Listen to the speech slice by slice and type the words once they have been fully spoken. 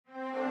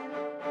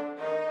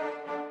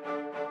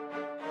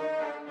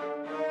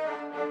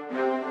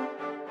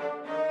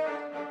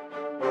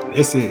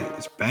This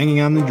is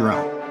Banging on the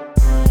Drum.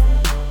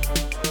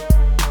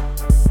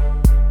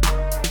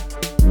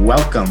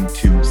 Welcome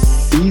to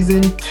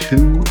Season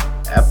 2,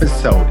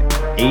 Episode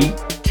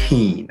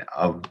 18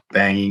 of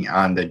Banging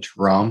on the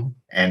Drum.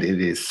 And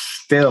it is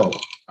still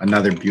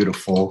another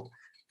beautiful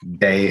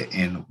day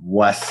in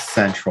West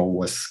Central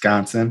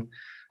Wisconsin.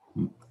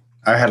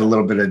 I had a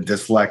little bit of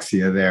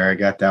dyslexia there. I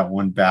got that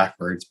one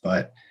backwards,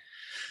 but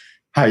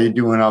how you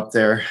doing up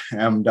there,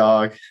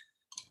 M-Dog?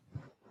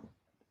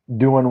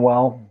 Doing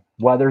well.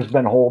 Weather's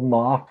been holding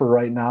off for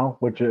right now,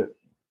 which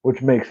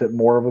makes it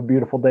more of a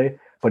beautiful day.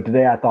 But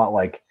today I thought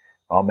like,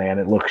 oh man,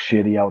 it looks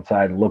shitty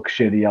outside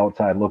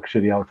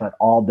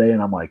all day.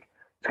 And I'm like,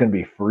 it's going to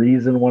be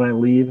freezing when I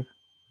leave.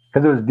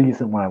 Because it was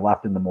decent when I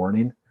left in the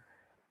morning.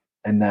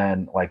 And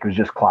then like it was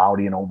just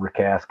cloudy and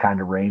overcast,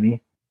 kind of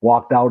rainy.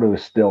 Walked out, it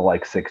was still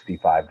like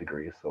 65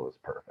 degrees. So it was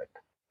perfect.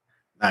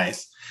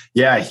 Nice.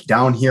 Yeah,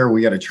 down here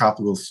we got a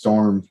tropical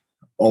storm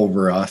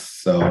over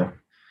us.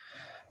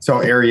 So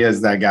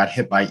areas that got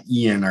hit by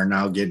Ian are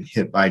now getting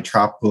hit by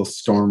Tropical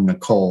Storm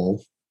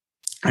Nicole.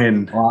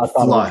 And I thought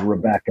it was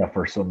Rebecca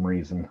for some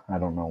reason. I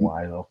don't know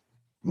why though.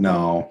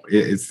 No,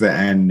 it's the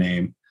end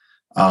name.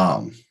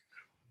 But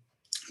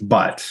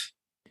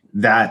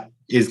that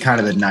is kind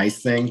of the nice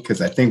thing,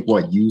 because I think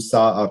what you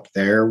saw up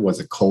there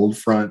was a cold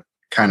front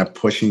kind of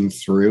pushing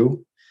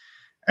through.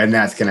 And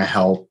that's going to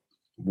help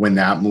when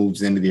that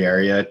moves into the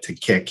area to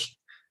kick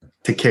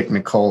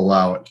Nicole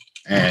out.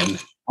 And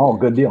oh,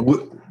 good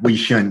deal. We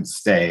shouldn't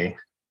stay,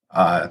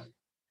 I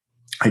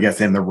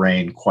guess, in the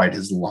rain quite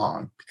as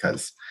long,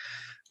 because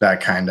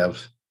that kind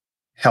of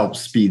helps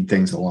speed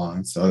things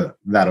along. So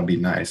that'll be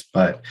nice.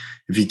 But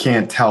if you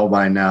can't tell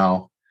by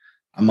now,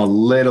 I'm a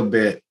little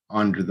bit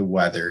under the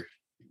weather.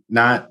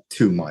 Not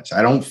too much.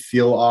 I don't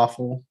feel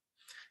awful.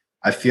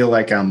 I feel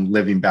like I'm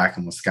living back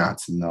in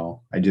Wisconsin,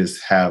 though. I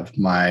just have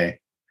my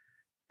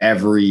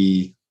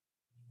every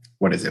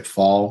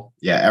fall?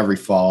 Yeah, every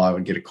fall I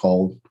would get a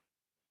cold.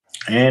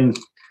 And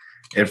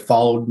it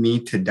followed me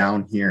to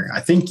down here.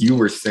 I think you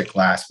were sick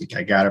last week.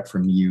 I got it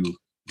from you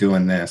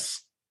doing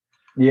this.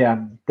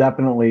 Yeah,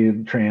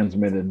 definitely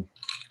transmitted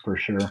for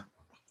sure.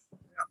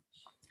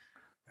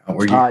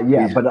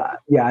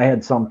 I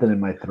had something in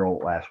my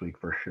throat last week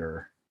for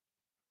sure.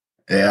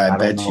 Yeah, I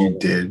bet you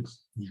did.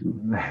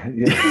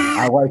 Yeah,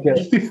 I like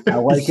it. I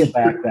like it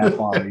back that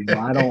far.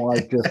 I don't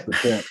like just the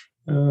tip.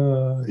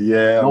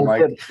 Yeah,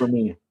 no tips for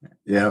me.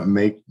 Yeah,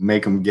 make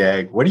them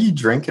gag. What are you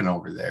drinking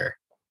over there?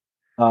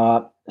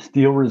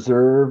 Steel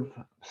Reserve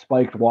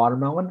spiked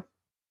watermelon.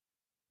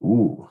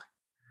 Ooh,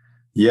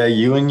 yeah,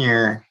 you and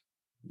your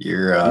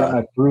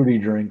my fruity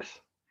drinks,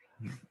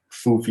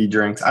 foofy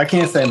drinks. I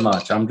can't say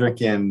much. I'm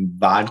drinking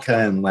vodka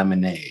and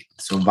lemonade.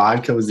 So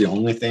vodka was the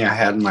only thing I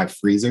had in my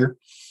freezer,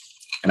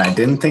 and I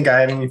didn't think I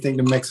had anything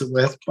to mix it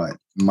with. But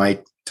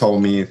Mike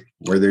told me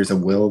where there's a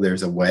will,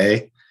 there's a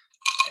way,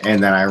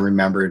 and then I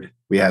remembered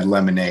we had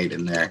lemonade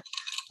in there.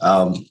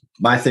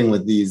 My thing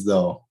with these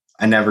though,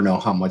 I never know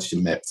how much to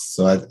mix.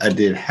 So I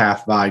did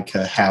half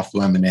vodka, half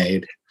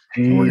lemonade.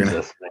 And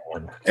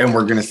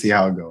we're gonna see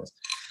how it goes.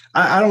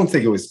 I don't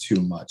think it was too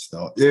much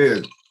though.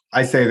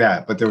 I say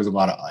that, but there was a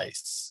lot of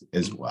ice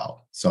as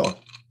well. So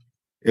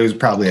it was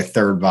probably a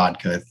third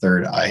vodka, a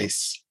third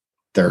ice,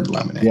 third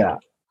lemonade. Yeah.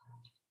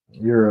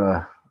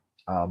 You're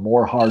a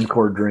more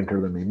hardcore drinker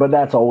than me, but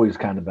that's always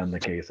kind of been the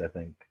case, I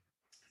think.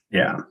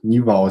 Yeah.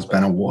 You've always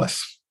been a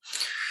wuss.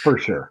 For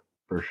sure.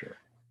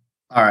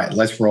 All right,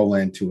 let's roll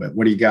into it.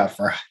 What do you got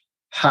for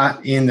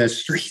Hot in the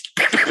Street?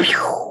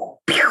 I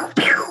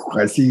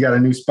see you got a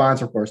new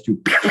sponsor for us too.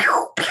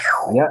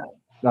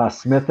 Yeah,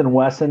 Smith &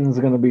 Wesson is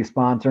going to be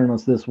sponsoring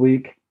us this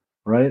week,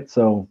 right?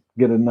 So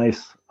get a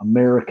nice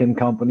American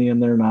company in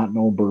there, not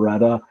no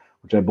Beretta,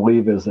 which I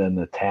believe is an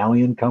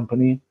Italian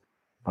company,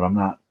 but I'm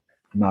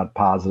not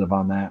positive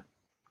on that.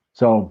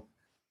 So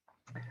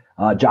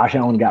Josh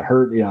Allen got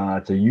hurt.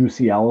 It's a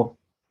UCL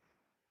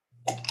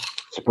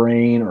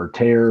sprain or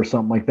tear or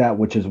something like that,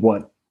 which is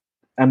what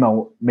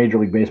Major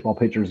League Baseball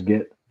pitchers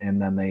get. And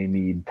then they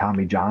need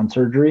Tommy John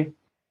surgery,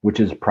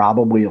 which is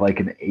probably like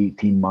an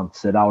 18-month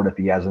sit out if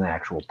he has an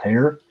actual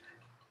tear.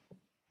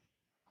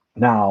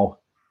 Now,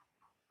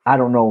 I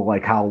don't know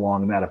like how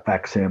long that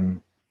affects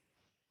him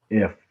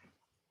if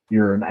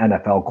you're an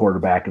NFL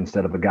quarterback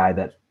instead of a guy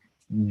that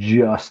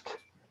just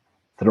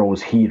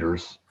throws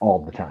heaters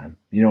all the time.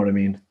 You know what I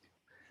mean?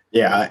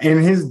 Yeah.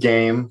 In his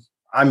game,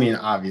 I mean,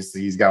 obviously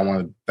he's got one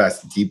of the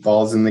best deep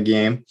balls in the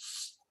game,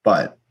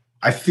 but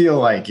I feel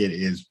like it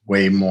is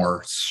way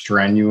more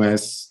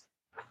strenuous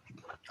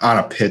on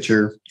a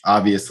pitcher,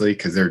 obviously,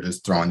 because they're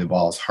just throwing the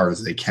ball as hard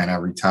as they can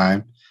every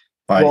time.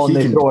 But and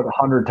they throw it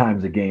 100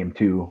 times a game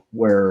too,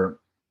 where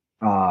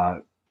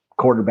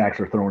quarterbacks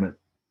are throwing it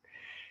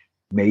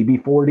maybe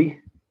 40.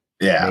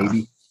 Yeah.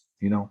 Maybe,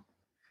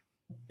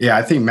 Yeah,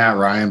 I think Matt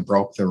Ryan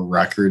broke the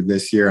record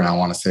this year, and I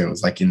want to say it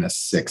was like in the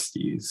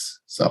 60s.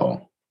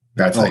 So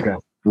that's like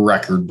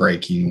record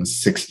breaking,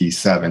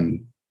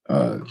 67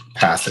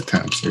 pass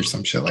attempts or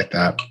some shit like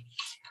that.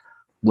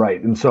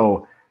 Right. And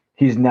so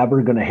he's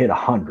never going to hit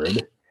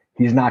 100.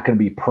 He's not going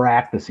to be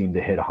practicing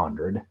to hit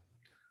 100,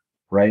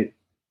 right?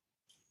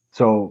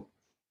 So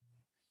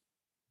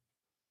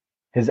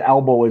his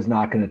elbow is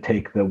not going to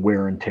take the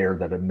wear and tear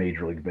that a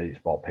Major League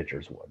Baseball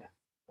pitchers would,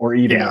 or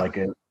even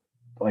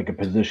like a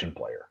position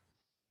player.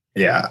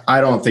 Yeah,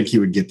 I don't think he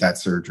would get that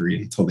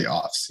surgery until the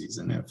off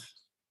season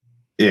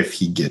if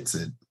he gets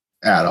it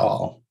at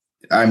all.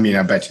 I mean,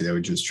 I bet you they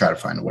would just try to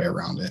find a way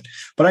around it.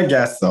 But I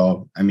guess,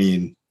 though, I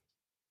mean,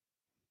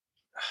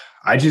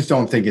 I just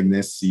don't think in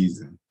this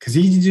season, because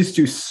he can just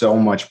do so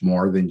much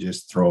more than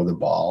just throw the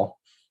ball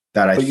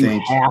that I think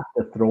you have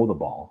to throw the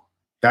ball.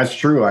 That's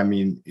true. I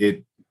mean,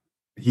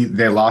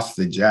 they lost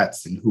to the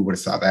Jets, and who would have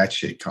saw that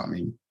shit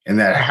coming? And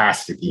that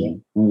has to be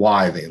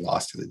why they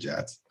lost to the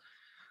Jets.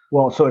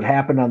 Well, so it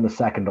happened on the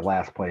second to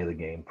last play of the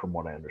game, from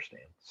what I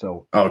understand.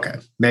 So okay,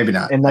 maybe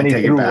not. And then he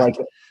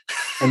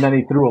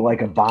threw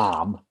like a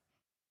bomb.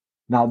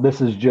 Now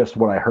this is just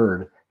what I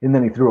heard, and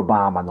then he threw a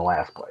bomb on the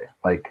last play,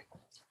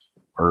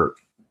 or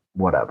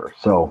whatever.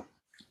 So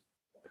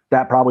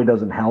that probably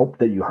doesn't help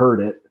that you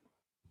heard it,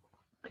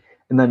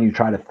 and then you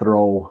try to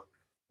throw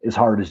as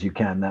hard as you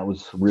can. That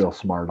was real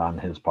smart on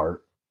his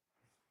part.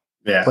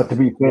 Yeah, but to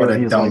be fair,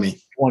 he's dummy. like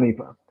 20.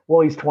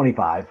 Well, he's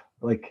 25,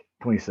 like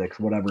 26,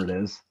 whatever it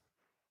is.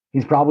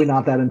 He's probably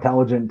not that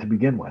intelligent to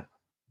begin with.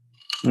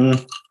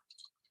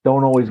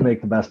 Don't always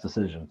make the best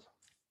decisions.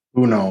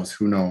 Who knows?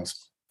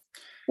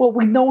 Well,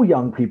 we know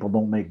young people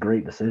don't make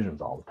great decisions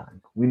all the time.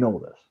 We know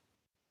this.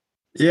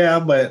 Yeah,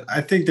 but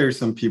I think there's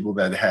some people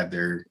that had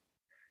their.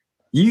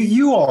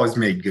 You always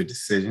made good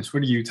decisions.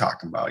 What are you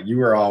talking about? You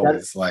were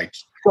always like.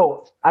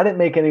 So I didn't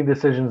make any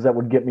decisions that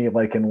would get me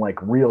in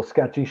real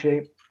sketchy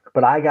shape,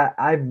 but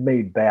I've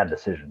made bad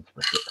decisions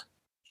for sure.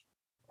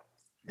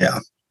 Yeah.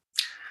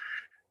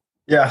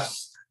 Yeah.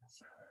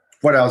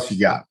 What else you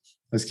got?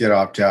 Let's get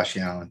off Josh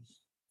Allen.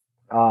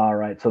 All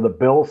right. So the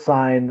Bills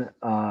sign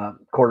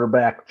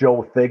quarterback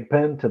Joe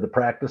Thigpen to the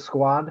practice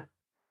squad.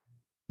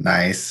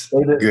 Nice.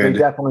 They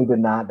definitely did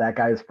not. That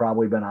guy's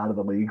probably been out of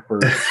the league for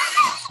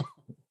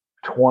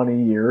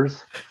 20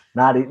 years.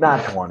 Not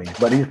 20,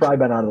 but he's probably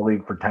been out of the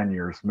league for 10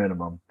 years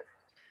minimum.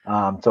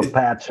 So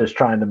Pat's just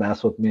trying to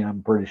mess with me,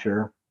 I'm pretty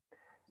sure.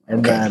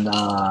 And then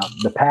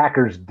the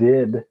Packers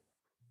did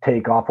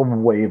take off of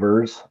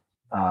waivers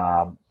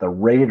the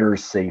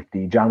Raiders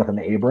safety, Jonathan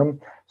Abram.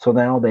 So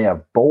now they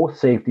have both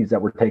safeties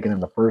that were taken in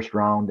the first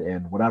round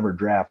in whatever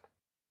draft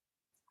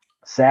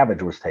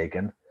Savage was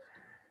taken.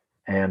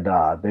 And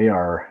they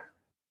are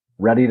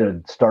ready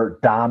to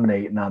start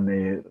dominating on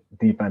the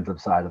defensive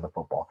side of the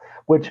football,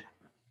 which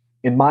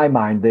in my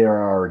mind, they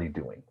are already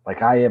doing.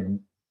 I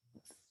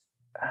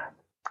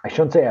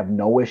shouldn't say I have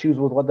no issues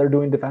with what they're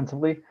doing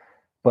defensively,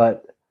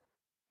 but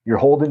you're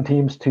holding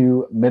teams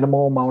to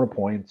minimal amount of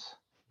points.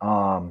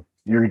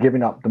 You're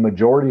giving up the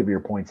majority of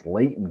your points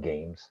late in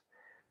games,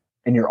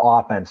 and your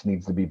offense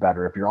needs to be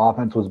better. If your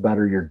offense was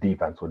better, your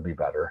defense would be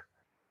better.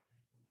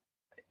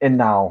 And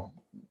now,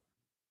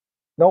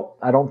 nope,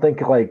 I don't think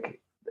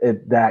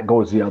that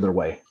goes the other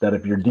way, that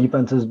if your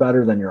defense is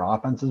better, then your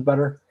offense is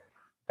better.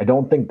 I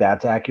don't think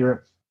that's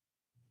accurate.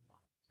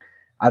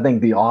 I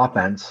think the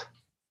offense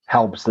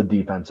helps the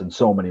defense in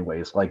so many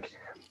ways.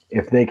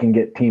 If they can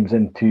get teams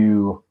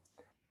into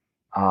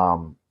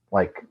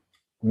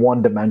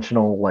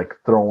one-dimensional,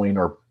 throwing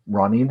or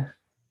running,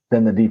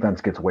 then the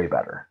defense gets way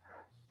better.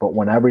 But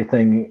when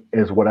everything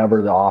is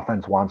whatever the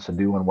offense wants to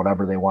do and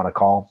whatever they want to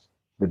call,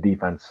 the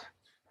defense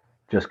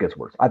just gets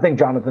worse. I think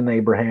Jonathan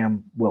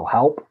Abraham will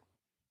help.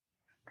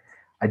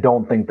 I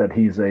don't think that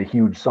he's a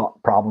huge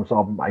problem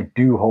solver. I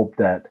do hope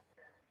that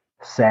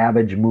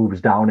Savage moves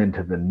down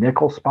into the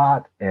nickel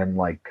spot and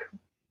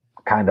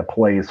kind of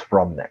plays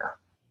from there.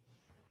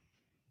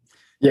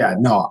 Yeah,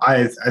 no,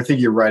 I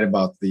think you're right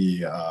about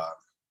the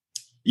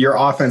your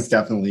offense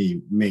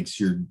definitely makes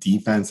your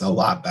defense a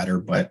lot better,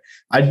 but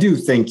I do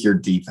think your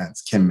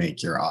defense can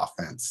make your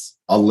offense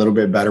a little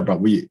bit better,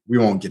 but we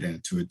won't get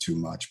into it too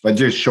much, but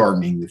just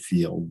shortening the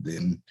field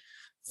and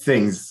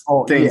things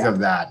of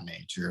that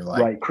nature,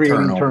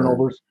 creating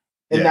turnovers.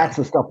 And that's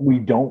the stuff we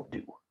don't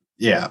do.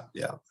 Yeah.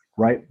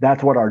 Right.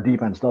 That's what our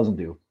defense doesn't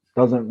do.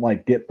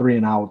 Doesn't get 3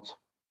 and outs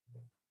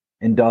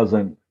and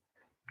doesn't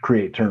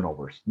create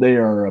turnovers. They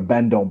are a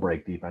bend don't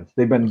break defense.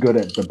 They've been good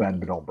at the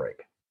bend but don't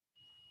break.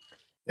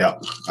 Yeah.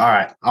 All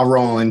right. I'll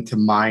roll into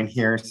mine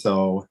here.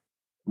 So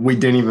we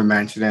didn't even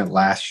mention it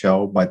last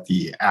show, but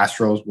the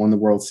Astros won the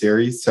World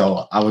Series.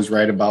 So I was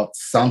right about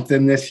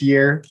something this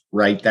year.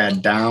 Write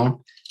that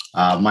down.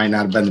 Might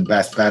not have been the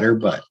best better,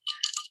 but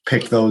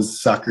pick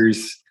those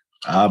suckers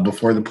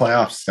before the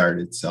playoffs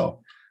started.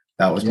 So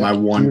that was my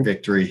one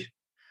victory.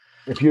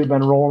 If you had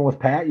been rolling with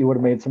Pat, you would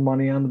have made some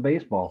money on the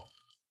baseball.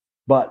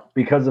 But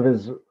because of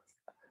his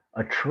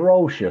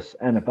atrocious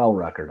NFL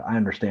record, I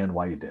understand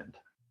why you didn't.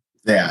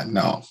 Yeah,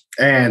 no.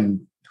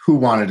 And who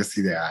wanted to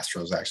see the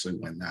Astros actually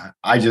win that?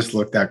 I just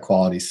looked at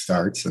quality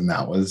starts, and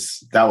that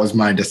was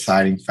my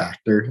deciding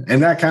factor.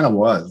 And that kind of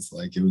was.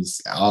 It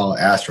was all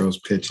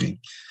Astros pitching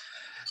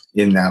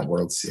in that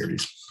World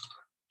Series.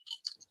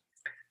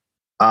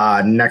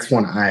 Next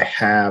one I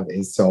have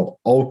is so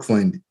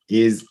Oakland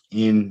is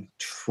in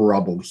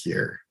trouble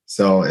here.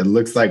 So it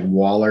looks like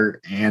Waller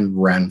and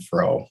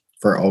Renfro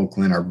for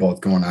Oakland are both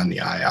going on the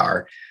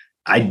IR.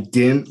 I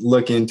didn't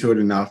look into it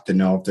enough to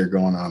know if they're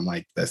going on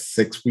like the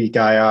 6-week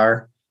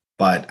IR.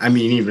 But I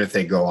mean, even if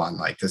they go on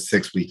like the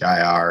 6-week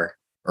IR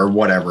or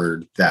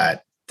whatever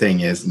that thing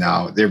is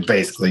now, they're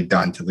basically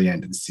done till the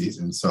end of the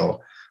season.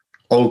 So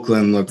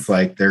Oakland looks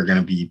like they're going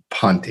to be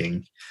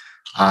punting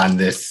on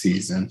this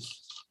season.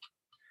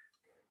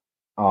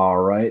 All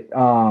right.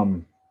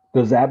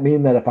 Does that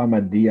mean that if I'm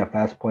a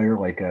DFS player,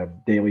 like a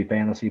daily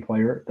fantasy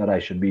player, that I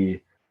should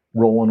be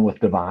rolling with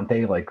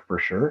Devontae, like for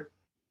sure?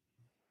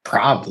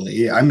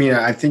 Probably. I mean,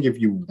 I think if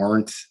you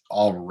weren't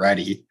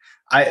already,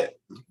 I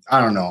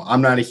don't know.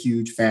 I'm not a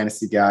huge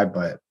fantasy guy,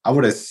 but I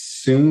would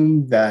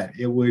assume that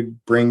it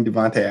would bring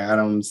Devontae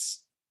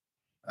Adams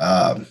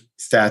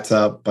stats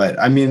up. But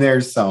I mean,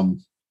 there's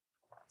some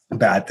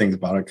bad things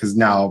about it because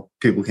now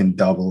people can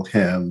double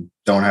him,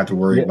 don't have to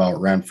worry about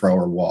Renfro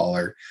or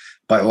Waller.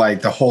 But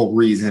like the whole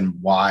reason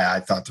why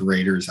I thought the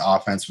Raiders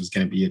offense was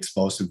going to be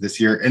explosive this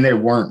year, and they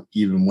weren't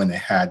even when they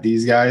had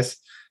these guys,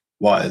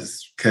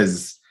 was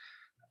because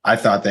I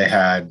thought they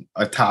had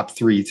a top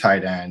 3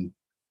 tight end,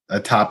 a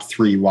top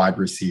 3 wide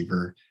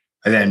receiver,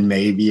 and then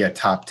maybe a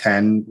top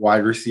 10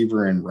 wide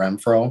receiver in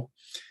Renfro.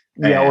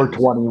 Yeah, or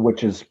 20,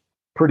 which is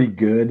pretty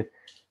good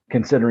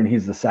considering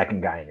he's the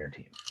second guy in your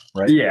team,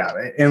 right? Yeah,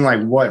 and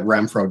like what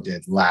Renfro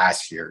did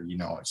last year,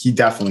 he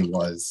definitely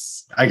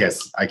was, I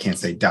guess I can't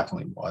say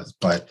definitely was,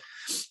 but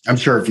I'm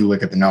sure if you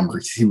look at the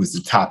numbers, he was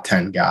the top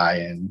 10 guy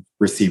in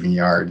receiving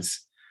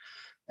yards.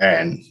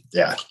 And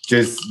yeah,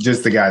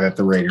 just the guy that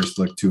the Raiders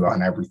looked to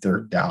on every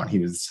third down. He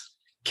was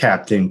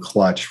captain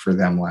clutch for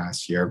them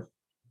last year.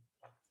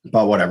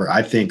 But whatever.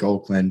 I think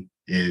Oakland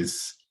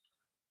is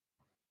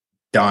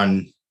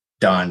done.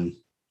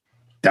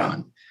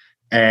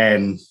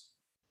 And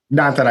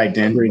not that I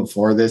didn't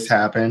before this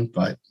happened,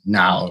 but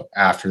now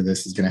after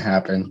this is going to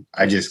happen,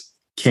 I just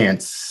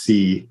can't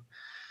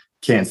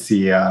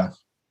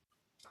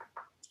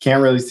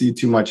really see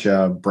too much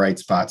bright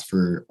spots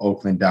for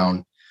Oakland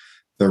down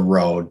the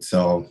road.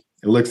 So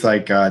it looks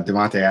like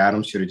Devontae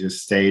Adams should have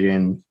just stayed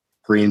in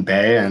Green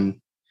Bay, and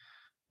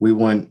we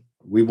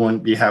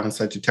wouldn't be having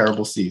such a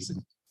terrible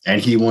season,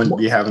 and he wouldn't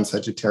be having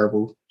such a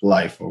terrible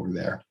life over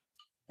there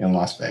in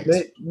Las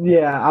Vegas.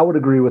 Yeah, I would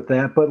agree with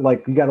that. But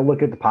like, you got to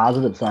look at the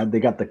positive side. They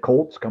got the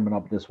Colts coming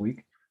up this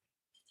week.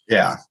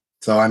 Yeah.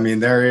 So, I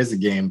mean, there is a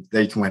game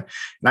they can win.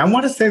 And I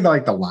want to say that,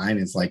 like, the line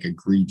is like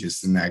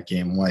egregious in that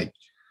game. Like,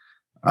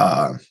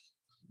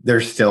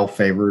 they're still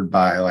favored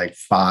by like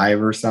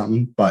 5 or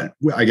something, but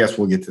I guess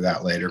we'll get to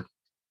that later.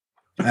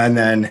 And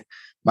then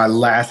my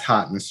last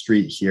hot in the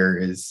street here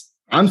is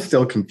I'm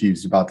still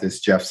confused about this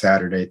Jeff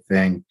Saturday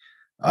thing,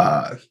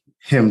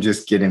 him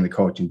just getting the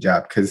coaching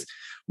job, because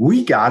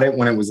we got it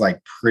when it was like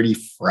pretty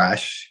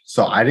fresh.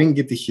 So I didn't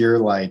get to hear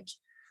like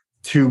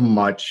too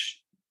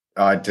much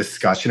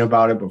discussion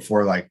about it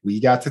before like we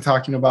got to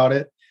talking about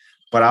it.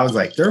 But I was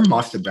like, there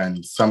must have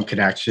been some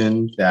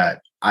connection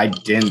that I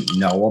didn't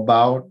know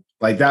about.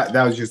 Like that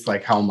was just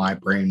like how my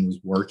brain was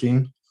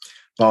working.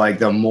 But like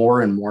the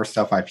more and more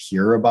stuff I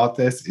hear about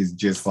this is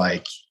just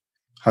like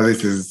how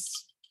this is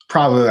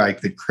probably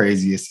like the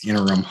craziest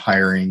interim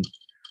hiring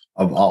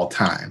of all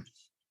time.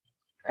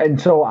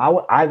 And so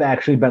I've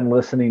actually been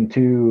listening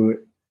to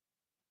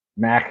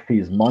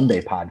McAfee's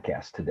Monday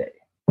podcast today,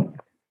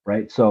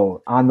 right?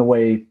 So on the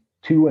way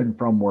to and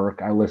from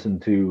work, I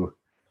listened to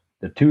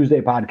the Tuesday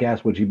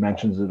podcast, which he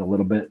mentions it a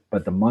little bit,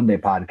 but the Monday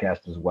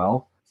podcast as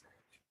well.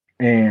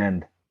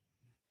 And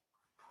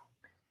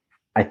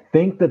I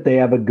think that they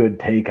have a good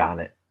take on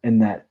it in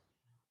that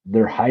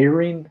they're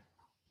hiring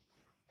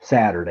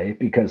Saturday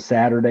because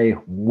Saturday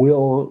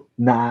will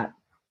not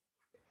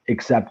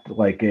accept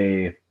like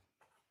a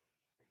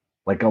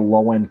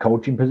low-end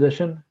coaching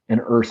position,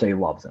 and Irsay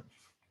loves him,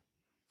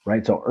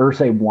 right? So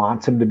Irsay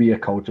wants him to be a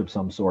coach of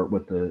some sort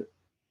with the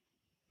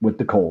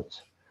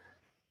Colts,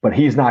 but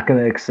he's not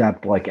going to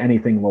accept like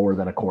anything lower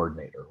than a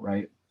coordinator,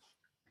 right?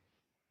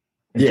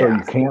 And so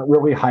you can't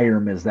really hire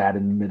him as that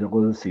in the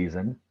middle of the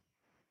season.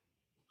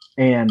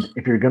 And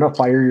if you're going to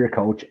fire your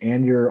coach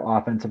and your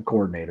offensive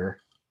coordinator,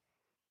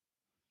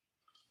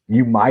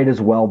 you might as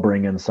well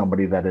bring in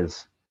somebody that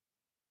is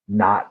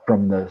not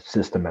from the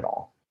system at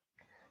all,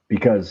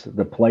 because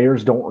the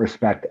players don't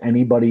respect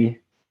anybody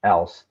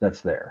else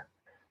that's there,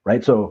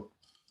 right? So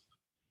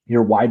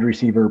your wide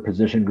receiver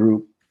position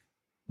group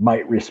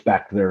might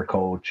respect their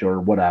coach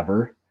or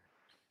whatever.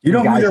 You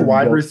know who their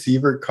wide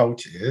receiver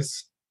coach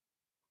is?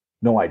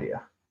 No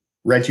idea.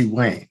 Reggie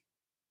Wayne.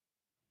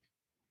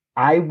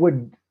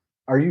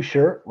 Are you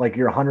sure? Like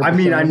you're 100%? I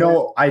mean, I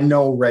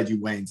know Reggie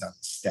Wayne's on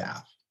the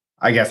staff.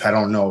 I guess I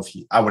don't know if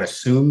I would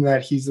assume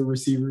that he's the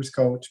receivers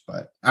coach,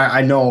 but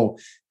I know,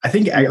 I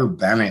think Edgar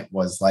Bennett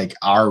was like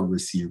our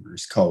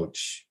receivers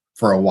coach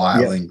for a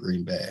while in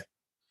Green Bay.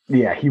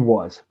 Yeah, he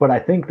was. But I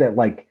think that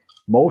like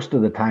most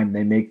of the time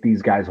they make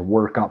these guys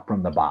work up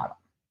from the bottom,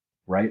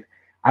 right?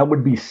 I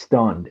would be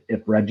stunned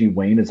if Reggie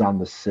Wayne is on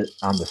the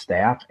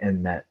staff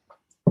and that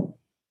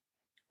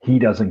he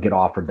doesn't get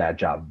offered that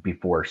job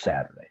before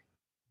Saturday.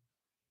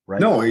 Right?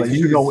 No, but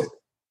he's he's you're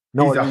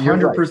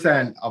 100%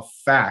 right. a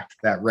fact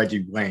that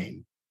Reggie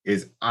Wayne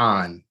is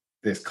on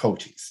this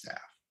coaching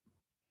staff.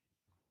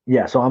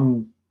 Yeah, so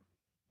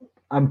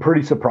I'm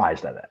pretty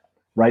surprised at it,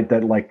 right?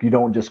 That like you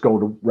don't just go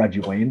to Reggie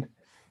Wayne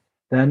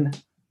then,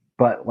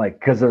 but like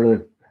because I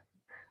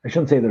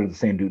shouldn't say they're the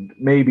same dude.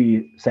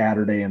 Maybe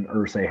Saturday and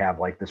Irsay have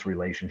like this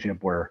relationship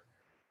where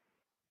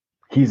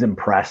he's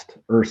impressed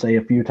Irsay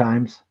a few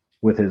times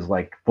with his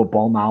like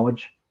football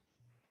knowledge.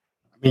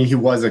 I mean, he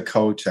was a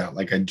coach at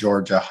like a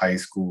Georgia high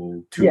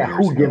school 2 years ago.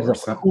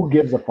 Who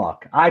gives a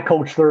fuck? I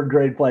coached third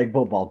grade flag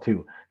football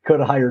too. Could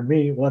have hired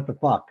me. What the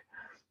fuck?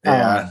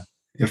 Yeah,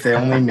 if they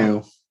only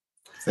knew.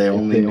 If they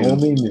only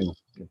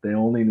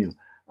knew.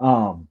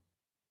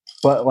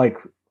 But like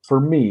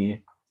for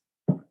me,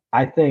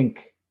 I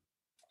think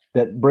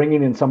that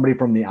bringing in somebody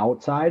from the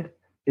outside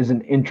is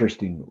an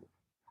interesting move.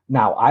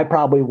 Now, I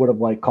probably would have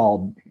like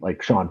called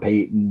like Sean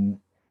Payton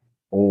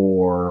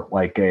or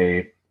like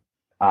he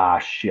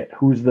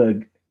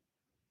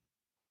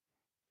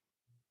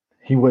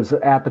was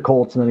at the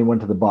Colts and then he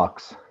went to the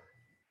Bucks.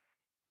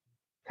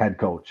 Head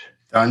coach.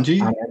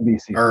 Dungy? On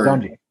NBC.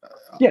 Dungy.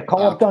 Yeah,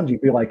 call up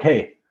Dungy. Be like,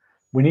 hey,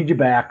 we need you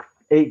back.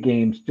 8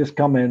 games. Just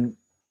come in,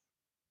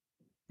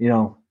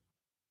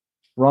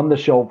 run the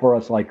show for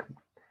us. Like,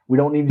 we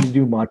don't need you to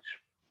do much.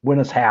 Win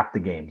us half the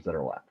games that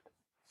are left.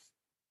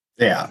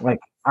 Yeah. Like,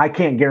 I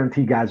can't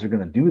guarantee guys are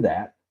going to do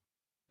that,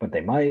 but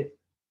they might.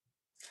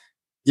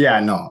 Yeah,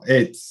 no,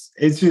 it's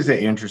just an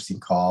interesting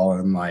call.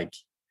 And like,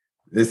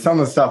 some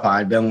of the stuff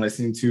I've been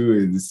listening to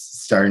is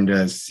starting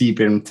to seep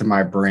into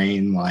my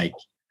brain, like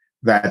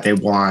that they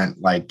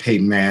want like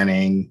Peyton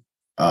Manning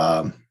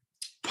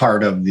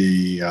part of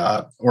the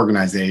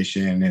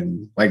organization,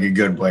 and like a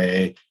good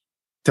way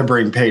to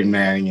bring Peyton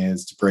Manning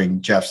is to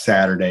bring Jeff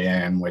Saturday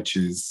in, which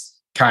is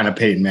kind of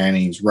Peyton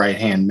Manning's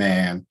right-hand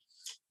man.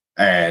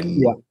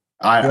 And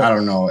I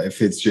don't know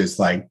if it's just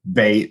like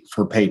bait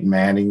for Peyton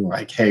Manning,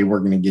 like, hey, we're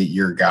going to get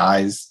your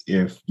guys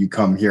if you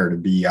come here to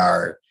be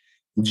our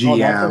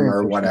GM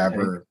or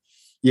whatever. Take.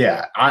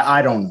 Yeah,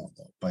 I don't know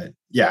though, but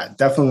yeah,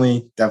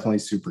 definitely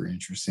super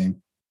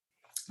interesting.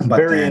 But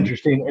very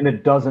interesting, and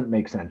it doesn't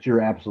make sense.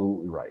 You're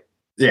absolutely right.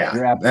 Yeah,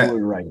 you're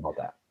absolutely right about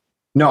that.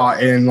 No,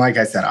 and like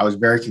I said, I was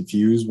very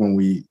confused when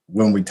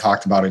we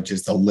talked about it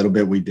just a little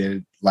bit. We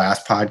did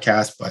last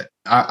podcast, but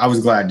I was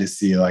glad to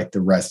see like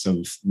the rest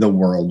of the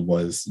world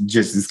was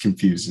just as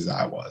confused as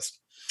I was.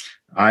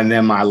 And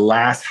then my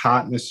last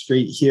hot in the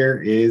street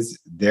here is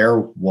there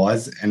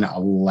was an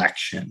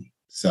election.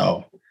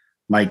 So,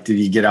 Mike, did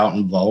you get out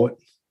and vote?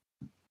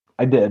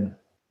 I did.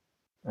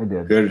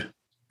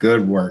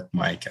 Good work,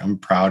 Mike. I'm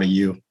proud of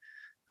you.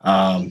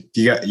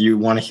 You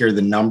want to hear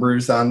the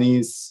numbers on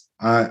these?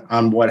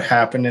 On what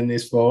happened in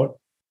this vote?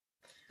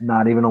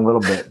 Not even a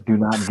little bit. Do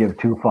not give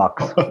 2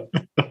 fucks.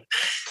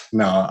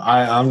 No,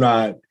 I'm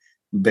not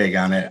big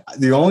on it.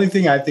 The only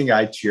thing I think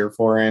I cheer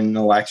for in an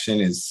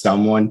election is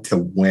someone to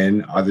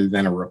win other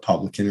than a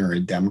Republican or a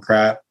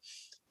Democrat.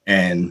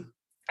 And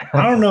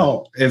I don't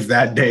know if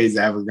that day is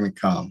ever going to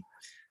come.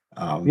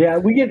 Yeah,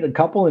 we get a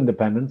couple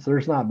independents.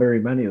 There's not very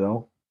many,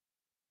 though.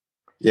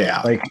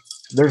 Yeah. Like,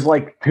 there's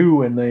like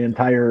 2 in the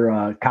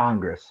entire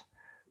Congress,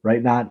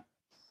 right? Not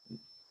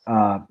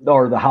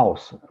or the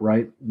House,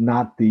 right?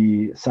 Not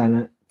the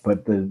Senate,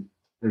 but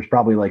there's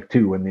probably like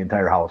 2 in the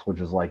entire House, which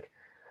is like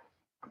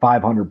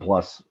 500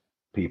 plus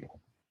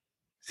people.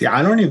 See,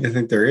 I don't even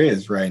think there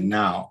is right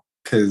now,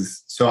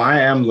 so I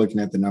am looking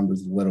at the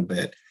numbers a little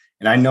bit,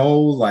 and I know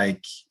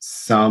like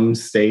some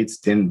states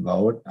didn't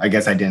vote. I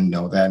guess I didn't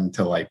know that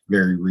until like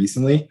very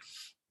recently,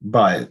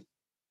 but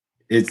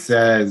it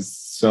says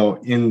so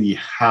in the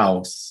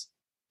House.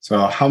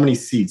 So how many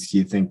seats do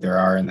you think there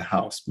are in the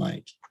House,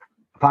 Mike?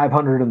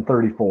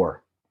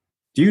 534.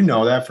 Do you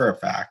know that for a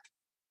fact?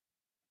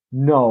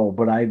 No,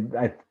 but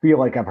I feel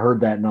like I've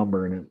heard that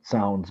number and it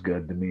sounds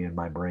good to me in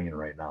my brain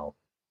right now.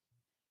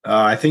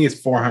 I think it's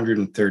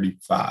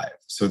 435.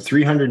 So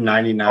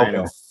 399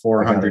 of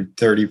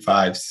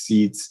 435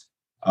 seats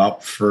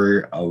up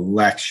for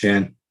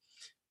election.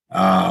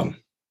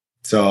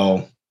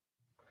 So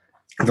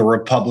the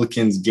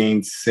Republicans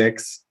gained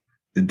 6.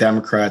 The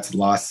Democrats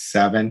lost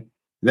 7.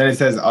 Then it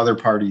says other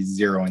parties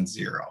 0 and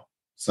 0.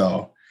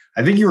 So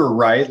I think you were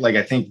right. Like,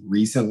 I think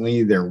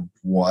recently there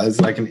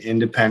was like an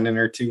independent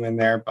or 2 in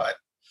there, but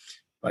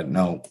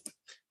no.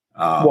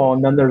 Well,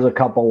 and then there's a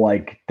couple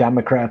like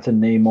Democrats in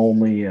name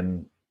only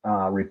and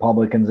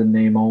Republicans in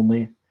name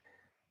only,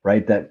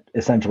 right? That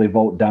essentially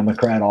vote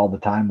Democrat all the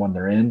time when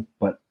they're in.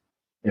 But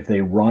if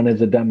they run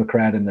as a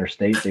Democrat in their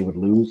state, they would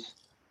lose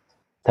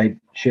type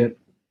shit.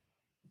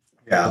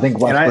 Yeah. I think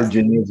West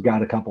Virginia's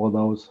got a couple of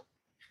those.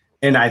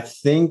 And I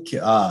think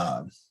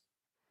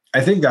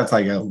that's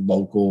like a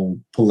local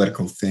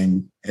political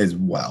thing as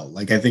well.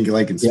 Like, I think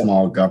like in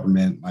small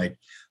government, like,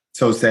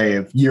 so say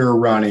if you're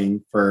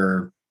running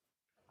for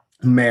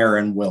mayor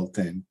in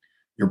Wilton,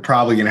 you're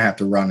probably going to have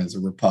to run as a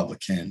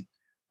Republican.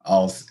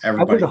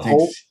 Everybody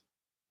thinks.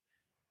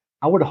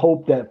 I would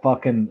hope that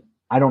fucking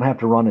I don't have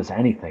to run as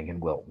anything in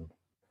Wilton,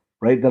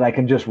 right? That I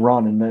can just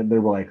run, and then they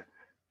were like,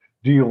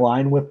 "Do you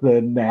align with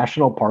the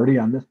national party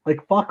on this?"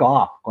 Like, fuck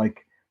off!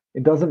 Like,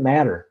 it doesn't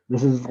matter.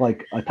 This is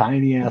like a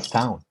tiny ass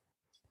town.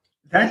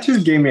 That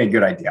just gave me a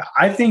good idea.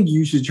 I think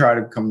you should try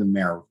to become the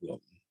mayor of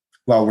Wilton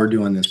while we're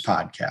doing this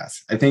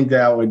podcast. I think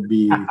that would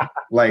be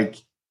like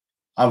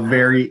a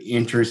very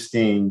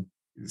interesting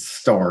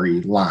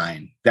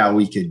storyline that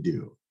we could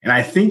do. And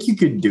I think you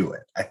could do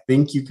it. I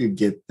think you could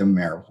get the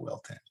mayor of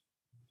Wilton.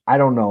 I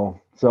don't know.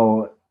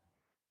 So,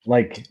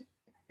 like,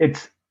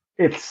 it's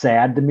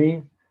sad to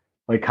me,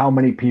 like how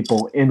many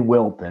people in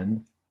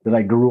Wilton that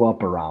I grew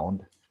up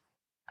around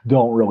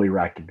don't really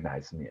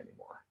recognize me anymore.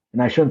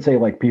 And I shouldn't say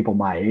like people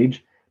my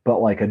age, but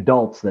like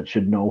adults that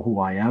should know who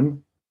I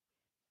am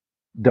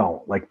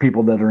don't. Like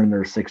people that are in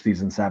their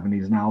 60s and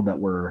 70s now that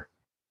were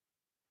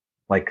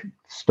like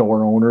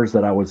store owners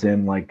that I was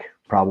in like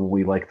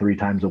probably like 3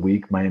 times a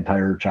week my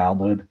entire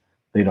childhood.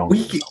 They don't.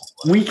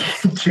 We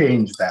can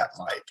change that,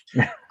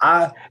 Mike.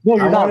 No,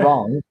 you're not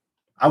wrong.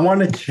 I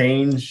want to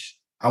change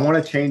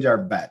our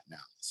bet now.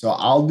 So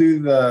I'll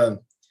do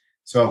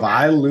so if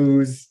I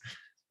lose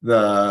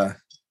the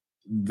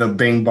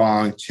Bing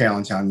Bong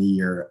challenge on the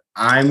year,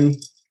 I'm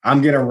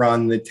gonna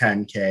run the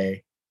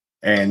 10K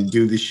and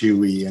do the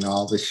shoey and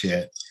all the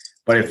shit.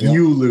 But if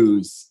you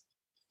lose,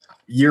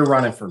 you're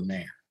running for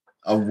mayor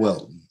of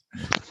Wilton.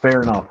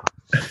 Fair enough.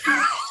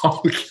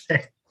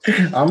 Okay.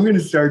 I'm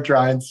gonna start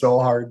trying so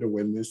hard to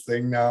win this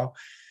thing now.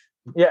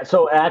 Yeah,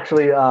 so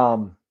actually,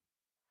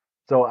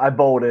 so I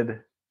voted,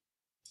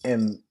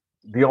 and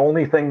the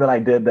only thing that I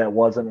did that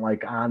wasn't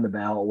like on the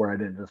ballot where I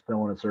didn't just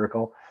fill in a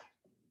circle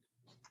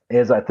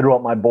is I threw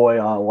up my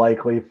boy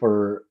Likely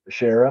for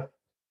sheriff.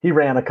 He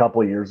ran a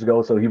couple of years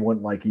ago, so he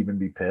wouldn't like even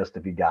be pissed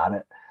if he got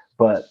it.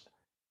 But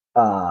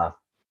I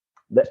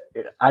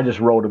just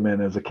wrote him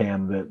in as a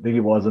candidate. He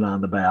wasn't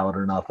on the ballot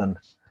or nothing.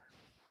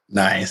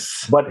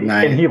 Nice. But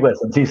nice. And he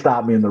listens. He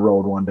stopped me in the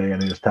road one day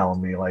and he was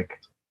telling me like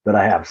that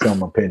I have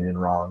some opinion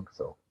wrong.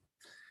 So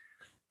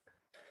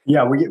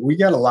yeah, we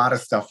got a lot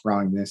of stuff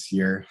wrong this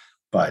year,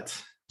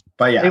 but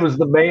yeah, it was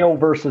the mayo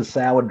versus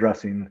salad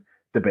dressing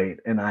debate,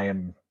 and I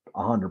am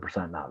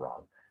 100% not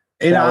wrong.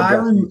 And salad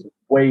dressing is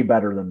way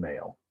better than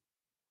mayo.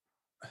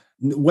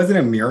 Wasn't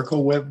it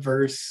Miracle Whip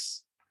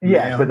versus?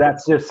 Yeah, mayo? But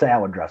that's just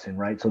salad dressing,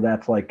 right? So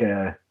that's like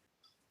a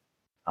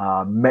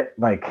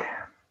like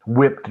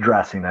whipped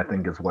dressing, I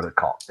think is what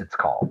it's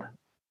called.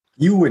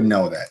 You would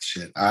know that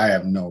shit. I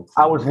have no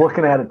clue. I was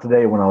looking at it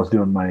today when I was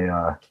doing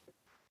my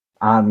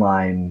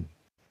online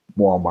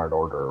Walmart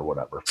order or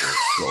whatever for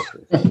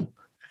groceries.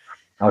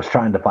 I was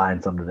trying to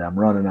find some today. I'm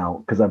running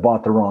out because I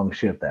bought the wrong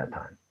shit that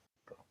time.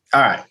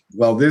 All right.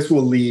 Well, this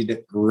will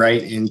lead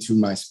right into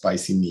my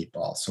spicy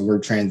meatball. So we're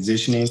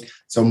transitioning.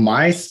 So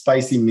my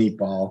spicy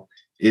meatball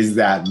is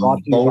that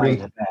voting.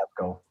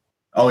 Tabasco.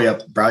 Oh,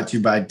 yep. Brought to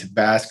you by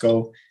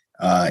Tabasco.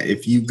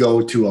 If you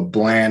go to a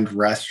bland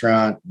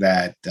restaurant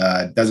that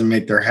doesn't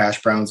make their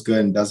hash browns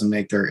good and doesn't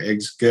make their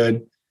eggs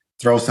good,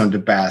 throw some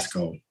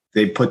Tabasco.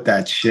 They put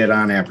that shit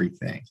on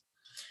everything.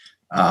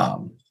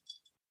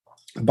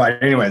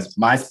 But anyways,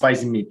 my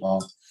spicy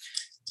meatball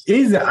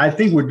I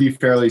think would be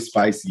fairly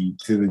spicy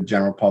to the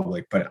general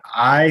public, but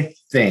I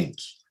think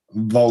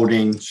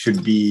voting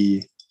should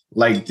be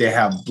like they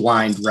have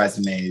blind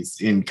resumes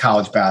in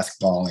college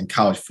basketball and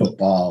college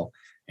football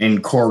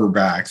and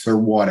quarterbacks or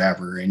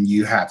whatever, and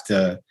you have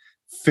to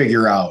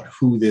figure out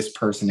who this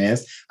person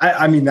is.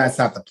 I mean, that's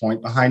not the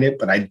point behind it,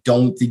 but I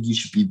don't think you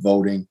should be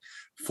voting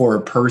for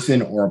a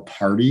person or a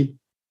party.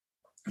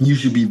 You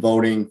should be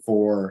voting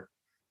for,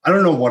 I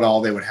don't know what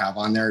all they would have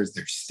on there is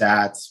their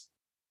stats,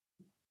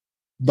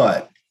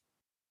 but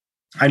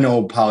I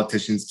know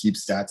politicians keep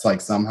stats like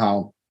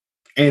somehow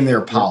in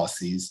their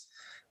policies,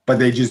 but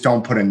they just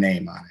don't put a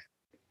name on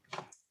it.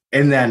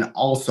 And then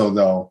also,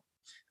 though,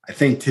 I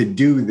think to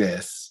do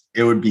this,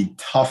 it would be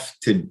tough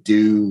to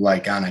do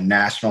like on a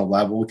national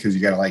level because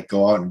you got to like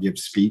go out and give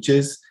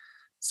speeches.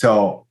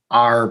 So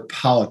our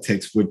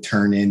politics would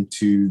turn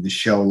into the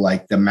show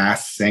like The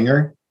Masked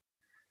Singer.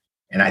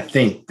 And I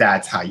think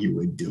that's how you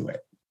would do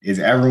it, is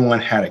everyone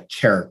had a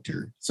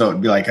character. So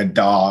it'd be like a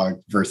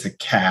dog versus a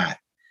cat,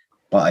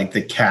 but like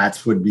the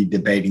cats would be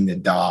debating the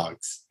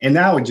dogs. And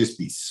that would just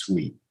be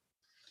sweet.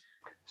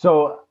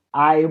 So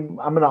I'm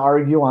going to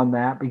argue on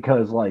that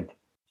because like,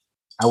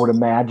 I would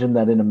imagine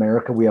that in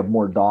America, we have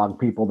more dog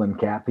people than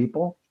cat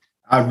people.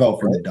 I'd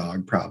vote for the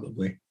dog,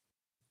 probably.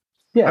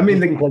 Yeah, I mean,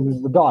 because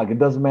he's the dog. It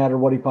doesn't matter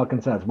what he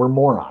fucking says. We're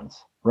morons,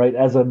 right?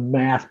 As a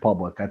mass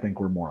public, I think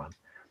we're morons.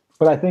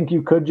 But I think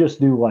you could just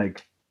do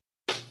like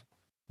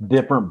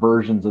different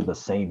versions of the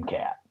same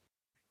cat.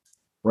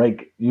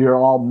 Like you're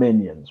all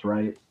minions,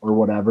 right? Or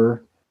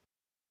whatever.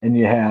 And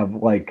you have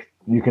like,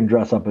 you can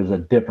dress up as a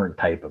different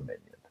type of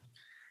minion.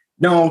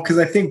 No, because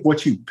I think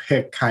what you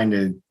pick kind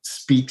of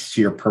speaks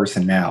to your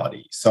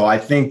personality. So I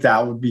think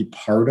that would be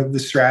part of the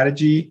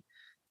strategy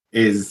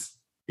is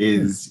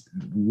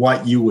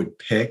what you would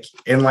pick.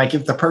 And like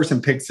if the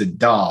person picks a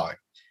dog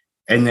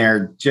and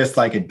they're just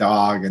like a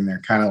dog, and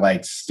they're kind of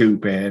like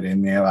stupid,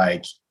 and they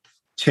like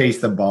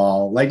chase the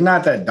ball. Like,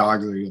 not that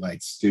dogs are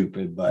like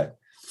stupid, but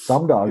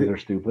some dogs are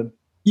stupid.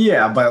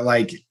 Yeah, but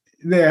like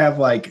they have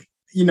like,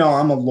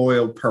 I'm a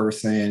loyal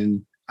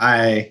person.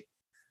 I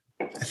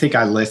think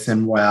I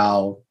listen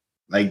well.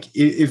 Like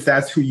if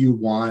that's who you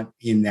want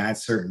in that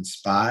certain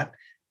spot,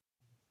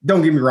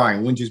 don't get me wrong, it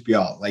wouldn't just be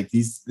all like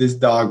this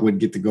dog would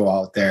get to go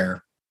out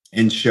there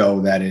and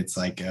show that it's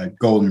like a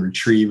golden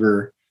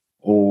retriever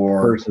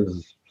or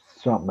versus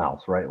something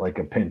else, right? Like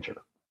a pincher.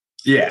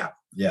 Yeah.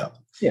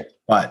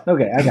 But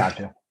okay, I got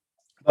you.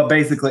 But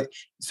basically,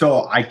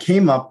 so I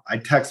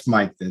text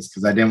Mike this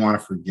because I didn't want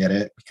to forget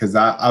it, because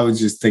I was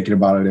just thinking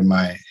about it in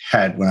my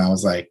head when I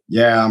was like,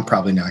 yeah, I'm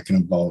probably not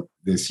going to vote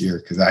this year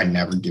because I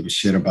never give a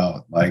shit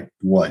about like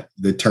what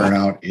the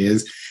turnout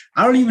is.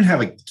 I don't even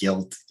have a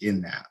guilt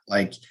in that.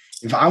 Like,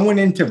 if I went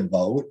in to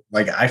vote,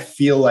 like, I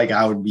feel like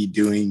I would be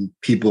doing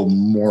people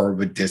more of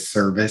a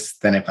disservice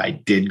than if I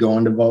did go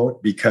in to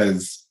vote,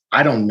 because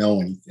I don't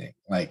know anything.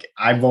 Like,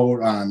 I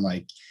vote on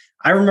like,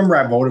 I remember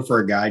I voted for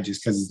a guy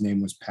just because his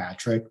name was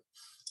Patrick.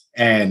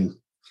 And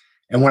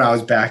when I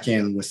was back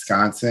in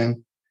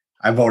Wisconsin,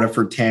 I voted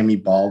for Tammy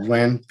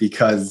Baldwin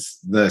because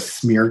the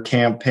smear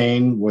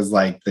campaign was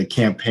like the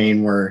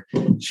campaign where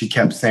she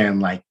kept saying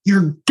like,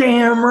 "You're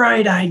damn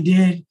right I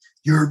did.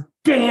 You're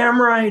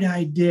damn right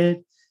I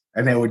did."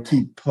 And they would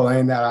keep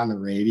playing that on the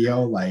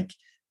radio, like,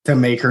 to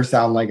make her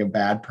sound like a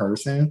bad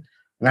person.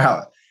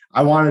 Now,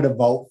 I wanted to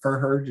vote for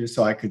her just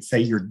so I could say,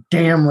 "You're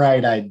damn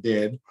right I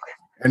did."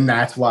 And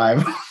that's why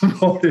I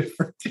voted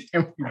for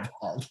Tammy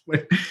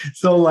Baldwin.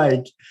 So,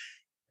 like,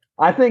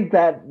 I think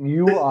that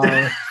you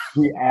are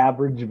the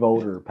average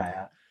voter,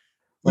 Pat.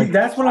 Like,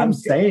 that's what I'm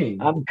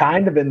saying. I'm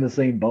kind of in the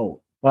same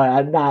boat, but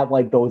I'm not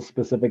like those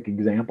specific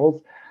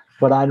examples.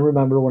 But I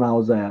remember when I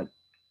was at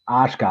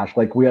Oshkosh,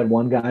 like, we had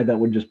one guy that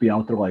would just be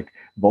out there like,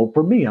 "Vote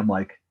for me." I'm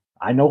like,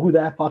 I know who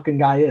that fucking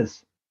guy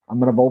is. I'm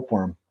gonna vote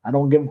for him. I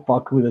don't give a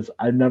fuck who this.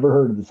 I've never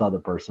heard of this other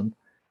person,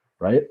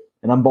 right?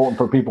 And I'm voting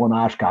for people in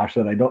Oshkosh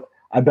that I don't.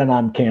 I've been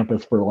on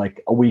campus for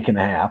like a week and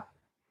a half,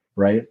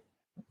 right?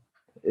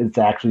 It's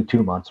actually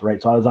 2 months, right?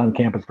 So I was on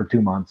campus for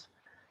 2 months.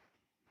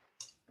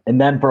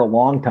 And then for a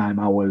long time,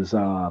 I was,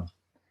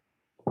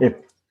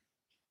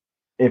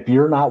 if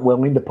you're not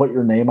willing to put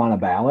your name on a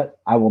ballot,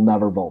 I will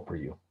never vote for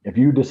you. If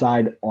you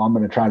decide, oh, I'm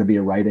going to try to be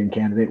a write-in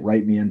candidate,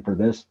 write me in for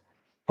this,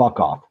 fuck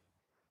off.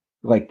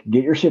 Like,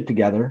 get your shit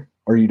together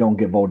or you don't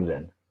get voted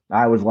in.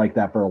 I was like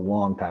that for a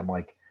long time.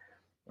 Like,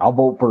 I'll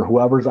vote for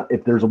whoever's,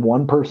 if there's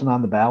one person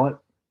on the ballot,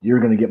 you're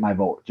going to get my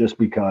vote, just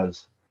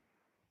because,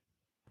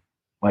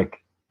 like,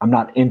 I'm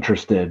not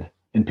interested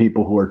in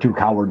people who are too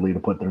cowardly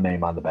to put their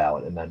name on the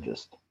ballot and then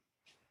just.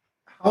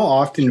 How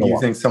often do you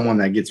think someone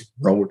that gets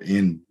wrote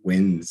in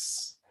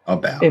wins a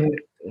ballot?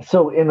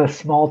 So in a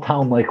small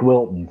town like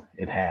Wilton,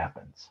 it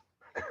happens.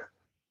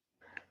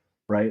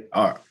 Right?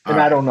 And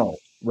I don't know,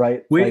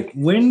 right?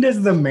 When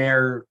does the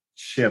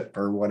mayorship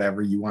or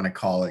whatever you want to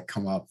call it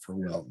come up for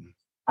Wilton?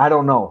 I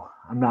don't know.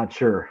 I'm not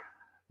sure.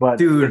 But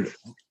dude,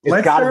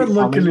 it's got to be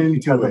looking into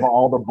because of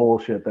all the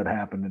bullshit that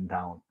happened in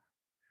town.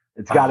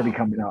 It's got to be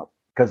coming up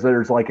because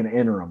there's like an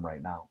interim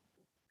right now.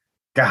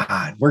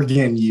 God, we're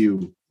getting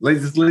you.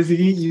 Let's get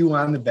you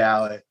on the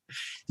ballot.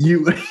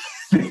 You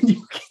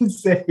can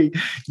say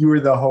you were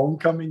the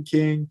homecoming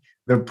king,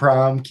 the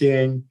prom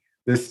king,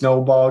 the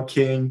snowball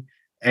king,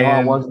 and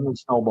I wasn't the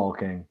snowball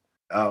king.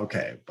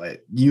 Okay,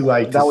 but you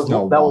like the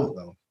snowball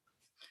though.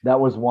 That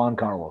was Juan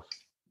Carlos.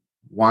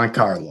 Juan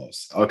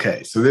Carlos.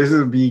 Okay, so this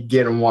would be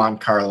getting Juan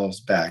Carlos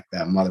back,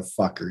 that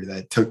motherfucker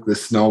that took the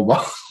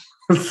snowball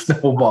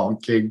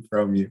king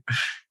from you.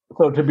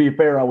 So to be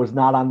fair, I was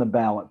not on the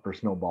ballot for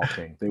Snowball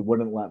King. They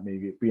wouldn't let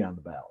me be on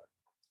the ballot.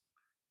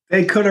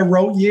 They could have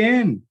wrote you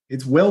in.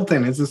 It's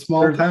Wilton. It's a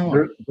small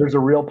town. There's a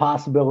real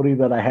possibility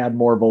that I had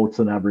more votes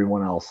than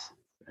everyone else,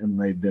 and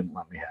they didn't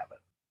let me have it.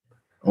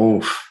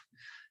 Oh,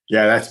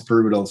 yeah, that's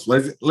brutal.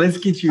 Let's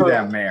get you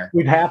that mayor.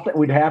 We'd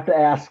have to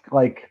ask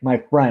like my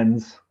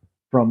friends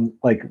from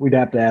like we'd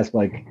have to ask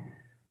like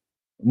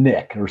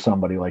Nick or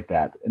somebody like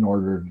that in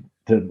order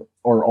to,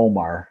 or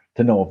Omar,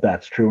 to know if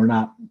that's true or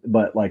not.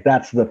 But like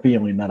that's the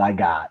feeling that I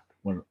got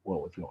when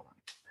what was going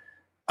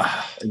on.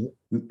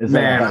 Is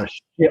that I had a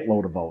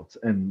shitload of votes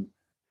and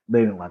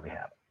they didn't let me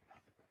have it.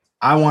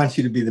 I want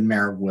you to be the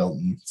mayor of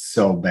Wilton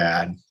so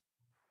bad.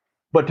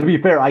 But to be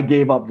fair, I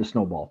gave up the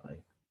snowball thing.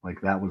 Like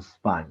that was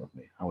fine with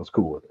me. I was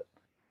cool with it.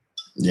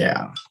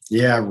 Yeah.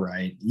 Yeah,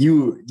 right.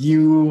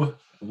 You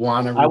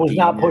want to. I was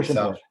not pushing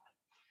for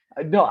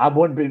it. No, I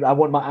wouldn't be. I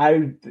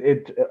wouldn't.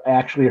 It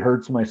actually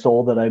hurts my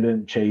soul that I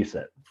didn't chase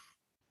it.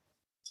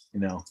 You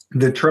know,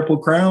 the Triple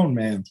Crown,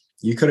 man.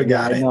 You could have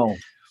got it. No,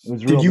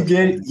 did you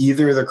get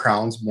either of the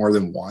crowns more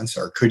than once,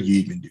 or could you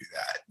even do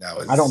that? That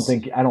was. I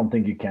don't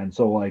think you can.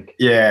 So like.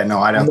 Yeah, no,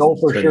 I don't. I know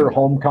for sure.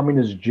 Homecoming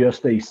is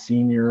just a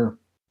senior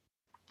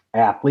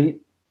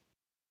athlete,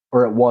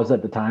 or it was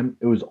at the time.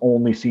 It was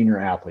only senior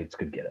athletes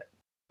could get it.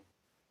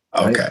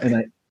 Okay. Right?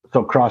 And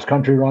so cross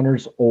country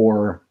runners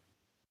or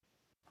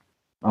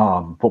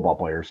football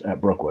players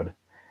at Brookwood.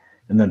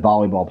 and then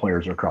volleyball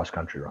players are cross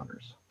country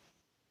runners.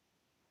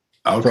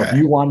 Okay. So if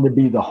you wanted to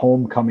be the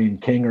homecoming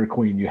king or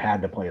queen, you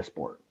had to play a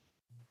sport.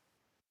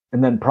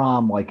 And then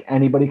prom, like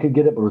anybody could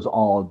get it, but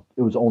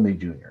it was only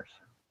juniors.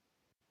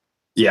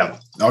 Yeah.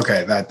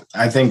 Okay.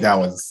 I think that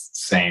was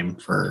same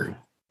for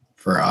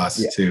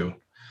us too.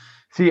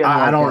 See,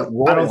 I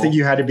don't think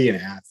you had to be an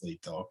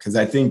athlete though, because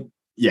I think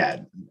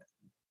at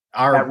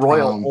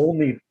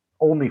Royal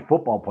only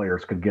football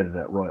players could get it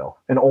at Royal,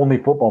 and only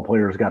football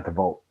players got to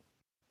vote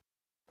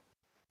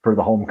for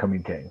the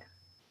homecoming king.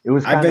 It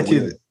was. I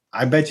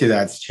bet you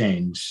that's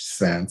changed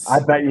since. I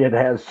bet you it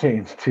has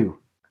changed too.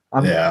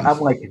 I'm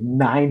like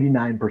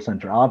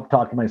 99% sure. I'll have to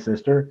talk to my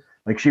sister.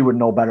 Like she would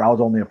know better. I was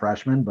only a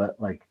freshman, but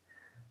like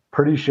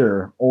pretty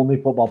sure only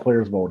football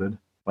players voted.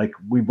 Like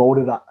we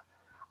voted. I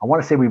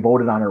want to say we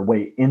voted on our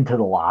way into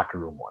the locker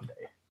room one day.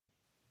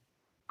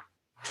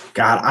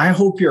 God, I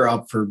hope you're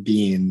up for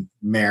being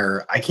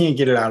mayor. I can't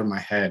get it out of my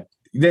head.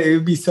 It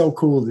would be so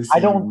cool to see. I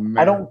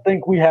don't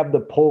think we have the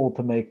pull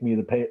to make me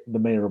the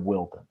mayor of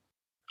Wilton.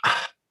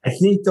 I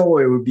think though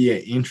it would be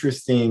an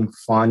interesting,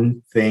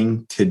 fun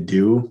thing to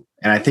do.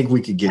 And I think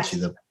we could get you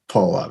the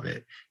pull of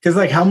it. Because,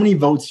 like, how many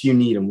votes do you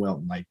need in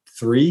Wilton? Like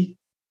 3?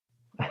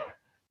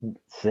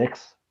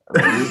 6?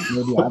 Maybe, I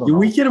don't know.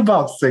 We get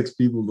about 6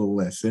 people to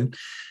listen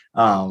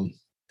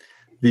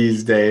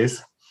these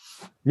days.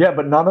 Yeah,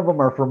 but none of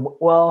them are from,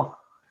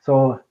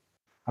 so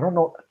I don't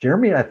know.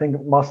 Jeremy, I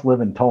think, must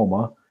live in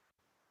Toma.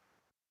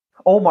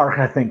 Omar,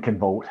 I think, can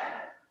vote.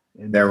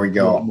 There we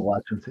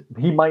go.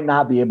 He might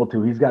not be able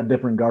to. He's got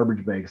different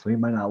garbage bags, so he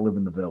might not live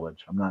in the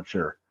village. I'm not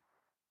sure.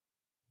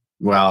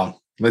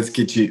 Well, let's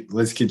get you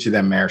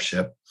that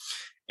mayorship.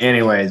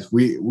 Anyways,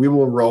 we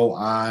will roll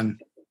on.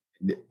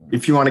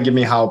 If you want to give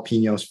me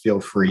jalapenos, feel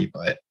free.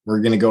 But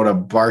we're gonna go to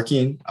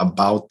barking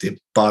about the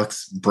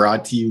Bucks,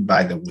 brought to you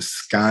by the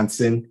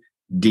Wisconsin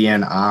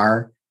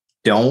DNR.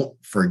 Don't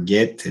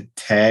forget to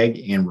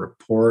tag and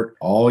report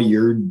all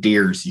your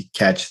deers you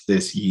catch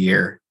this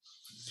year.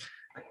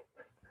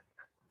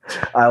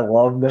 I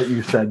love that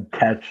you said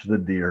catch the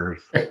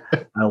deers.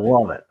 I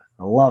love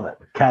it.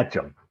 Catch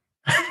them.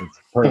 It's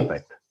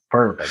perfect.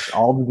 Perfect.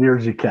 All the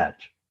deers you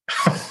catch.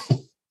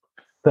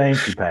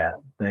 Thank you, Pat.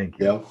 Thank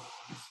you.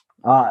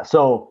 Yep.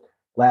 So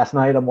last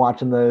night I'm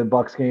watching the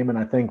Bucks game, and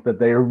I think that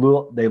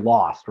they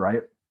lost,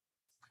 right?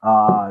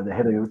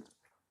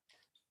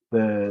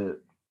 The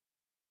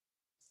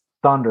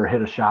Thunder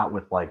hit a shot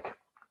with like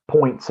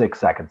 0.6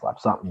 seconds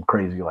left, something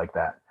crazy like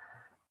that.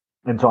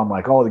 And so I'm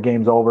like, oh, the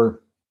game's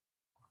over.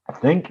 I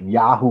think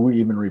Yahoo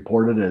even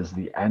reported it as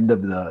the end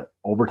of the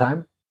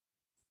overtime.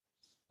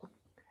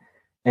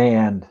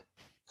 And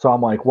so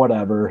I'm like,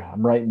 whatever.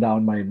 I'm writing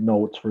down my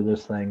notes for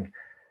this thing.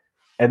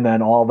 And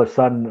then all of a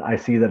sudden I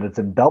see that it's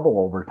in double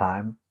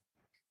overtime.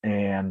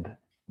 And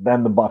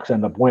then the Bucks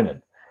end up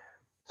winning.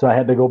 So I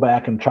had to go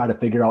back and try to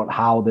figure out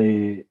how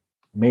they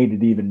made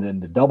it even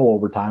into double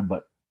overtime.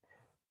 But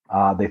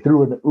they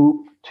threw an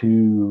oop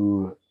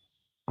to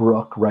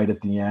Brooke right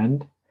at the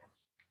end.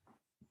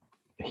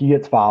 He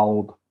gets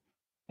fouled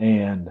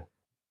and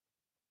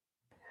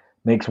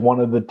makes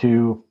one of the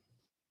two,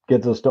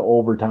 gets us to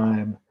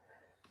overtime,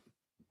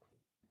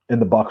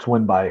 and the Bucks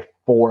win by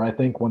 4, I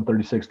think,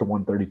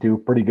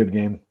 136-132. Pretty good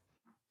game.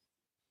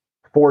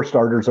 4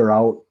 starters are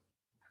out.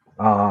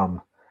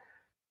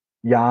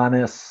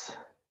 Giannis,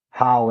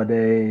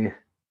 Holiday.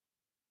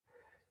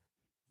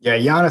 Yeah,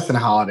 Giannis and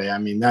Holiday. I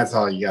mean, that's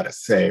all you got to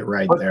say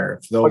right there.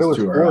 If those but it was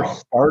two are 4 out.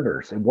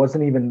 starters. It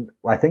wasn't even.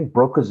 I think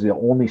Brooke was the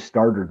only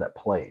starter that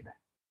played.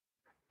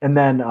 And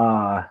then,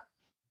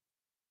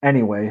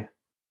 anyway,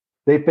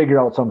 they figured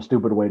out some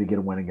stupid way to get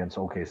a win against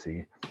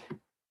OKC.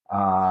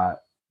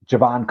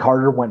 Javon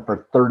Carter went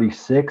for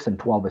 36 and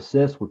 12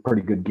 assists, with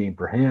pretty good game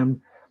for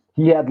him.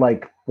 He had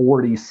like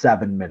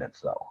 47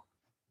 minutes, though.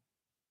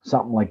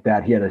 Something like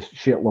that. He had a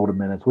shitload of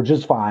minutes, which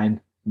is fine.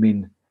 I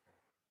mean,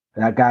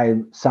 that guy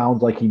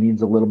sounds like he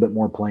needs a little bit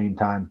more playing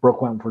time.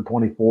 Brooke went for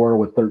 24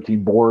 with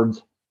 13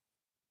 boards.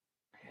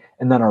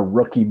 And then our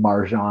rookie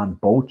Marjan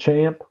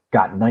Beauchamp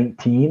got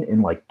 19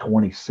 in like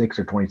 26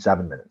 or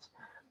 27 minutes.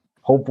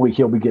 Hopefully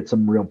he'll get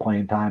some real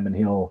playing time and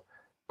he'll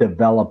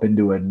develop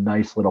into a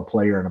nice little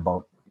player in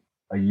about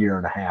a year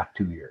and a half,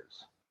 2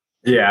 years.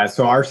 Yeah,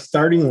 so our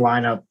starting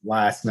lineup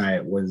last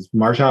night was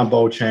Marjan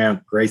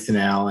Beauchamp, Grayson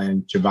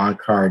Allen, Javon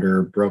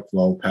Carter, Brooke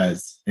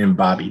Lopez, and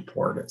Bobby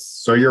Portis.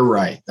 So you're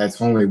right. That's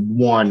only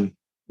one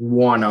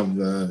of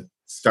the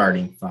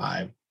starting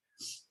 5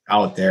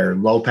 out there.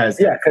 Lopez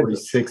had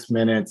 46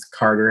 minutes.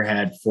 Carter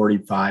had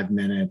 45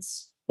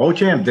 minutes.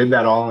 Beauchamp did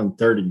that all in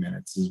 30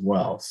 minutes as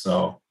well.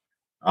 So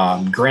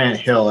Grant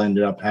Hill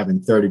ended up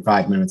having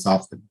 35 minutes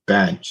off the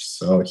bench.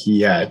 So he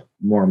had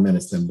more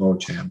minutes than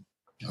Beauchamp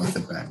off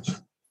the bench.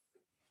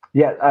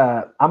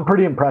 Yeah, I'm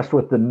pretty impressed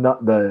with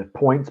the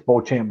points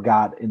Beauchamp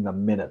got in the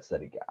minutes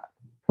that he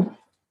got.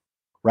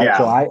 Right, yeah.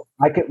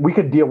 So we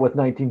could deal with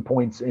 19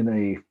 points in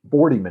a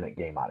 40-minute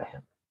game out of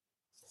him,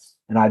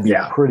 and I'd be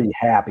pretty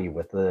happy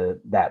with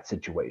that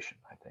situation.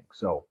 I think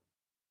so.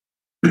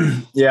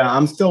 Yeah,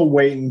 I'm still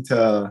waiting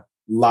to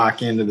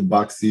lock into the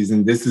Bucs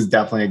season. This is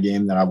definitely a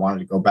game that I wanted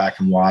to go back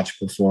and watch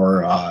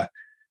before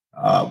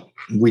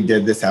we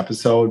did this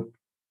episode,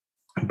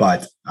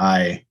 but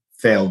I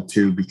failed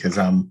to because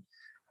I'm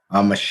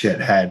a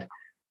shithead.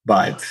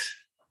 But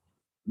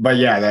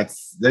yeah,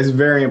 that's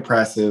very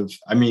impressive.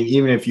 I mean,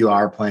 even if you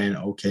are playing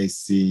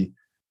OKC,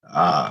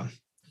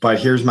 but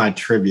here's my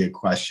trivia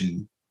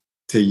question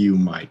to you,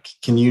 Mike.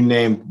 Can you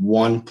name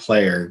one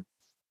player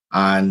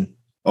on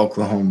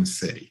Oklahoma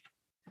City?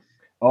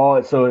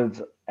 Oh, so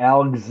it's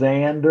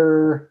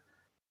Alexander,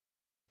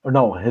 or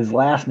no, his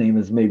last name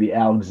is maybe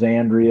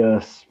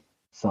Alexandria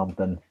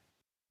something.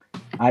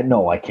 I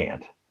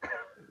can't.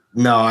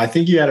 No, I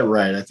think you had it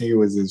right. I think it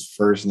was his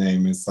first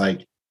name. It's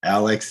like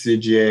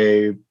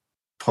Alexej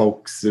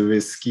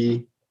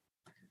Poksevsky.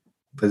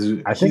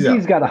 I think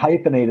he's got a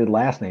hyphenated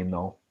last name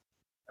though.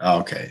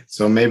 Okay,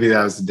 so maybe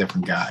that was a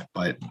different guy,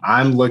 but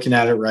I'm looking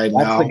at it right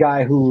now. That's the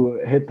guy who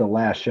hit the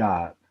last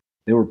shot.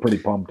 They were pretty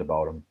pumped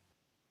about him.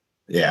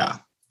 Yeah.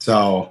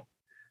 So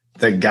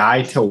the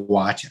guy to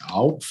watch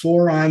out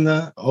for on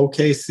the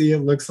OKC, it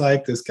looks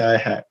like this guy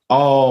had.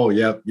 Oh,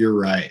 yep, you're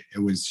right. It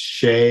was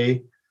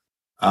Shea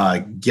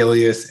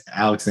Gilius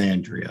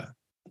Alexandria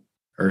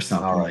or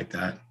something like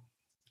that.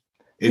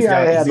 He's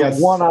got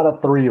 1 out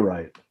of 3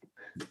 right.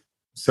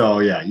 So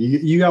yeah,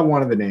 you got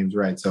one of the names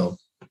right. So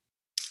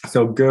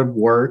good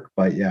work,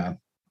 but yeah,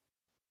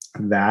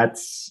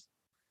 that's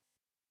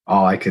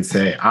all I could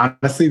say.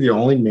 Honestly, the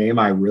only name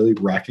I really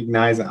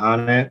recognize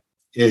on it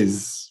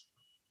is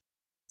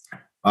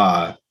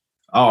I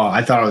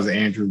thought it was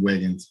Andrew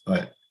Wiggins,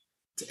 but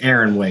it's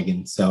Aaron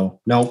Wiggins. So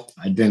nope,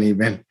 I didn't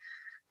even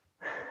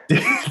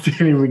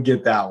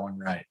get that one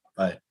right.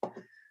 But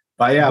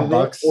yeah,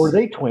 Bucks. Were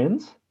they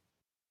twins?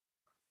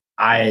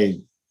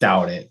 I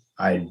doubt it.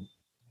 I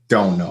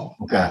don't know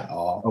at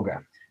all. Okay.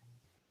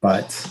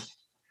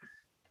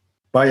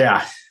 But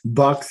yeah,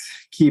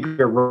 Bucks keep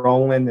it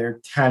rolling. They're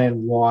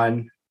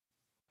 10-1.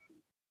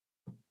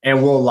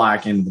 And we'll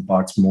lock into the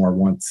Bucks more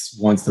once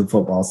the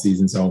football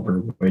season's over,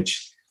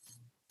 which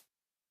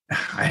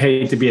I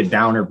hate to be a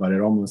downer, but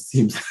it almost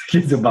seems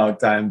like it's about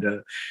time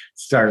to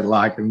start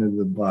locking into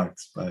the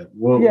Bucks. But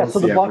we'll so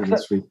see the Bucks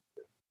this week.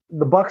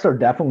 The Bucks are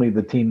definitely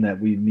the team that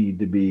we need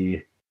to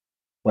be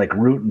like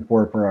rooting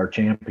for our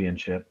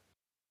championship.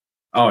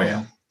 Oh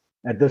yeah.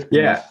 At this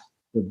point,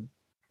 the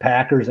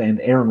Packers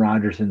and Aaron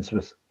Rodgers in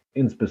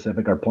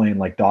specific are playing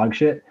like dog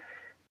shit.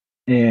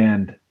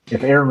 And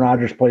if Aaron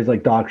Rodgers plays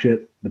like dog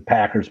shit, the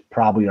Packers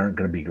probably aren't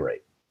going to be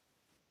great.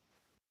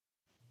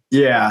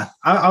 Yeah,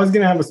 I was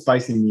going to have a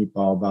spicy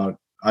meatball about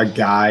a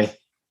guy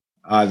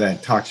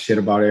that talks shit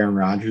about Aaron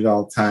Rodgers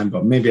all the time,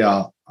 but maybe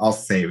I'll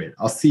save it.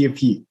 I'll see if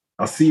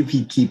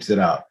he keeps it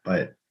up.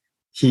 But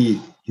he's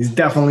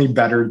definitely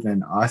better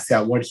than us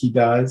at what he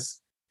does.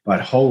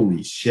 But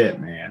holy shit,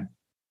 man.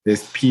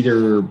 This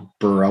Peter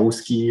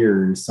Borowski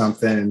or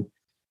something.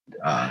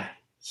 I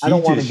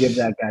don't want to give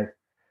that guy.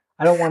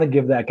 I don't want to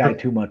give that guy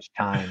too much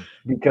time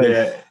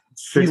because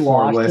he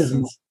lost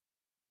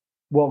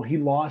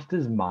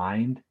his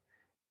mind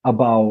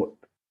about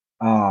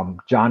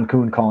John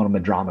Kuhn calling him a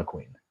drama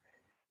queen.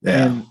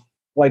 Yeah. And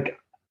like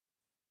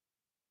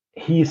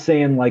he's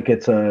saying like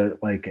it's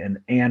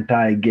an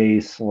anti-gay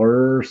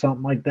slur or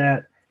something like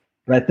that.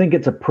 But I think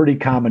it's a pretty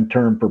common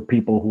term for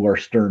people who are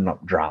stirring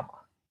up drama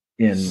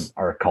in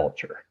our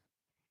culture,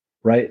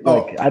 right?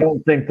 Like, I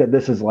don't think that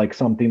this is like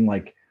something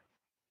like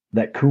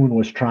that Kuhn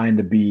was trying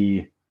to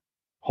be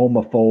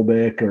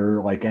homophobic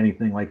or like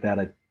anything like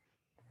that.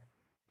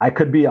 I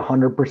could be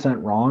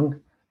 100% wrong,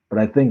 but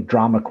I think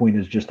drama queen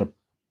is just a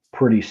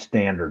pretty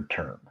standard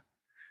term.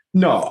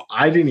 No,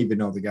 I didn't even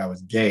know the guy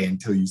was gay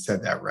until you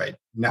said that, right?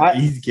 Now,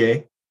 he's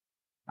gay.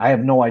 I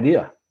have no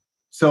idea.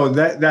 So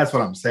that's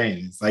what I'm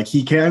saying. It's like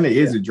he kind of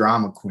is a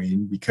drama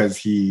queen because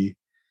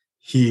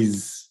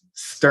he's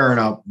stirring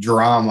up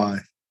drama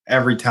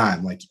every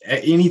time. Like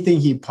anything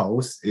he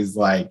posts is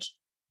like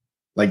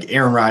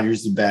Aaron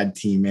Rodgers is a bad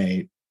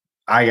teammate.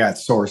 I got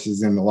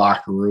sources in the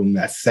locker room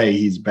that say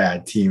he's a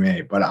bad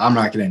teammate, but I'm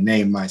not going to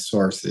name my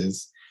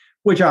sources,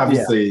 which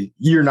obviously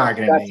you're not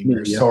going to name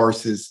your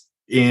sources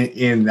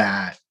in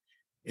that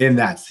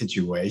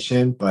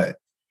situation. But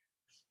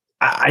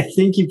I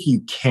think if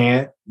you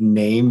can't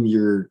name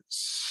your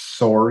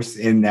source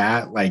in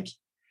that, like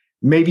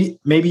maybe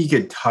you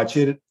could touch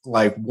it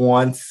like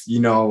once,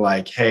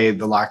 like, hey,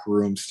 the locker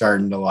room's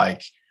starting to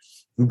like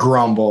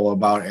grumble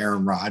about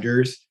Aaron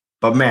Rodgers.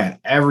 But man,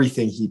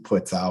 everything he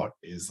puts out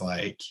is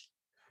like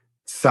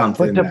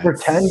something but to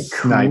pretend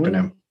sniping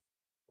him.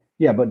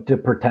 Yeah, but to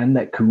pretend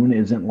that Kuhn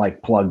isn't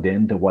like plugged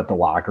into what the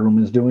locker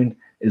room is doing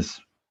is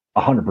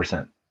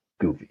 100%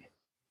 goofy.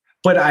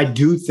 But I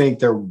do think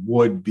there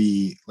would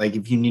be, like,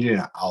 if you needed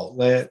an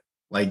outlet,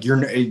 like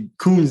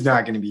Kuhn's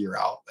not going to be your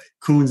outlet.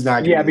 Kuhn's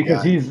not going to be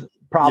because he's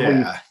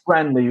probably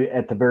friendly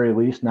at the very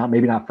least.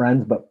 Maybe not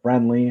friends, but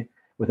friendly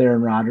with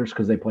Aaron Rodgers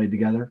because they played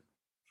together.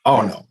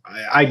 Oh, no.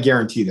 I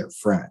guarantee they're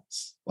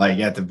friends, like,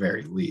 at the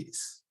very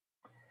least.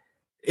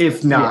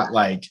 If not,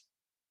 like,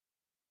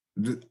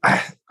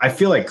 I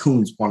feel like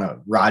Kuhn's one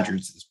of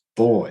Rodgers'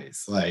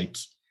 boys. Like,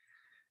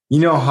 You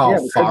know how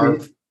Yeah,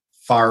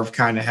 Favre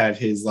kind of had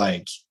his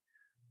like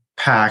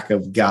pack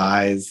of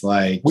guys.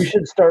 Like we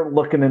should start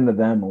looking into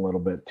them a little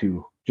bit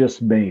too.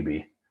 Just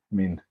maybe. I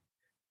mean,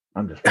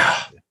 I'm just.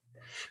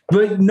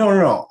 But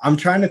no. I'm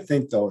trying to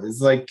think though. It's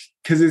like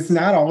because it's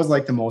not always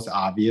like the most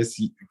obvious.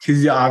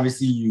 Because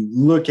obviously you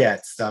look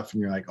at stuff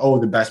and you're like, oh,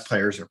 the best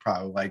players are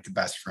probably like the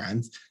best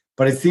friends.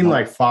 But it seemed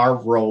like Favre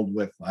rolled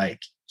with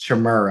like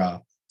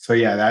Chimera. So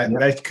yeah,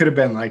 that could have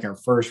been like our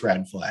first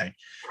red flag.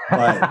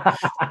 But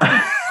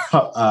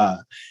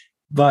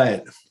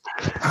but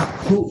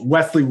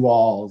Wesley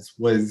Walls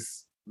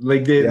was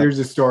like there's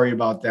a story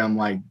about them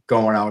like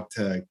going out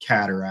to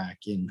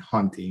Cataract and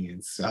hunting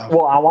and stuff.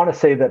 Well, I want to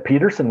say that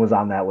Peterson was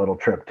on that little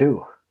trip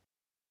too.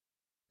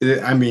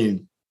 I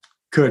mean,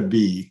 could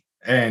be.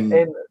 And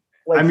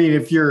like, I mean,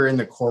 if you're in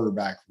the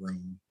quarterback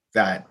room,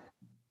 that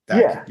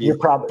could be. You're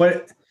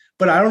probably.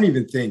 But I don't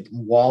even think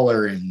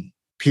Waller and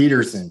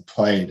Peterson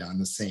played on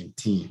the same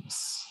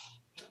teams.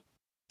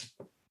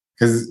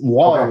 Because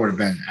Waller would have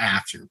been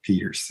after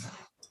Peterson.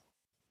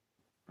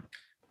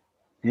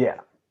 Yeah.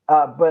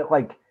 But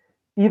like,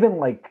 even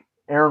like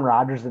Aaron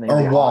Rodgers and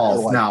AJ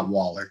Walls, like, not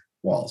Waller.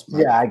 Walls.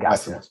 Yeah, I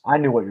got you. I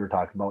knew what you were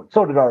talking about.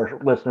 So did our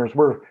listeners.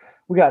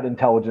 We got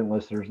intelligent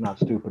listeners, not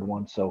stupid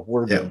ones, so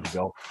we're good to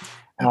go.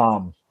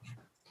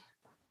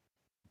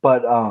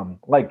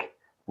 Like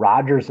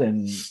Rodgers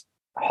and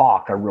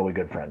Hawk are really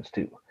good friends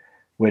too,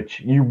 which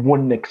you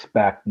wouldn't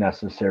expect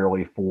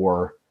necessarily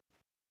for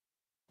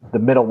the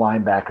middle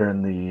linebacker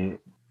and the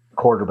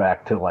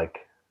quarterback to like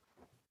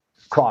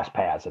cross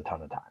paths a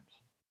ton of times.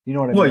 You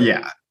know what I mean? Well,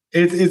 yeah.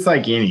 It's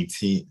like any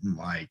team.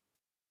 Like,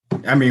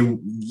 I mean,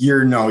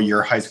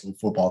 your high school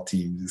football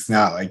team. It's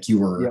not like you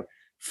were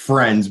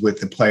friends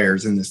with the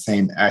players in the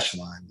same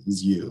echelon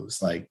as you.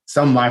 It's like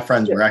some of my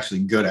friends were actually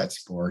good at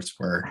sports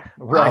where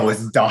I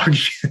was dog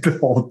shit the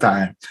whole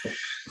time.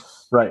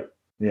 Right.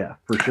 Yeah,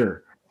 for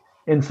sure.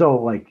 And so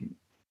like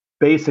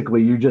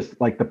basically you just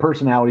like the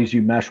personalities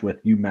you mesh with,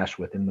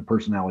 and the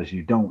personalities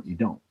you don't.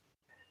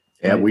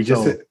 Yeah,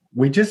 right?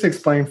 We just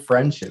explained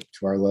friendship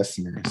to our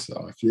listeners.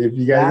 So if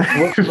you guys,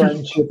 that's what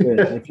friendship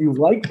is. If you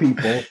like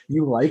people,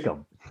 you like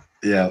them.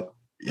 Yeah.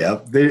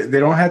 They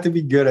don't have to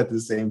be good at the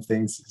same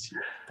things as you.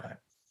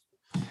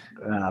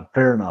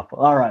 Fair enough.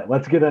 All right,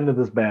 let's get into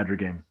this Badger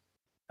game.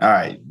 All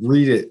right,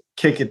 read it.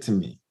 Kick it to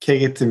me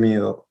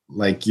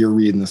like you're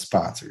reading the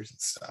sponsors and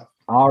stuff.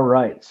 All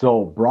right.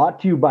 So brought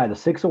to you by the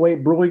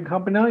 608 Brewing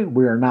Company.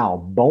 We are now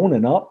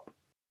boning up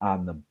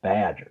on the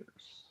Badgers.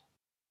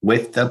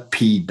 With the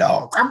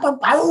P-Dog.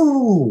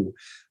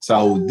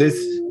 So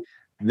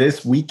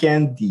this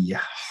weekend, the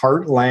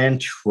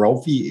Heartland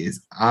Trophy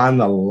is on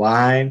the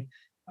line.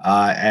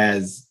 I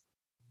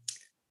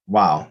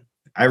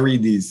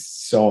read these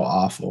so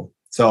awful.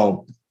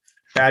 So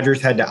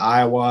Badgers head to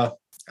Iowa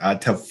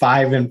to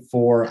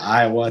 5-4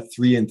 Iowa,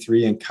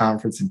 3-3 in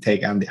conference, and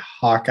take on the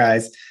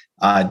Hawkeyes.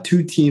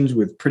 Two teams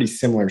with pretty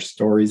similar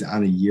stories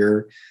on a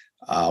year.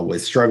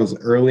 With struggles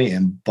early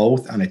and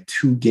both on a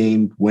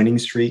 2-game winning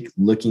streak,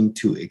 looking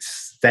to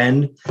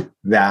extend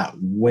that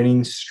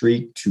winning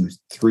streak to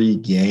 3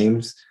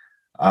 games.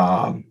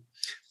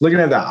 Looking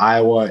at the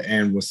Iowa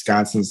and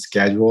Wisconsin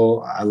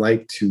schedule, I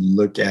like to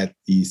look at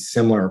the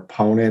similar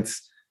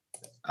opponents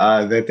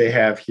that they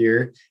have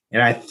here.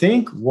 And I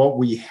think what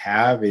we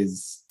have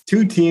is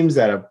 2 teams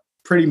that are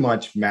pretty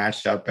much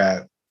matched up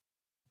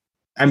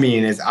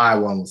it's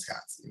Iowa and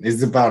Wisconsin.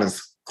 It's about as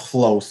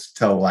close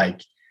to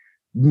like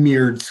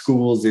mirrored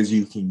schools as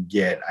you can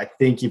get. I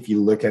think if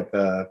you look at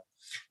the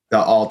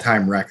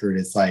all-time record,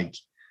 it's like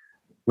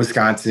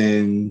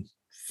Wisconsin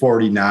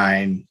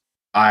 49,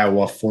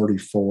 Iowa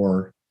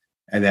 44,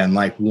 and then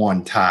like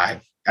 1 tie.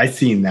 I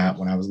seen that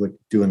when I was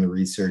doing the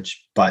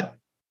research, but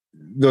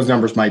those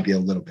numbers might be a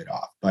little bit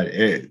off. But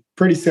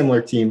pretty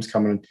similar teams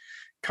coming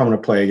to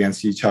play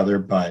against each other.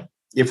 But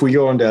if we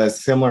go into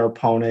similar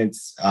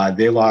opponents,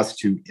 they lost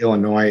to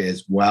Illinois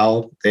as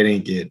well. They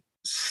didn't get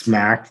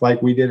smacked like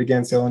we did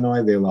against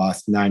Illinois. They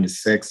lost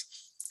 9-6,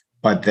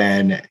 but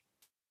then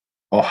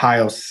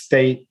Ohio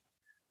State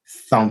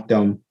thumped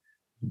them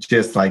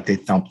just like they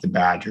thumped the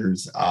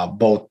Badgers.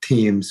 Both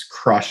teams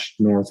crushed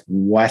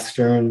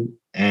Northwestern,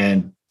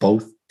 and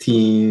both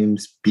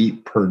teams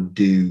beat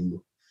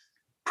Purdue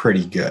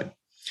pretty good.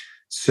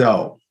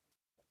 So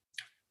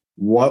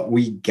what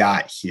we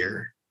got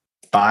here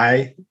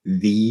by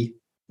the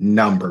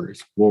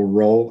numbers, we'll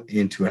roll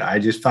into it. I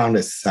just found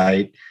a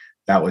site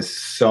that was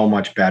so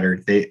much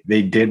better.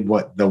 They did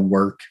what the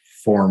work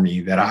for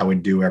me that I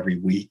would do every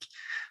week.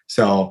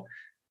 So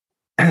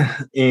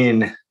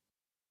Iowa,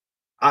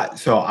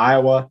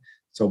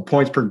 so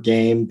points per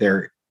game,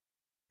 they're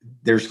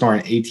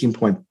scoring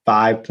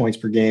 18.5 points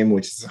per game,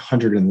 which is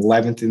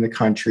 111th in the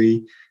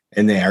country,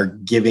 and they are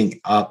giving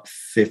up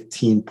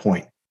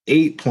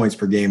 15.8 points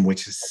per game,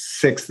 which is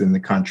 6th in the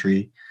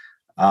country.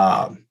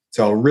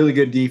 So really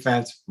good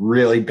defense,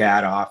 really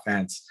bad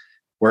offense.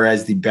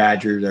 Whereas the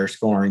Badgers are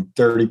scoring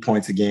 30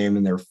 points a game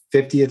and they're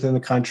 50th in the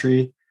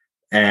country,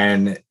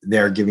 and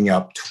they're giving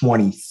up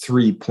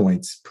 23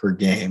 points per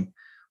game,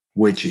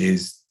 which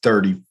is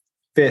 31st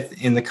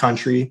fifth in the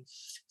country.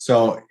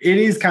 So it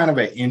is kind of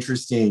an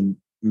interesting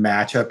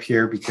matchup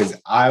here because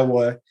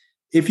Iowa,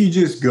 if you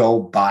just go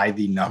by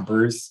the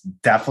numbers,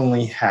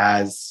 definitely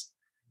has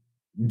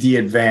the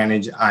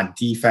advantage on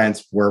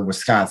defense, where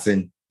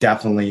Wisconsin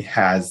definitely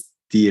has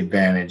the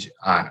advantage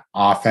on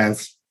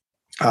offense.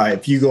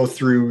 If you go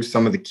through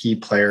some of the key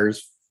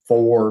players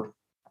for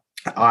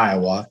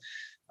Iowa,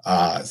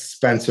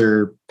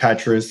 Spencer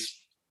Petras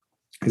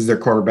is their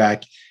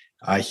quarterback.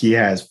 He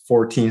has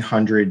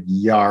 1,400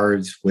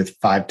 yards with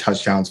 5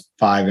 touchdowns,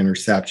 5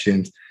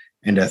 interceptions,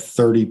 and a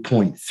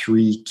 30.3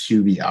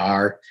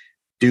 QBR.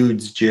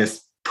 Dude's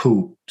just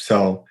poop.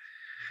 So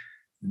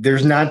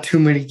there's not too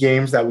many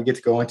games that we get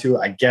to go into.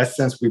 I guess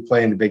since we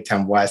play in the Big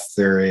Ten West,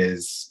 there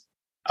is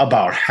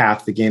about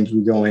half the games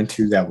we go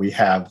into that we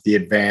have the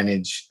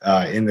advantage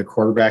in the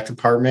quarterback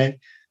department.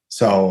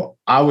 So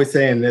I would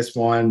say in this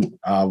one,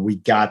 we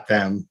got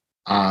them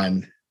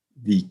on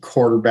the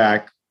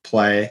quarterback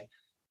play.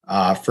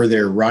 For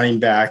their running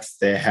backs,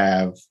 they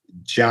have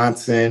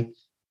Johnson,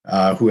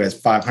 who has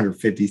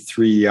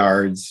 553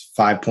 yards,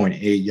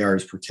 5.8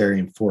 yards per carry,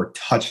 and 4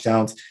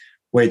 touchdowns,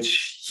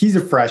 which he's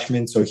a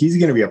freshman, so he's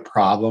going to be a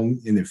problem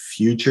in the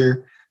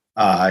future,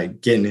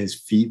 getting his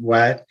feet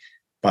wet.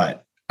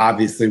 But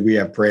obviously, we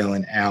have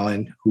Braylon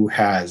Allen, who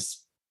has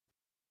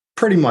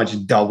pretty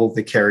much double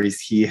the carries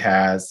he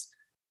has,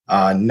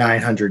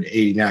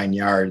 989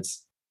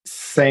 yards,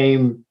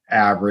 same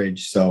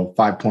average, so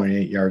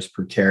 5.8 yards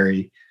per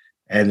carry,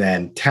 and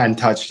then 10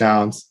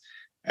 touchdowns.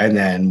 And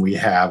then we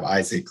have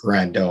Isaac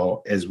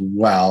Rendo as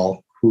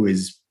well, who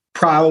is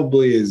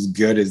probably as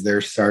good as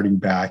their starting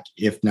back,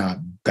 if not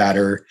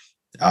better.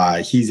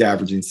 He's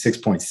averaging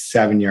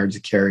 6.7 yards a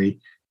carry,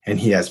 and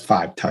he has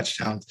 5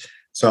 touchdowns.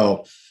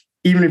 So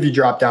even if you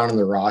drop down on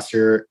the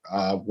roster,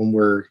 when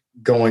we're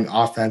going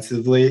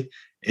offensively,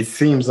 it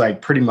seems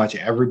like pretty much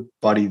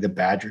everybody the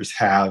Badgers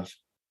have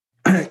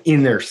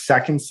in their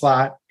second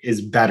slot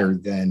is better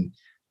than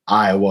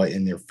Iowa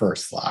in their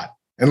first slot.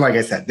 And like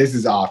I said, this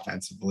is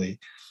offensively.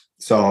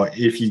 So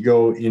if you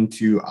go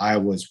into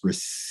Iowa's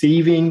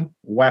receiving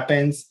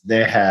weapons,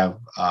 they have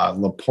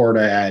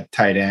Laporta at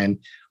tight end,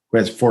 who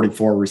has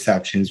 44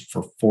 receptions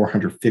for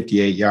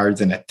 458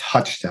 yards and a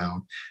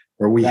touchdown,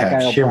 where we that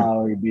have guy will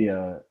probably be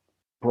a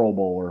Pro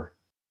Bowler.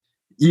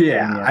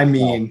 Yeah, I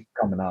mean,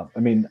 coming up. I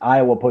mean,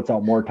 Iowa puts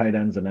out more tight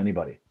ends than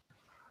anybody.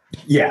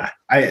 Yeah,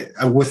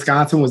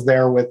 Wisconsin was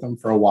there with them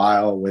for a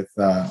while with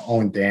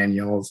Owen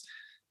Daniels.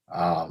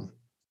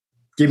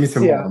 Give me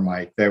some more,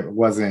 Mike. There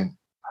wasn't.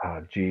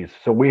 Oh, geez.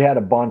 So we had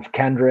a bunch.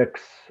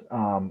 Kendricks.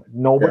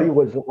 Nobody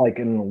was like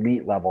an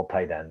elite level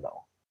tight end,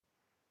 though.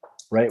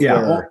 Right?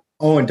 Yeah,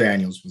 Owen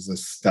Daniels was a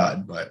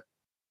stud, but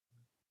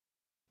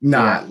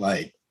not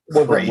like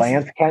crazy.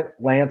 Was it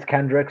Lance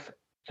Kendricks?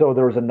 So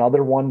there was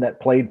another one that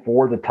played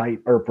for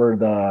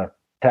the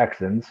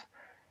Texans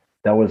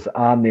that was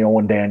on the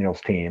Owen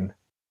Daniels team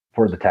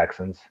for the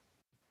Texans.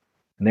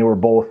 And they were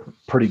both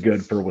pretty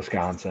good for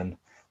Wisconsin.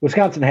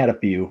 Wisconsin had a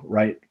few,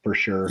 right? For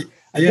sure.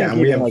 I think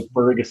even like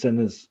Ferguson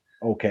is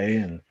okay.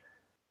 And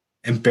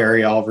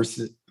Barry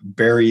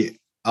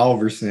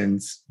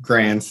Alverson's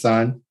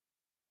grandson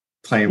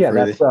playing for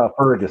that's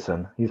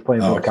Ferguson. He's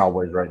playing for the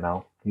Cowboys right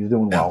now. He's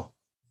doing well.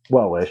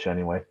 Well-ish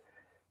anyway.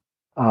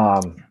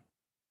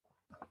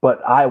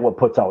 But Iowa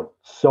puts out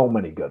so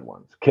many good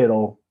ones.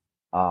 Kittle,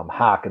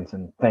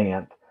 Hawkinson,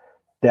 Fant,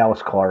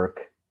 Dallas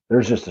Clark.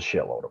 There's just a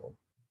shitload of them.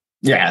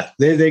 Yeah,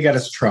 they got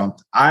us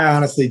trumped. I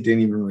honestly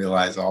didn't even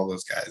realize all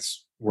those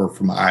guys were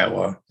from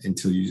Iowa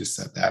until you just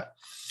said that.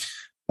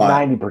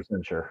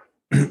 90% sure.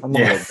 I'm a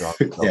little drunk.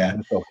 So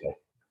it's okay.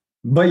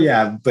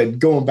 But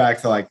going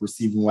back to like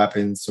receiving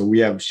weapons, so we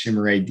have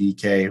Chimere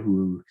DK,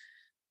 who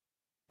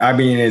I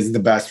mean is the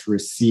best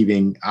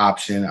receiving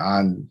option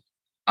on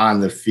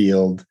the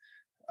field.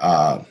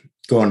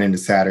 Going into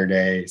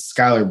Saturday,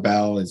 Skylar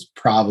Bell is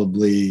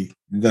probably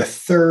the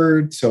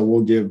third, so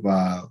we'll give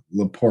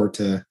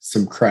Laporta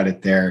some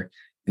credit there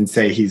and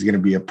say he's going to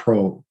be a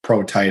pro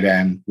tight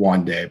end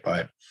one day.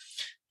 But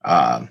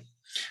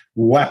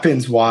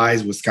weapons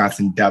wise,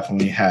 Wisconsin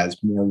definitely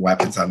has more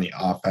weapons on the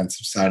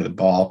offensive side of the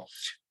ball,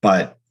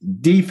 but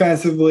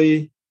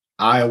defensively,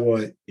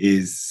 Iowa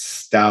is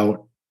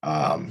stout.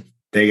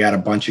 They got a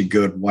bunch of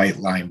good white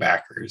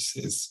linebackers.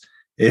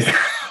 Is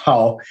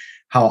how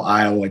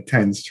Iowa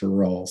tends to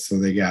roll. So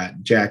they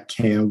got Jack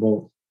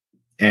Campbell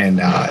and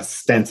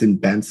Stenson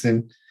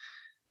Benson.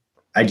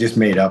 I just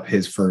made up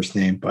his first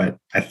name, but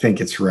I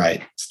think it's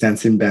right.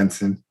 Stenson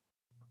Benson.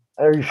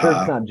 Are you sure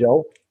it's not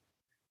Joe?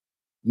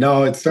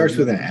 No, it starts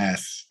with an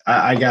S.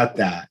 I got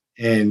that.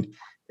 And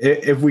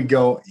if we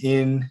go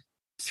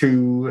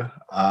into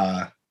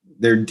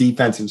their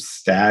defensive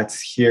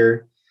stats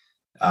here,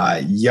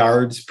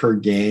 yards per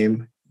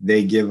game,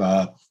 they give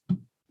up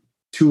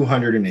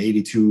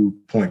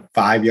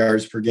 282.5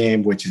 yards per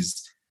game, which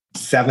is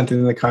 7th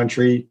in the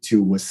country,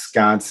 to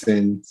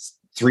Wisconsin's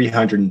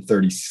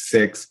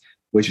 336,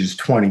 which is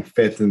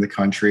 25th in the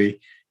country.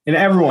 And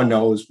everyone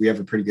knows we have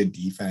a pretty good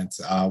defense.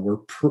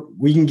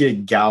 We can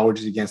get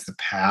gouged against the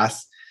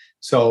pass.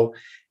 So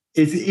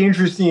it's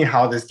interesting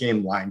how this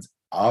game lines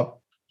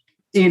up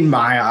in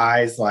my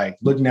eyes, like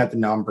looking at the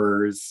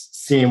numbers,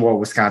 seeing what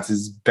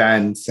Wisconsin's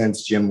been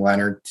since Jim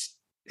Leonhard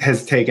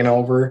has taken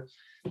over.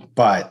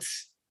 But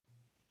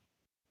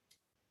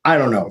I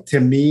don't know. To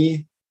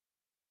me,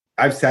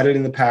 I've said it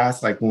in the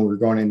past, like when we were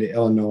going into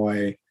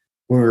Illinois,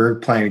 when we were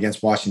playing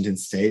against Washington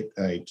State,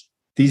 like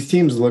these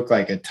teams look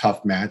like a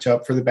tough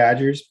matchup for the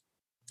Badgers.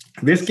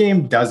 This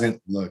game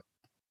doesn't look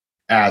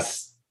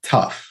as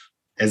tough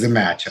as a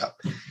matchup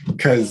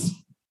because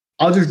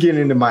I'll just get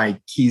into my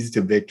keys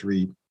to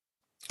victory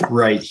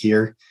right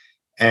here.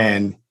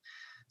 And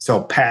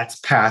so Pat's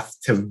path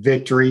to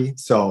victory.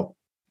 So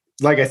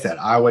like I said,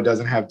 Iowa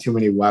doesn't have too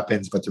many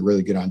weapons, but they're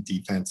really good on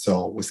defense.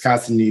 So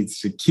Wisconsin needs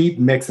to keep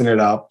mixing it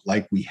up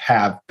like we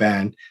have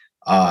been.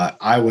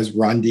 Iowa's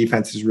run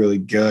defense is really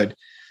good.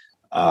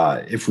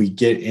 If we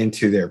get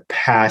into their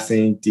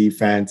passing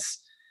defense,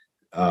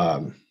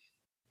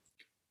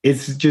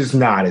 it's just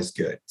not as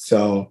good.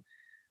 So,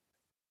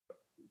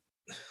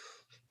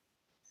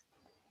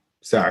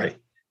 sorry.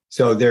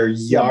 So their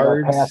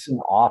yards. Passing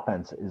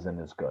offense isn't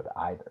as good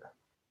either.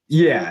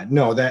 Yeah,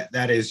 no,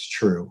 that is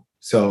true.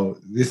 So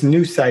this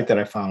new site that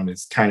I found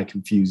is kind of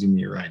confusing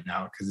me right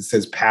now because it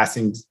says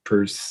passing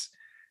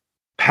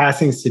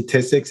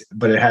statistics,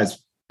 but it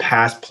has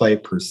pass play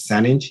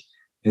percentage.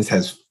 It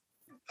says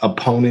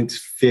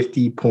opponents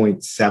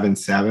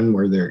 50.77,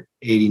 where they're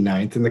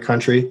 89th in the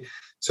country.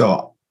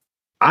 So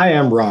I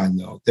am wrong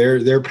though.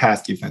 Their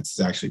pass defense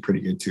is actually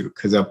pretty good too,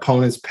 because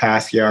opponents'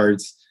 pass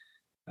yards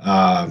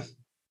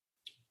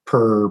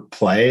per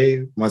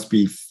play must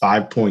be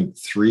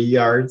 5.3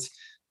 yards.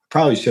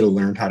 Probably should have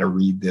learned how to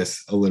read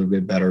this a little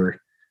bit better.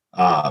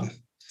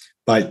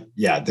 But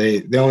yeah,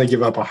 they only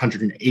give up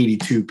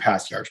 182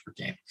 pass yards per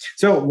game.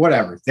 So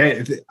whatever.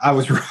 I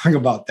was wrong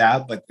about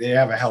that, but they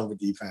have a hell of a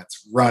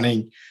defense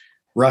running,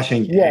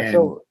 rushing. Yeah.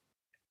 So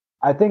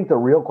I think the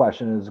real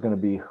question is going to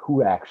be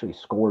who actually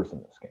scores in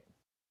this game.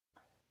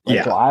 Right?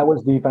 Yeah. So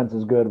Iowa's defense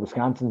is good.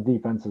 Wisconsin's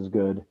defense is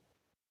good.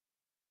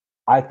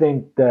 I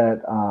think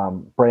that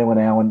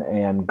Braylon Allen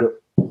and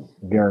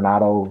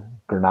Guerendo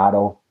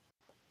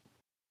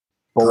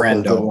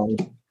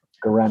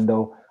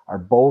are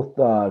both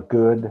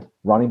good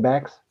running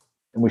backs,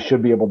 and we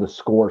should be able to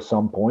score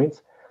some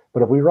points.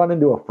 But if we run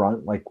into a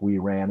front like we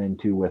ran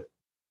into with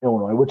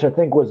Illinois, which I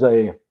think was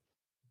a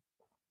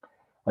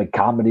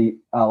comedy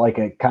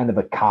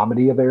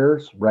of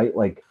errors, right?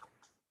 Like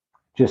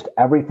just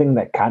everything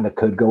that kind of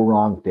could go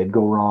wrong did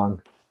go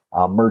wrong.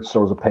 Mertz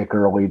throws a pick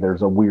early.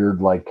 There's a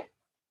weird, I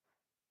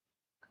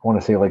want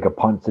to say a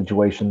punt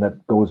situation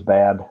that goes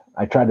bad.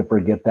 I tried to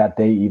forget that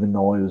day, even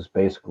though it was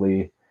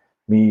basically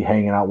me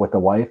hanging out with the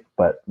wife.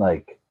 But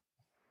I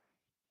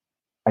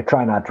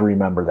try not to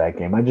remember that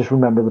game. I just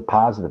remember the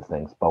positive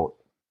things about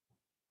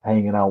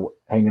hanging out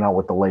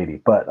with the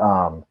lady. But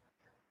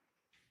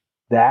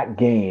that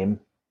game,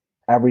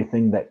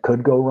 everything that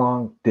could go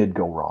wrong did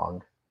go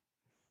wrong.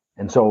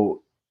 And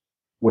so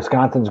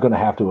Wisconsin's going to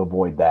have to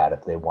avoid that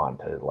if they want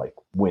to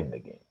win the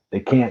game. They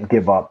can't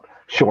give up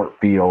short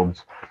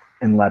fields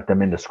and let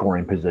them into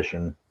scoring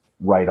position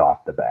right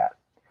off the bat.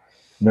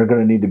 And they're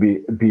going to need to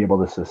be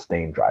able to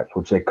sustain drives,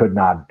 which they could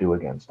not do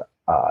against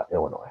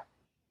Illinois.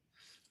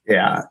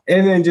 Yeah.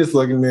 And then just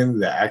looking into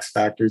the X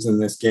factors in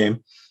this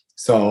game.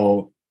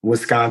 So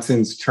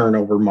Wisconsin's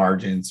turnover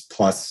margins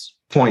plus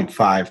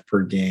 0.5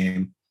 per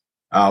game,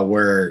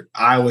 where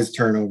Iowa's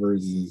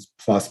turnovers is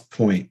plus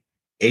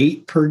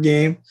 0.8 per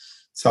game.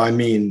 So, I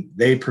mean,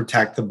 they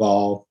protect the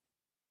ball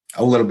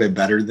a little bit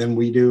better than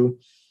we do.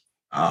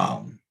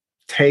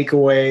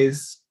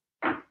 Takeaways,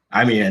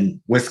 I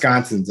mean,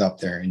 Wisconsin's up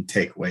there in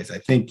takeaways. I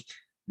think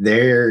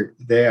they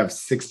have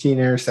 16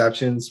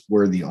 interceptions.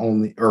 We're the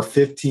only, or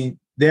 15.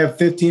 They have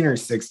 15 or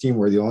 16.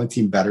 Where the only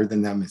team better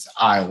than them is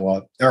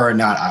Iowa, or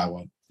not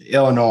Iowa,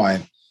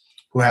 Illinois,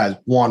 who has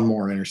one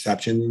more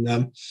interception than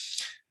them.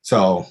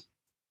 So,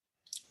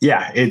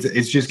 yeah,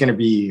 it's just going to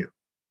be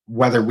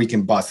whether we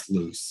can bust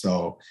loose.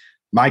 So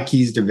my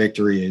keys to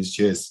victory is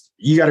just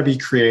you got to be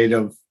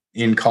creative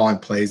in calling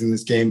plays in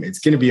this game. It's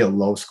going to be a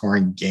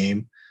low-scoring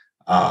game.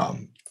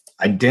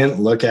 I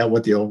didn't look at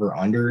what the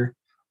over-under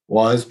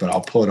was, but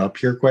I'll pull it up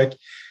here quick.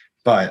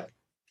 But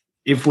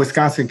if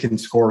Wisconsin can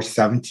score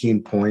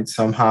 17 points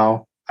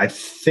somehow, I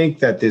think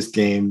that this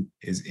game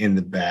is in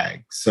the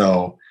bag.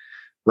 So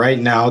right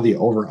now, the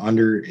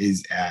over-under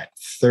is at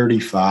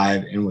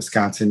 35, and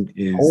Wisconsin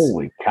is...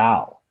 Holy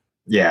cow.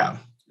 Yeah,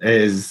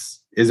 is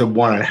a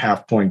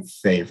 1.5 point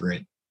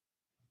favorite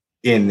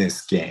in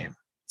this game.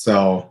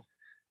 So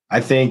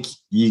I think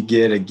you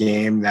get a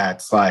game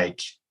that's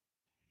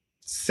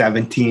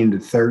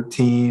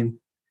 17-13.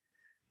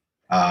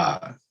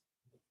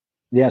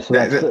 Yeah, so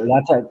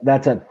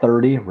that's at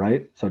 30,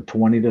 right? So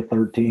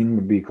 20-13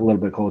 would be a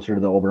little bit closer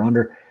to the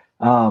over/under.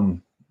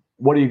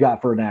 What do you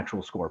got for an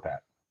actual score,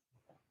 Pat?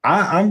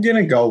 I'm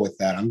gonna go with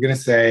that. I'm gonna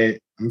say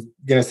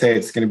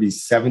it's gonna be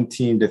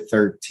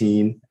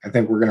 17-13. I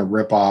think we're gonna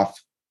rip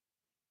off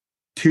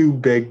two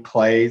big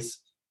plays.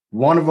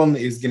 One of them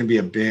is gonna be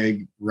a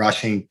big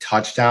rushing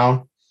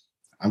touchdown.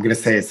 I'm going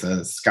to say it's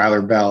a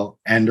Skylar Bell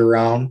end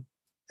around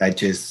that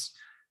just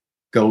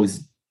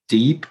goes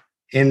deep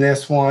in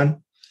this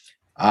one.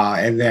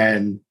 And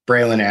then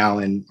Braylon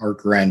Allen or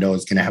Garendo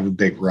is going to have a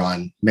big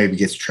run, maybe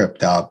gets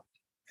tripped up,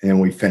 and then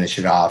we finish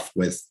it off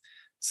with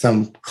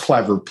some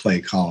clever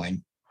play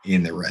calling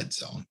in the red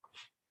zone.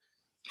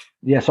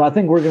 Yeah, so I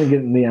think we're going to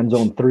get in the end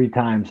zone 3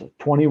 times,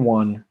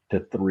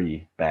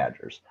 21-3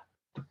 Badgers.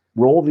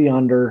 Roll the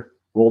under,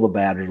 roll the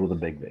Badgers with a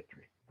big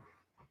victory.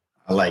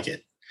 I like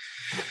it.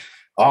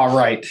 All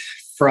right.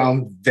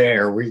 From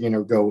there, we're going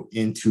to go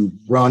into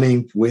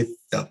running with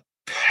the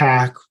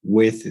pack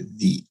with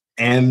the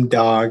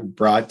M-Dog,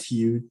 brought to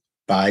you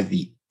by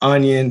the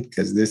Onion,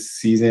 because this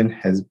season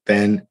has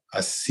been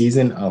a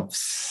season of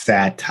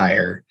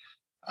satire.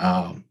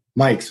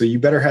 Mike, so you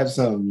better have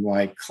some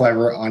like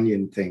clever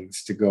onion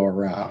things to go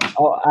around.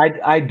 Oh,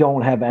 I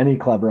don't have any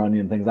clever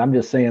onion things. I'm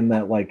just saying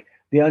that like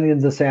the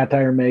Onion's a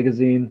satire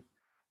magazine,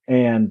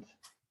 and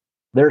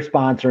they're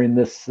sponsoring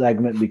this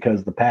segment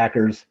because the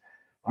Packers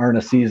are in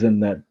a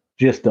season that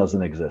just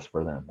doesn't exist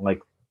for them.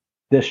 Like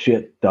this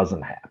shit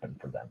doesn't happen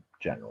for them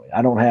generally.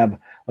 I don't have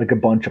like a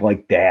bunch of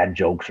like dad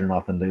jokes or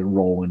nothing to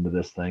roll into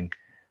this thing.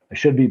 I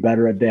should be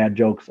better at dad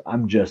jokes.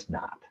 I'm just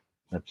not.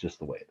 That's just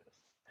the way it is.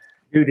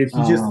 Dude, if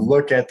you just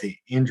look at the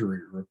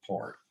injury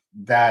report,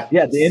 the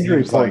injury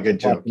report like a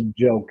joke.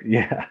 Joke.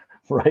 Yeah,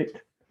 right.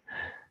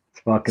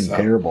 It's fucking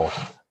terrible.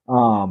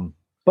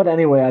 But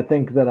anyway, I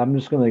think that I'm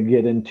just going to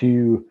get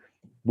into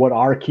what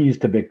our keys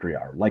to victory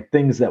are, like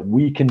things that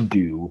we can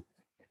do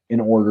in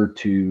order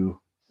to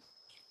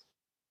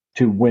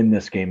win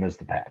this game as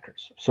the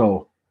Packers.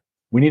 So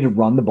we need to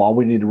run the ball.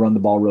 We need to run the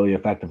ball really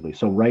effectively.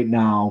 So right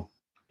now,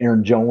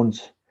 Aaron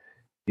Jones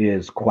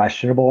is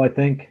questionable, I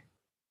think,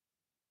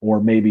 or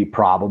maybe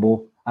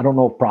probable. I don't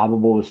know if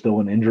probable is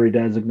still an injury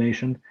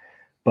designation,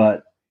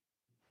 but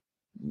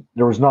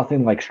there was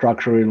nothing like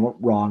structurally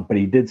wrong, but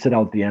he did sit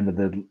out the end of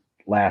the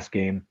last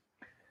game.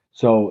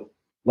 So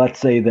let's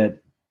say that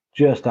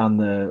just on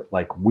the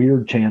like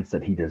weird chance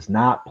that he does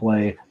not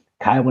play,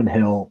 Kylan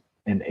Hill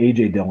and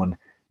AJ Dillon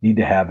need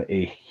to have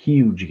a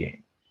huge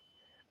game.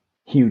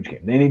 Huge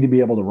game. They need to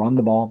be able to run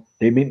the ball.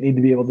 They need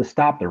to be able to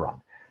stop the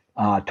run.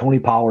 Tony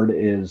Pollard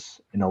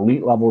is an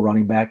elite level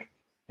running back,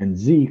 and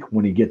Zeke,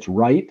 when he gets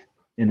right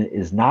and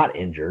is not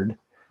injured,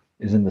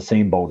 is in the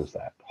same boat as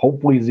that.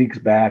 Hopefully Zeke's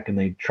back and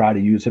they try to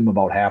use him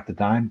about half the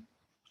time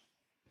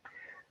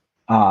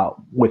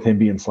with him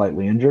being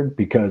slightly injured,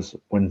 because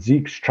when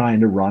Zeke's trying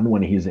to run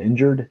when he's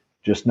injured,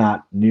 just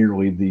not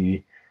nearly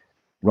the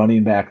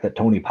running back that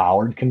Tony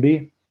Pollard can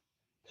be.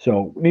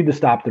 So we need to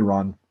stop the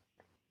run.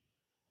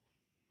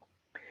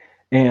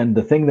 And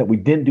the thing that we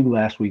didn't do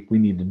last week, we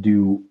need to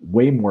do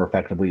way more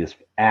effectively, is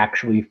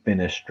actually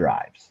finish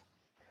drives.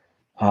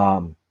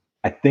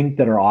 I think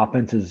that our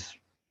offense is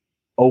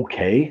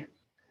okay,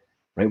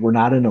 right? We're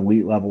not an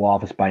elite level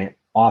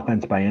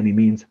offense by any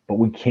means, but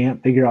we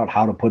can't figure out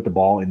how to put the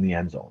ball in the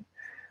end zone.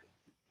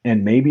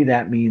 And maybe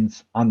that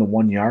means on the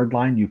 1 yard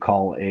line, you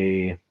call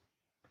a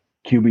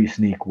QB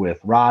sneak with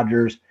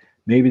Rodgers.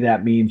 Maybe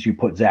that means you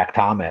put Zach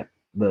Tom at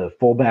the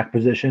fullback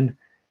position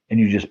and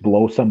you just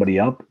blow somebody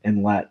up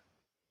and let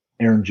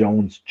Aaron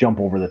Jones jump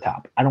over the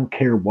top. I don't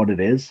care what it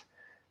is.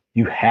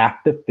 You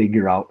have to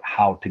figure out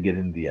how to get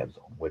into the end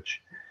zone,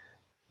 which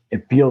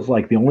it feels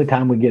like the only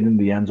time we get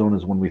into the end zone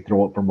is when we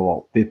throw it from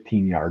about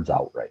 15 yards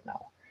out right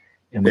now.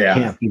 And we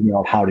can't figure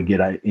out how to get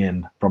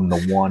in from the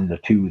 1, the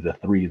 2, the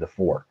 3, the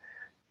 4.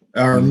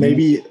 Or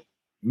maybe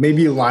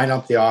you line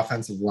up the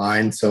offensive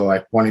line so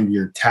like one of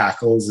your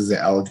tackles is an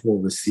eligible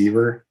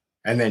receiver,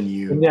 and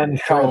then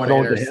throw an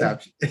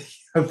interception.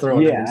 I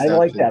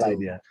like that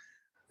idea.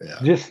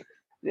 Yeah.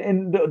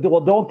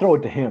 Don't throw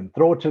it to him.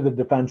 Throw it to the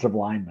defensive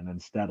lineman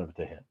instead of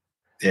to him.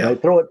 Yeah.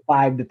 Right? Throw it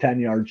 5 to 10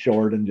 yards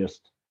short and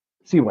just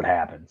see what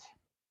happens.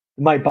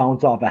 It might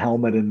bounce off a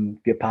helmet and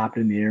get popped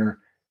in the air,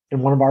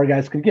 and one of our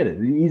guys could get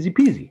it. Easy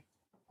peasy,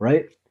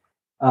 right?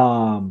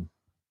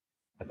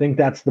 I think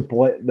that's the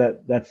play.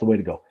 That's the way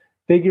to go.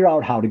 Figure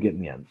out how to get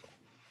in the end zone.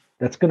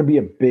 That's going to be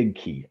a big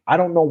key. I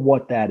don't know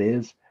what that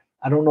is.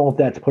 I don't know if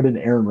that's putting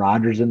Aaron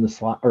Rodgers in the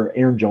slot or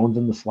Aaron Jones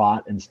in the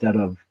slot instead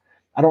of.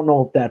 I don't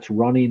know if that's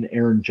running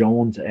Aaron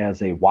Jones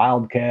as a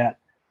wildcat.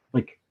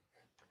 Like,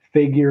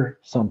 figure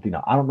something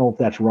out. I don't know if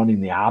that's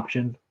running the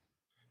option.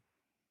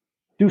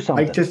 Do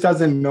something. Mike just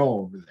doesn't know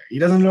over there. He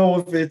doesn't know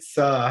if it's.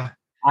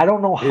 I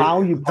don't know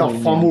how you put a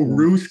fumble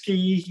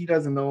Rooski. He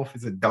doesn't know if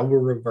it's a double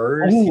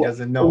reverse. He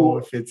doesn't know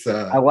if it's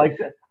a. I like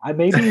that.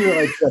 Maybe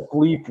you're like the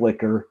flea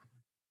flicker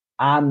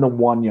on the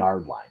 1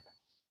 yard line.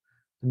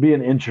 It'd be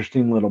an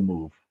interesting little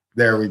move.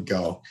 There we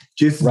go.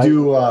 Just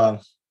do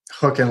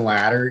hook and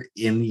ladder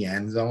in the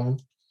end zone.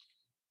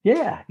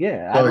 Yeah.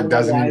 So it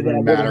doesn't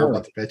even matter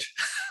about the pitch.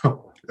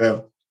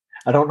 Yeah.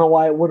 I don't know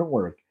why it wouldn't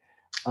work.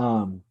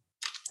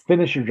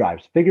 Finish your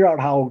drives. Figure out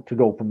how to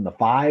go from the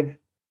 5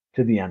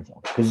 to the end zone,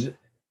 because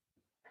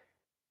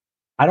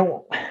I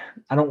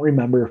don't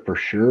remember for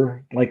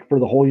sure, like for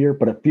the whole year,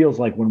 but it feels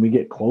like when we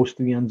get close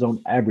to the end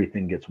zone,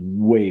 everything gets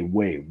way,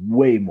 way,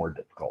 way more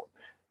difficult,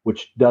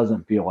 which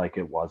doesn't feel like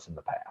it was in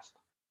the past.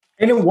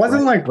 And it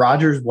wasn't like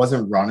Rodgers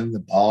wasn't running the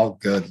ball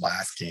good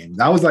last game.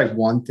 That was like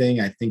one thing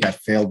I think I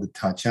failed to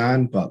touch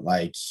on, but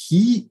like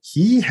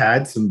he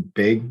had some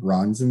big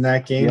runs in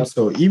that game. Yep.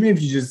 So even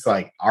if you just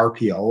like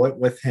RPO it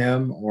with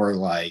him or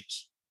like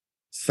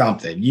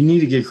something, you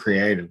need to get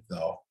creative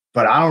though.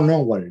 But I don't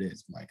know what it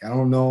is, Mike. I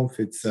don't know if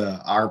it's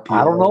RPO.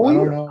 I don't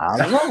know. I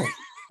don't know.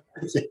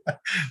 Yeah.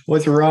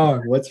 What's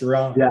wrong?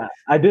 Yeah,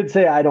 I did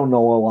say I don't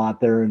know a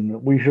lot there,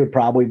 and we should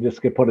probably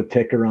just put a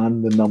ticker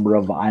on the number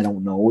of I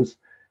don't knows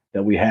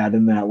that we had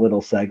in that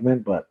little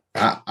segment. But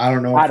I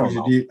don't know. I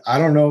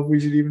don't know if we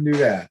should even do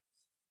that.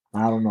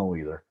 I don't know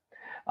either.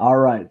 All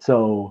right,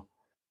 so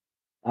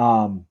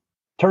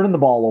turning the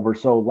ball over.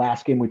 So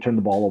last game we turned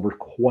the ball over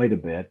quite a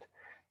bit,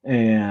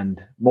 and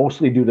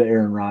mostly due to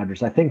Aaron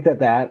Rodgers. I think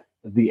that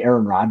the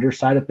Aaron Rodgers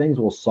side of things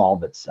will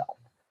solve itself.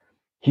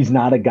 He's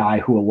not a guy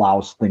who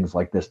allows things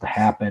like this to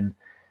happen.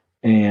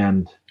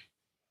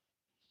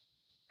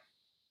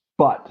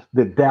 But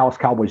the Dallas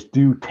Cowboys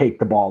do take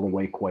the ball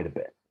away quite a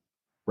bit,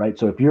 right?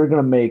 So if you're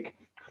going to make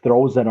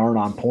throws that aren't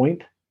on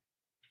point,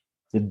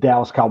 the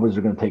Dallas Cowboys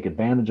are going to take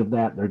advantage of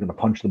that. They're going to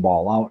punch the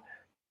ball out.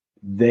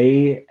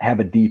 They have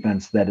a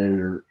defense that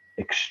are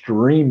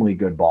extremely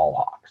good ball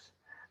hawks,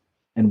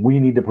 and we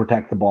need to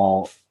protect the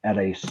ball at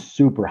a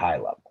super high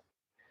level.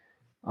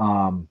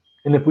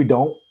 And if we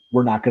don't,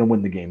 we're not going to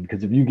win the game,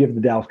 because if you give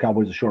the Dallas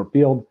Cowboys a short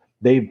field,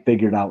 they've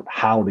figured out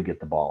how to get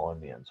the ball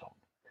in the end zone.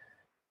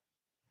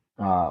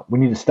 We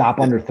need to stop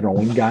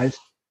underthrowing guys.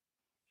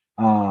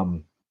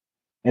 And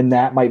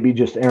that might be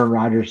just Aaron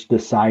Rodgers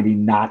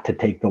deciding not to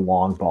take the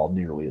long ball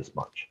nearly as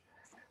much,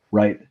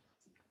 right?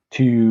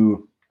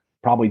 To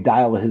probably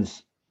dial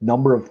his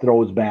number of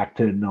throws back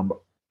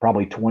to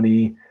probably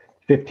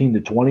 15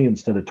 to 20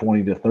 instead of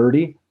 20 to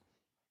 30,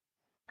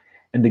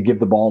 and to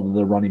give the ball to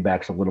the running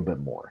backs a little bit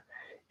more.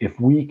 If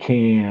we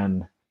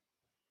can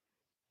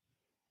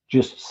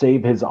just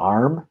save his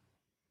arm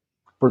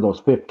for those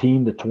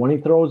 15 to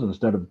 20 throws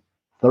instead of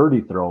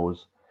 30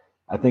 throws,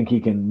 I think he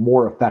can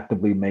more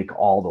effectively make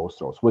all those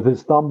throws. With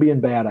his thumb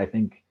being bad, I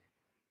think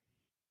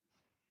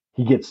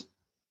he gets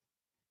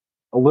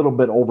a little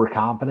bit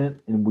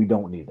overconfident, and we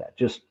don't need that.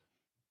 Just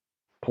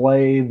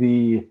play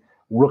the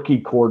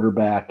rookie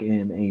quarterback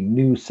in a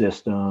new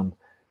system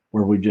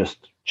where we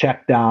just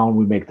check down,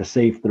 we make the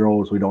safe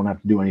throws, we don't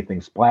have to do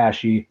anything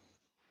splashy.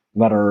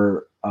 Let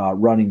our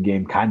running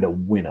game kind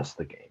of win us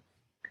the game.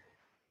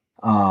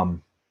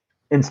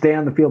 And stay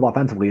on the field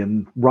offensively,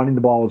 and running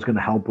the ball is going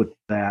to help with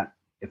that.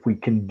 If we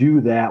can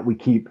do that, we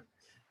keep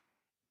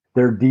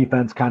their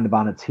defense kind of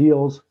on its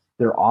heels.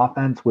 Their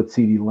offense with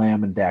CeeDee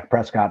Lamb and Dak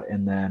Prescott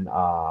and then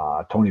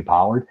Tony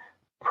Pollard,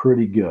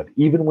 pretty good.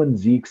 Even when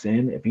Zeke's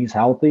in, if he's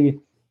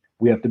healthy,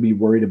 we have to be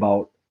worried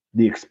about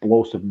the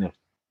explosiveness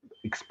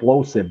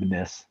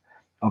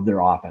of their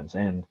offense.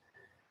 And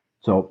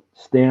so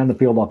stay on the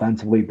field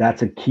offensively.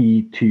 That's a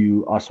key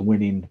to us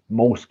winning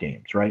most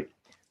games, right?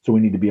 So we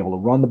need to be able to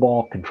run the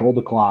ball, control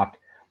the clock,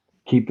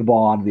 keep the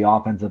ball out of the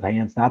offensive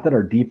hands. Not that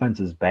our defense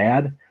is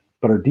bad,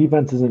 but our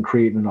defense isn't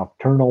creating enough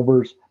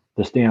turnovers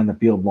to stay on the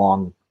field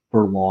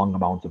for long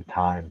amounts of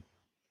time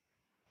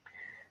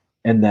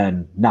and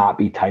then not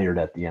be tired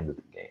at the end of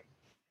the game.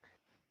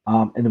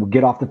 And then we'll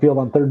get off the field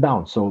on third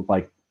down. So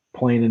like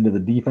playing into the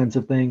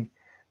defensive thing,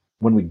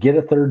 when we get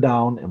a third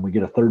down and we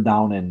get a third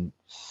down in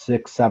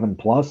 6, 7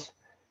 plus,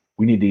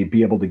 we need to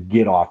be able to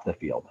get off the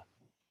field,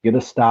 get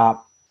a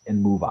stop,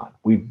 and move on.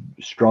 We've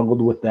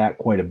struggled with that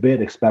quite a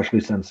bit, especially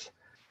since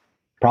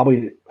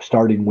probably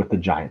starting with the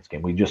Giants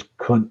game. We just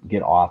couldn't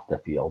get off the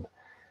field.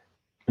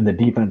 And the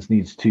defense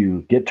needs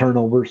to get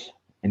turnovers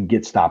and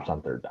get stops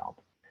on third down.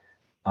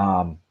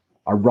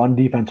 Our run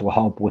defense will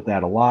help with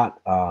that a lot.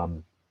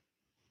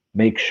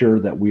 Make sure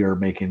that we are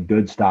making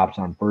good stops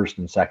on first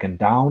and second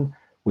down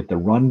with the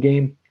run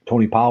game.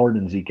 Tony Pollard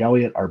and Zeke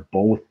Elliott are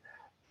both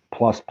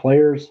plus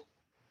players.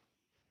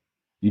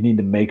 You need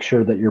to make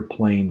sure that you're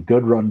playing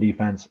good run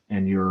defense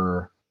and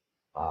you're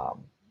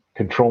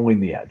controlling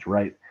the edge,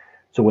 right?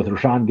 So with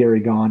Rashawn Gary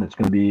gone, it's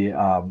going to be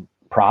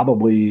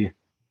probably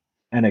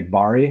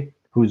Enagbare,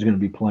 who's going to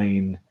be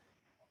playing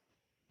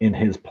in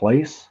his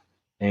place.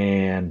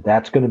 And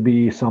that's going to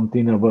be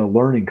something of a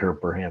learning curve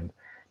for him,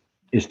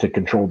 is to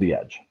control the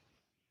edge.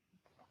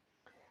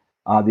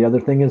 The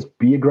other thing is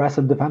be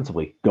aggressive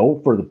defensively.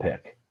 Go for the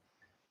pick.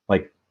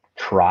 Like,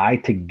 try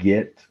to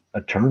get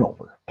a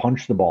turnover.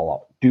 Punch the ball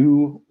out.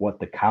 Do what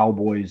the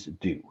Cowboys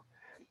do.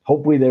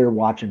 Hopefully they're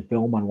watching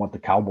film on what the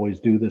Cowboys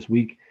do this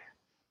week,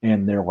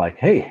 and they're like,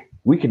 hey,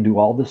 we can do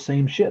all the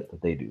same shit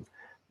that they do.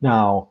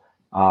 Now,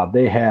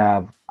 they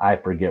have, I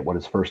forget what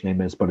his first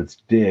name is, but it's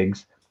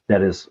Diggs,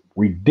 that is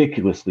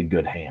ridiculously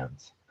good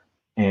hands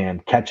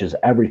and catches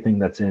everything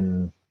that's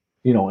in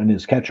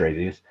his catch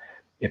radius.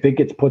 If it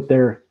gets put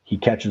there, he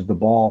catches the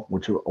ball,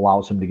 which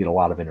allows him to get a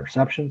lot of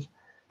interceptions.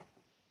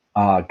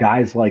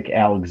 Guys like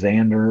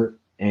Alexander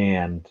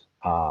and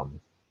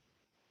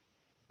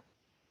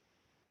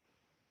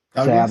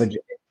Savage,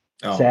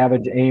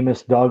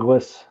 Amos,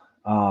 Douglas,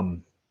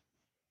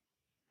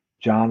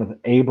 Jonathan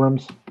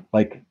Abrams,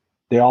 like,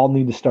 they all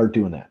need to start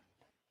doing that.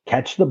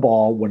 Catch the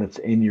ball when it's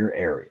in your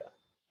area.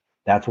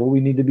 That's what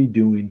we need to be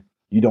doing.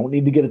 You don't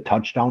need to get a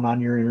touchdown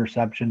on your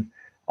interception.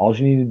 All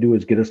you need to do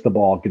is get us the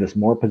ball, get us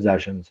more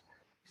possessions,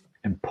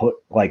 and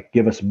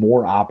give us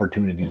more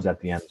opportunities at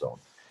the end zone.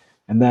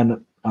 And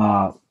then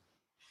I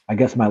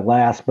guess my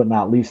last but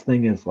not least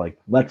thing is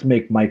let's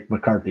make Mike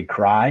McCarthy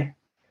cry.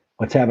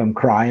 Let's have him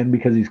crying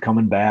because he's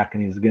coming back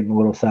and he's getting a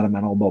little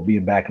sentimental about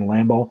being back in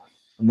Lambeau.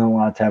 And then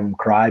let's have him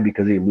cry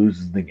because he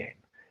loses the game.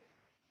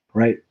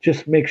 Right?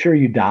 Just make sure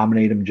you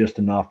dominate him just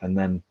enough and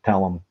then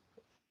tell him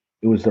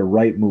it was the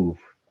right move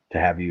to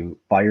have you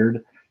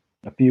fired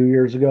a few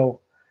years ago.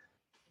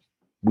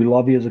 We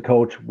love you as a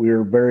coach.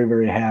 We're very,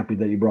 very happy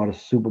that you brought us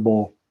a Super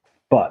Bowl,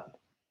 but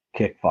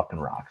kick fucking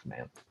rocks,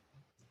 man.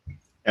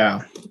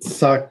 Yeah.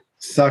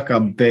 Suck a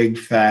big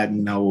fat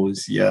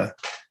nose, you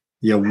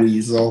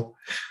weasel.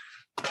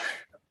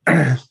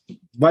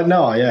 But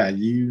no, yeah,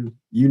 you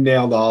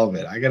nailed all of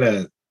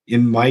it.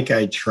 In Mike,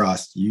 I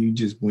trust. You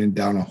just went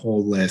down a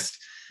whole list.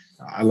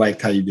 I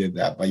liked how you did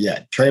that. But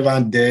yeah,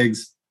 Trayvon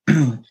Diggs,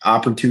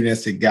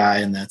 opportunistic guy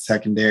in that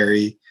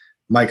secondary.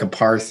 Micah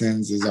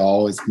Parsons is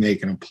always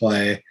making a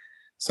play.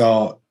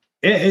 So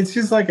it's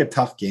just like a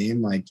tough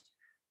game, like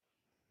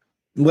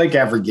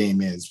every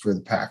game is for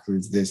the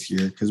Packers this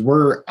year, because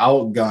we're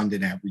outgunned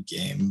in every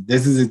game.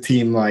 This is a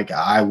team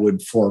I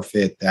would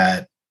forfeit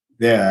that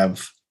they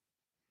have.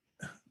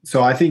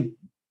 So I think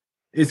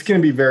it's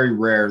going to be very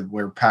rare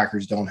where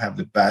Packers don't have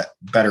the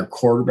better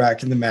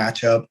quarterback in the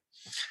matchup.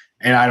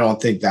 And I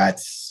don't think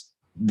that's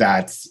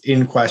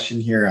in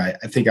question here.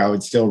 I think I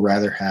would still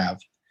rather have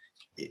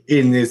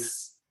in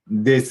this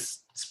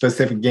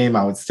specific game,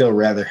 I would still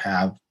rather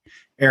have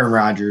Aaron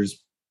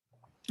Rodgers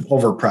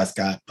over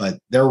Prescott, but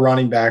their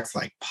running backs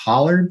like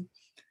Pollard,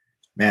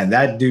 man,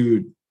 that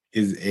dude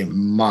is a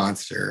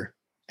monster.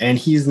 And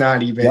he's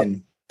not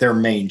even their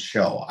main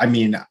show. I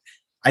mean,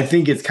 I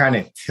think it's kind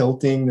of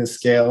tilting the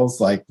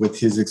scales, with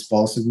his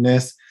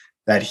explosiveness,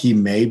 that he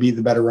may be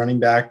the better running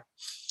back.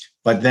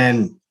 But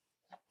then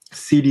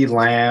CeeDee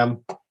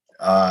Lamb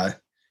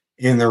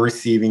in the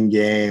receiving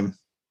game.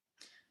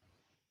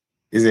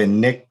 Is it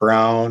Nick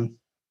Brown,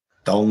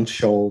 Dalton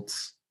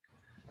Schultz?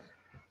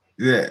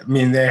 I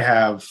mean, they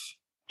have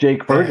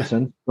Jake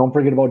Ferguson. Don't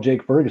forget about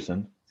Jake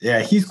Ferguson. Yeah,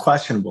 he's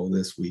questionable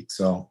this week,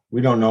 so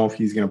we don't know if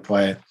he's going to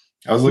play.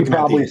 He's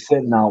probably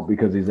sitting out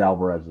because he's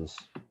Alvarez's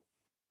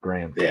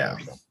grandson.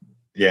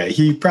 Yeah,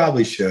 he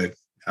probably should.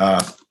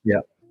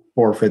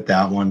 Forfeit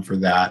that one for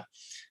that.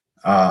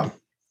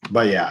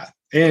 But yeah,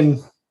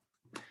 and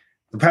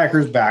the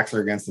Packers' backs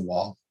are against the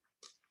wall.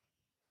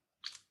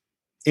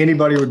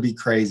 Anybody would be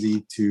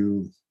crazy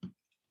to,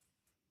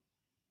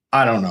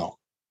 I don't know.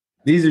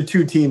 These are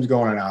two teams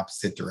going in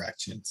opposite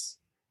directions.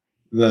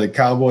 The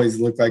Cowboys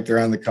look like they're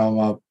on the come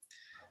up.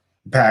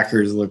 The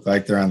Packers look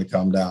like they're on the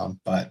come down.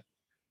 But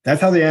that's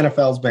how the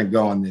NFL's been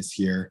going this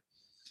year.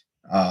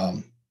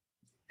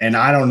 And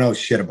I don't know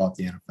shit about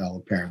the NFL,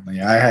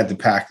 apparently. I had the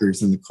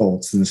Packers and the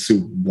Colts in the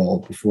Super Bowl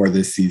before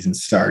this season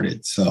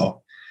started.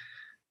 So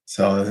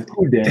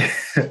who did?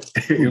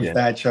 If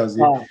that shows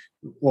you.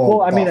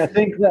 Well, I mean, I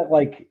think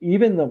that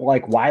even the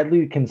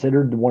widely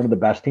considered one of the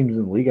best teams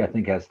in the league, I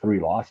think has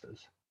 3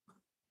 losses.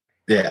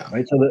 Yeah.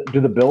 Right. So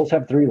do the Bills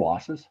have 3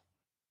 losses?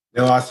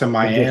 They lost to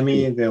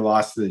Miami. They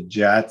lost to the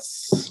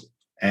Jets,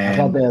 and I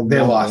thought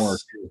they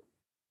lost.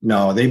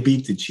 No, they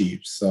beat the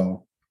Chiefs.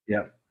 So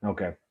yep.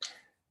 Okay.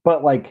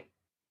 But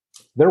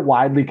they're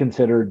widely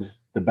considered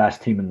the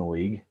best team in the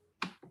league,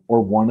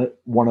 or one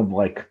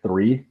of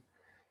 3,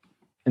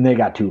 and they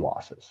got 2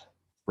 losses,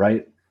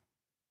 right?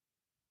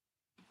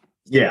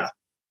 Yeah.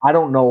 I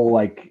don't know,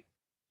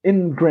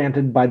 and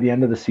granted, by the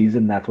end of the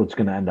season, that's what's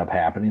going to end up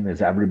happening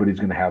is everybody's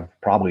going to have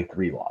probably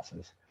 3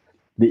 losses.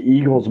 The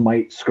Eagles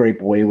might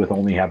scrape away with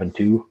only having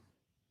 2,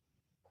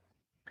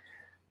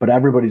 but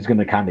everybody's going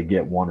to kind of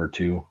get 1 or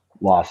 2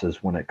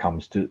 losses when it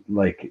comes to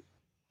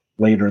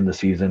later in the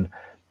season.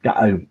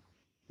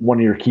 One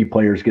of your key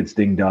players gets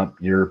dinged up.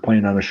 You're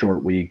playing on a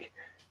short week.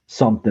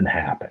 Something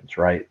happens,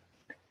 right?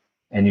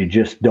 And you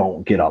just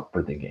don't get up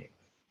for the game.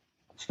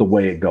 It's the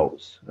way it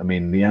goes. I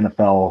mean, the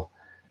NFL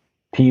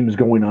teams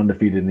going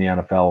undefeated in the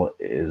NFL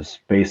is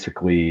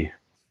basically,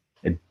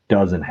 it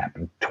doesn't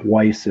happen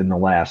twice in the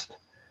last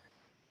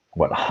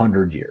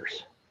 100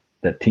 years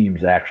that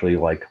teams actually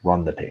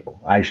run the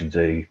table. I should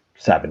say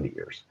 70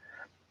 years.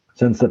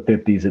 Since the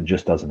 50s, it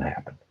just doesn't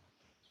happen.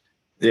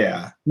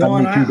 Yeah. No,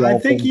 and I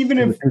think even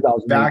if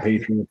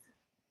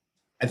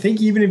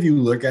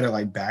you look at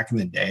it back in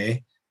the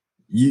day,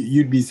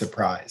 you'd be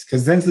surprised,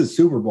 because since the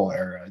Super Bowl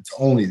era, it's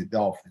only the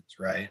Dolphins,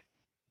 right?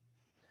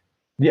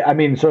 Yeah, I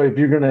mean, so if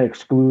you're going to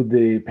exclude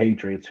the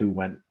Patriots who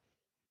went,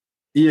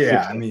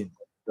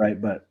 right,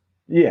 but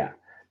yeah,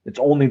 it's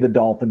only the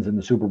Dolphins in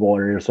the Super Bowl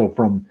area. So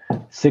from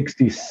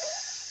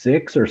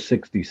 66 or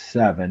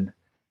 67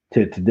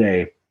 to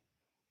today,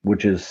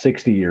 which is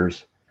 60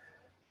 years,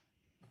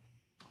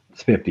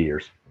 it's 50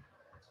 years.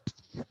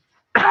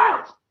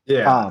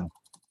 Yeah.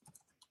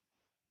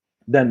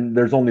 Then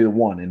there's only the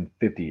one in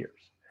 50 years.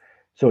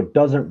 So it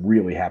doesn't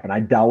really happen. I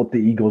doubt the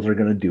Eagles are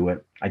going to do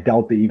it. I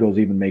doubt the Eagles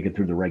even make it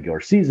through the regular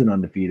season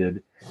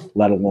undefeated,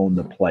 let alone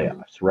the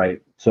playoffs,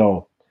 right?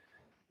 So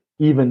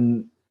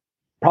even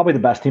probably the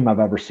best team I've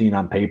ever seen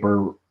on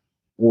paper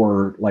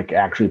or like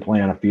actually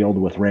play on a field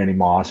with Randy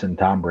Moss and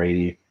Tom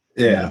Brady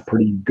and a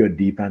pretty good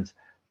defense.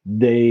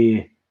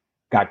 They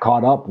got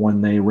caught up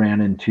when they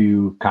ran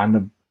into kind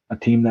of a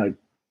team that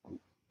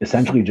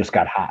essentially just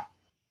got hot.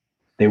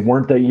 They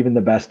weren't even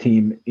the best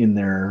team in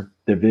their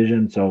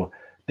division. So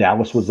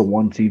Dallas was the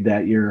 1 seed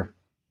that year.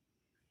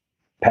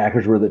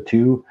 Packers were the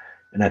 2,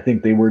 and I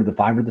think they were the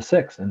 5 or the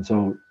 6. And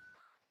so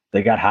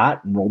they got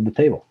hot and rolled the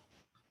table.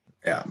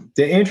 Yeah.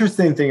 The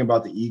interesting thing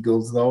about the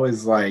Eagles, though,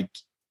 is like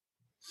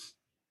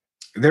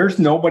there's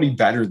nobody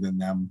better than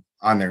them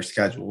on their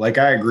schedule. Like,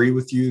 I agree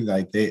with you.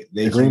 Like, the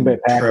Green Bay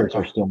Packers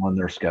are still on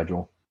their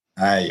schedule.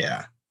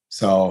 Yeah.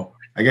 So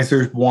I guess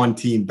there's one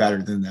team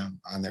better than them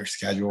on their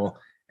schedule.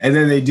 And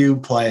then they do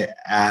play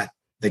at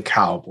the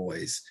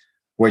Cowboys,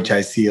 which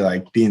I see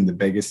like being the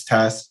biggest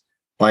test.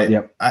 But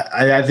yep.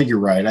 I think you're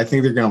right. I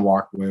think they're going to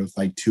walk away with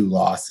like 2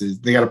 losses.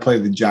 They got to play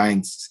the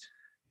Giants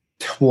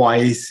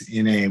twice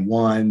in a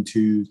 1,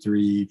 2,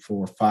 3,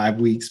 4, 5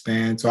 week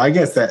span. So I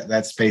guess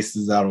that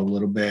spaces out a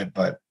little bit.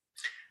 But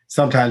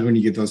sometimes when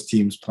you get those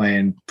teams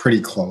playing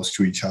pretty close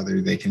to each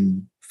other, they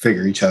can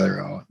figure each other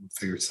out and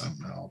figure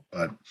something out.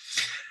 But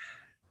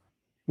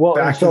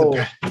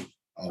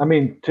I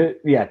mean,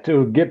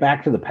 to get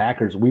back to the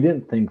Packers, we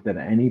didn't think that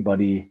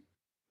anybody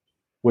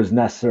was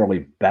necessarily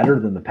better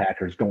than the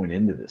Packers going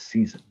into this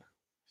season,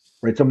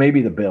 right? So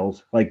maybe the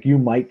Bills, like you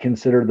might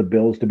consider the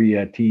Bills to be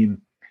a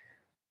team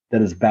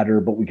that is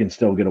better, but we can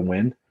still get a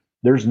win.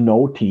 There's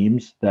no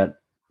teams that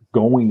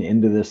going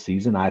into this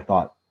season, I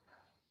thought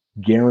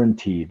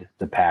guaranteed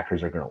the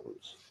Packers are going to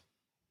lose.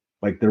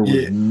 Like there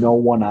was no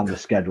one on the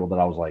schedule that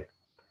I was like,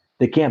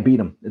 they can't beat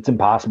them. It's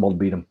impossible to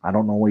beat them. I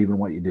don't know even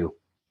what you do.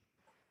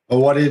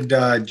 Well, what did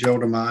Joe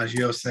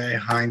DiMaggio say?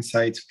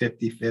 Hindsight's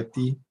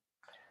 50-50?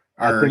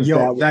 Or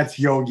that's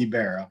Yogi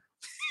Berra.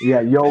 Yeah,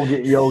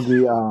 Yogi.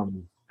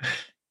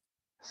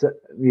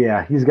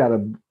 Yeah, he's got a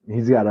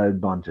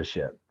bunch of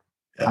shit.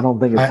 Yeah. I don't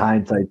think it's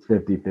hindsight's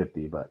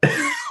 50-50, but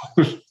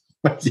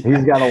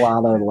he's got a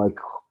lot of like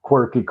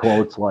quirky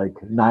quotes, like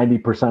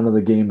 90% of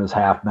the game is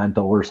half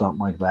mental or something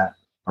like that,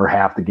 or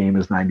half the game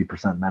is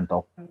 90%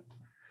 mental.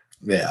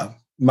 Yeah,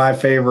 my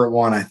favorite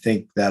one I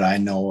think that I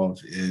know of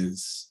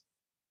is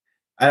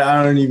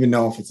I don't even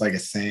know if it's like a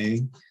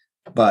saying,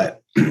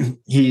 but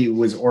he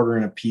was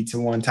ordering a pizza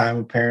one time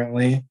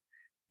apparently,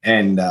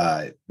 and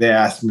they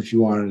asked him if he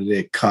wanted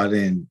it cut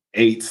in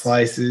 8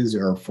 slices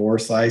or 4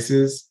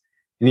 slices,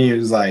 and he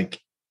was like,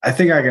 I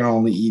think I can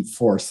only eat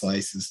 4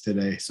 slices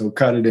today, so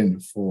cut it into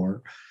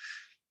 4.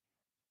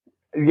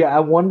 Yeah, I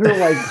wonder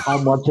like how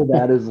much of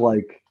that is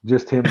like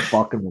just him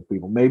fucking with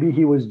people. Maybe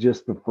he was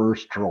just the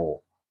first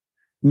troll.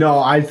 No,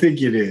 I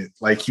think it is.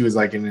 Like he was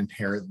like an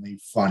inherently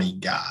funny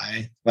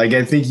guy. Like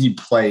I think he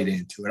played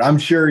into it. I'm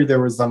sure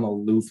there was some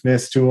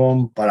aloofness to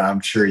him, but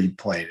I'm sure he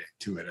played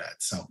into it at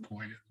some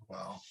point as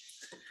well.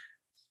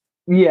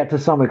 Yeah, to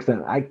some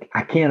extent. I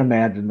can't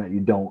imagine that you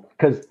don't.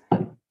 Because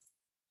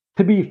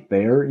to be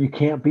fair, you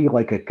can't be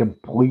like a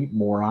complete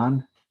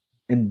moron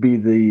and be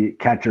the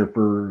catcher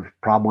for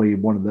probably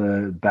one of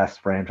the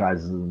best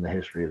franchises in the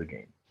history of the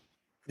game.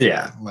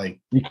 Yeah, like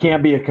you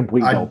can't be a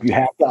complete dope. You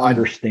have to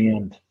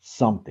understand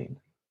something.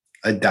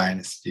 A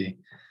dynasty.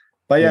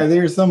 But yeah,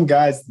 there's some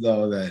guys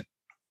though that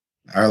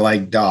are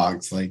like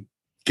dogs, like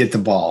get the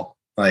ball.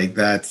 Like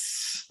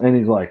that's and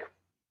he's like,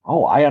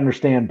 oh, I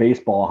understand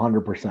baseball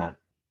 100%. Yeah.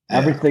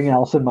 Everything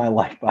else in my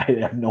life, I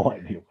have no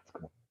idea what's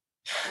going on.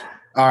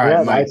 All right,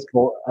 yeah, Mike,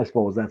 I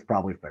suppose that's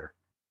probably fair.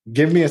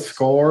 Give me a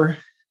score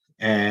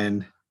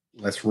and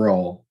let's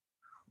roll.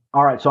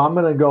 All right, so I'm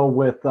gonna go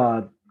with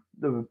the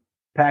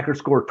Packers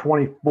score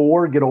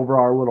 24, get over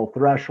our little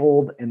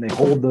threshold, and they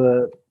hold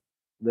the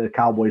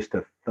Cowboys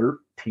to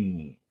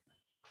 13.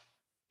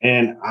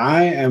 And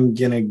I am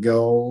going to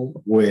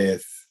go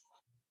with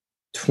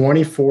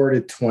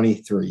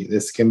 24-23.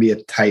 This can be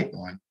a tight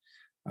one.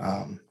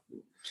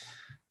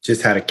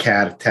 Just had a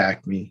cat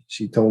attack me.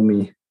 She told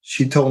me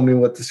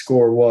what the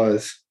score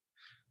was.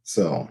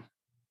 So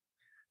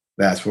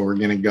that's where we're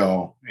going to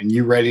go. And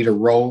you ready to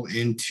roll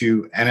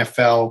into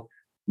NFL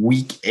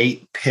Week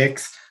 8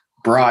 picks?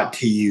 Brought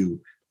to you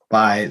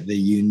by the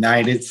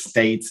United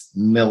States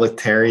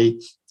military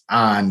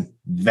on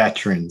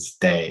Veterans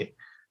Day.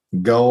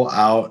 Go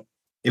out.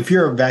 If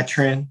you're a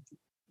veteran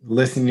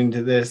listening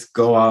to this,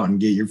 go out and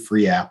get your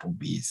free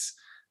Applebee's.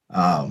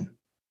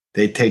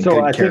 They take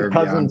good care of you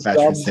on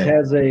Veterans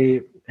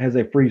Day. Has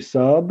a free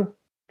sub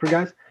for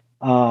guys.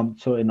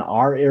 So in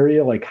our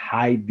area, like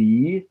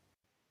Hy-Vee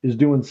is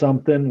doing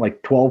something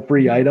like 12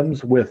 free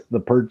items with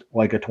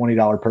like a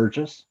 $20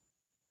 purchase.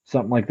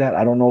 Something like that.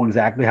 I don't know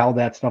exactly how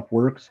that stuff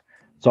works.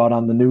 Saw it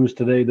on the news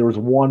today. There was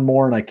one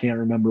more, and I can't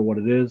remember what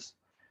it is.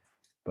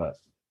 But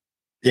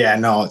yeah,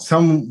 no.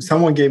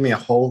 Someone gave me a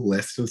whole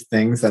list of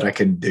things that I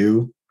could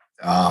do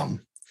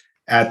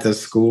at the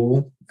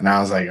school, and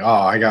I was like, "Oh,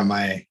 I got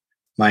my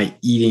my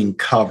eating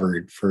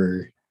covered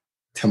for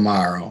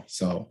tomorrow.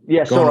 So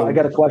yeah, so I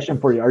got a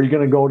question for you. Are you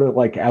going to go to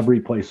like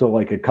every place? So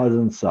like a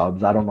Cousin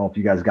Subs. I don't know if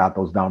you guys got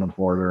those down in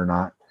Florida or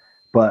not,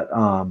 but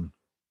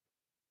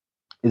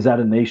is that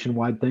a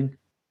nationwide thing?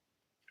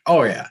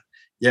 Oh yeah.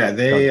 Yeah,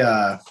 they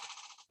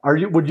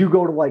would you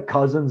go to like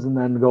Cousins and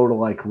then go to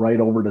like right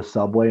over to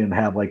Subway and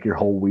have like your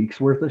whole week's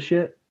worth of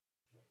shit?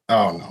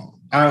 oh no.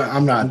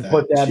 I'm not And that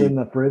put that cheap. in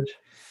the fridge?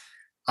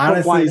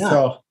 Honestly, why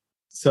not?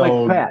 so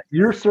Like Pat,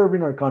 you're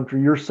serving our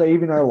country, you're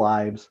saving our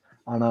lives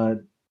on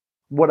a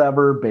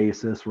whatever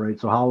basis, right?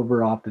 So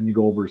however often you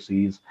go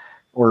overseas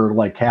or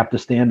like have to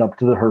stand up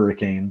to the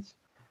hurricanes,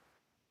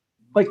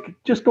 like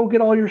just go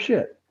get all your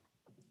shit.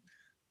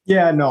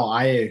 yeah, no,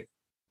 I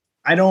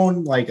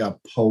don't like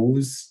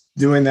oppose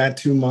doing that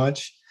too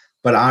much.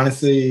 But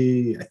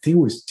honestly, I think it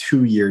was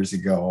 2 years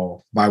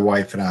ago, my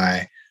wife and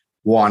I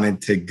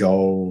wanted to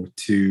go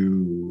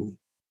to,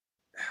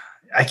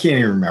 I can't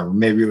even remember.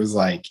 Maybe it was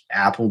like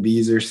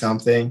Applebee's or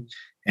something.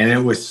 And it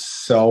was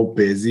so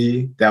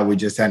busy that we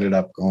just ended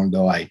up going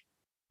to like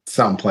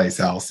someplace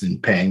else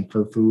and paying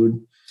for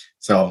food.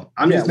 So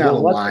I'm just not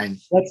aligned.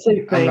 Let's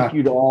say thank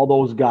you to all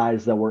those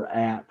guys that were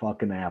at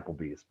fucking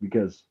Applebee's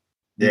because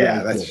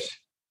that's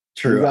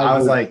true. I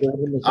was like,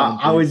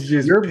 I was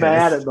just you're pissed.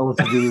 mad at those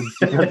dudes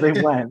because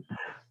they went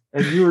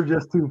and you were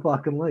just too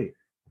fucking late.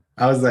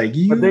 I was like,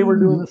 but they were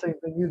doing the same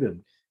thing you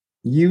did.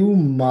 You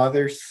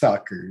mother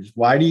suckers.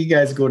 Why do you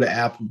guys go to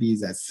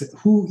Applebee's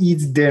who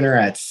eats dinner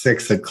at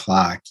 6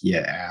 o'clock, you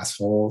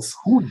assholes?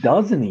 Who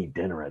doesn't eat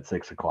dinner at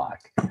 6 o'clock?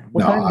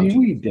 What time do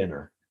you eat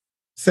dinner?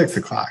 6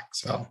 o'clock.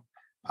 So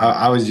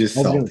I was just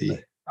salty.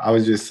 I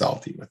was just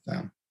salty with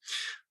them.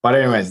 But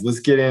anyways,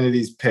 let's get into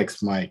these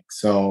picks, Mike.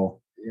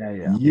 So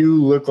yeah.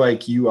 You look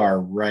like you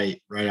are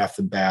right off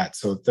the bat.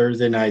 So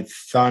Thursday night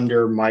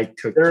Thunder, Mike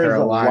took Carolina.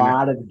 There's a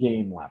lot of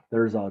game left.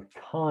 There's a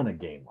ton of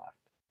game left.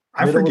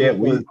 I forget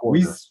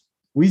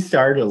we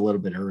started a little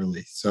bit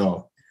early.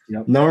 So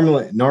yep.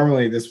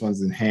 Normally this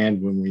one's in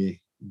hand when we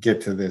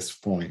get to this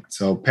point.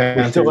 So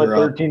Panthers still at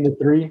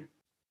 13-3.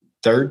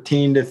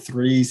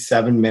 13-3,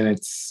 7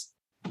 minutes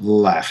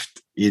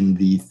left in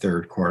the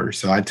third quarter.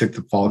 So I took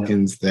the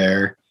Falcons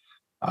there.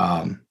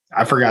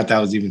 I forgot that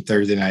was even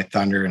Thursday night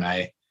Thunder, and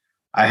I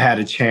had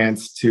a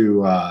chance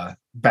to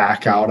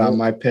back out on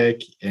my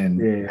pick,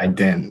 and I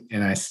didn't,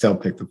 and I still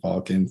picked the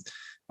Falcons.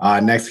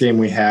 Next game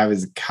we have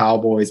is the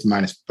Cowboys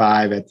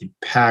 -5 at the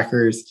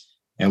Packers,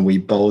 and we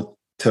both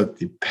took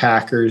the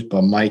Packers.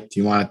 But Mike, do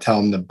you want to tell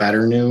them the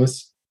better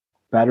news?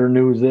 Better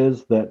news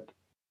is that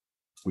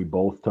we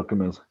both took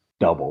them as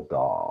double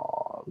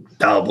dogs.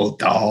 Double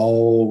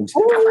dogs.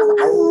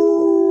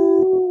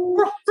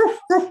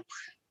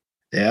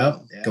 Yeah,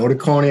 go to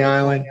Coney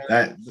Island.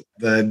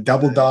 The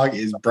double dog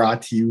is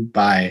brought to you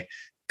by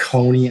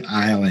Coney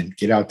Island.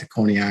 Get out to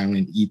Coney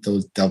Island, eat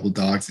those double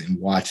dogs, and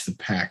watch the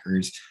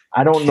Packers.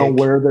 I don't know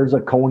where there's a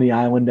Coney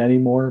Island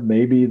anymore.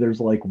 Maybe there's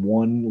like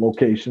one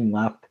location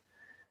left,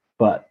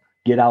 but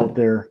get out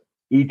there,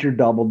 eat your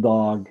double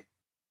dog,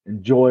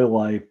 enjoy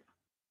life.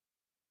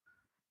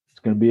 It's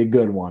going to be a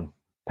good one.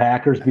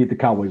 Packers beat the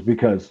Cowboys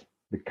because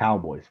the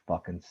Cowboys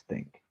fucking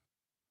stink.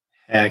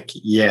 Heck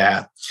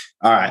yeah.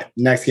 All right.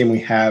 Next game we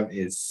have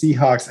is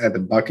Seahawks at the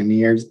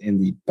Buccaneers, and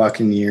the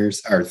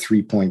Buccaneers are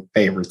 3-point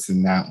favorites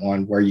in that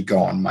one. Where are you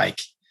going, Mike?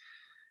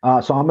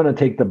 So I'm going to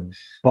take the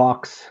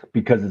Bucs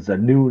because it's a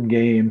noon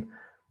game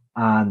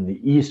on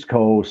the East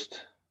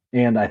Coast,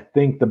 and I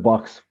think the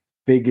Bucs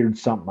figured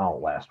something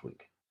out last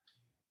week.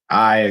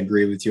 I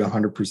agree with you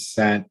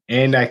 100%.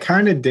 And I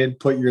kind of did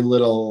put your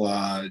little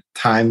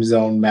time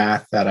zone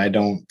math that I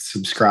don't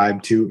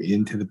subscribe to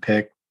into the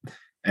pick.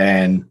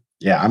 And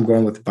yeah, I'm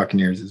going with the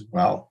Buccaneers as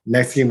well.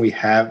 Next game we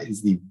have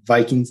is the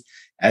Vikings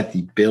at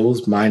the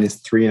Bills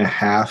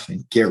 -3.5.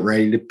 And get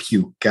ready to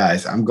puke,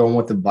 guys. I'm going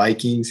with the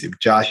Vikings. If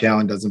Josh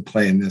Allen doesn't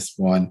play in this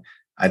one,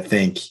 I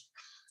think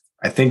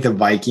the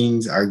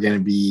Vikings are going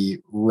to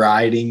be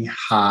riding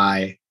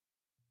high.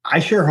 I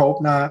sure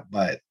hope not,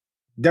 but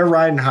they're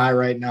riding high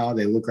right now.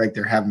 They look like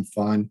they're having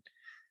fun.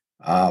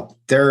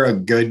 They're a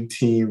good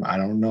team. I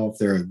don't know if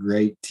they're a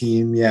great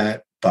team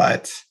yet,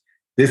 but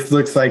this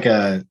looks like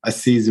a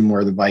season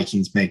where the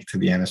Vikings make it to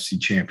the NFC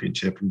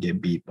Championship and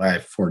get beat by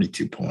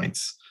 42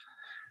 points.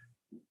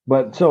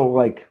 But so,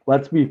 like,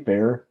 let's be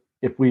fair.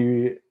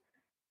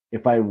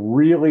 If I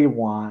really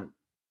want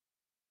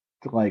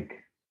to,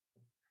 like,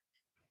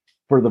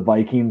 for the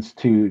Vikings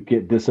to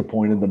get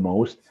disappointed the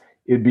most,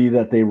 it'd be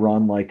that they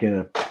run like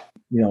a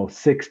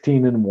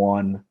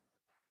 16-1,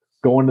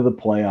 go into the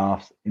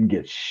playoffs and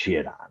get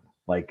shit on.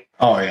 Like,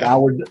 I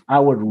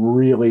would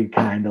really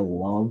kind of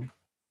love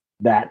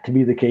that to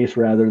be the case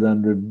rather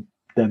than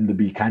them to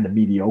be kind of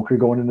mediocre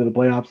going into the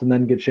playoffs and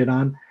then get shit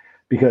on,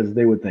 because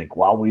they would think,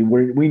 well, we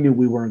knew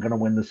we weren't going to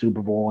win the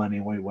Super Bowl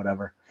anyway,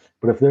 whatever.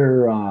 But if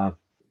they're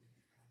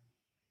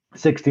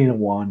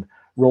 16-1,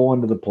 roll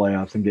into the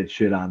playoffs and get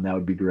shit on, that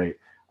would be great.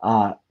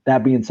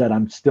 That being said,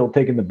 I'm still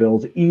taking the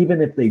Bills,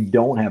 even if they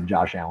don't have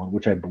Josh Allen,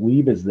 which I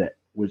believe is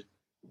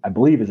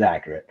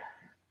accurate.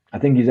 I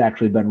think he's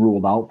actually been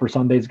ruled out for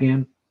Sunday's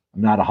game.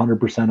 I'm not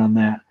 100% on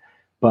that,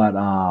 but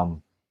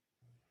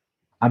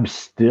I'm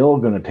still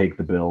going to take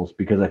the Bills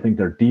because I think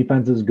their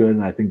defense is good,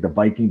 and I think the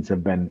Vikings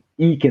have been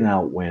eking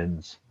out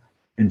wins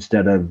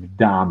instead of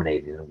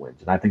dominating the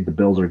wins. And I think the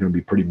Bills are going to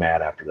be pretty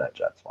mad after that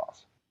Jets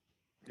loss.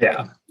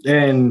 Yeah,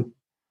 and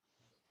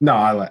no,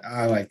 I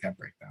like that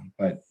breakdown.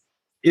 But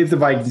if the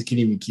Vikings can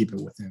even keep it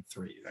within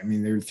 3, I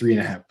mean, they're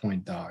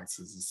 3.5-point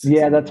dogs.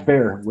 Yeah, that's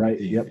fair, right?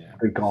 Yep, yeah.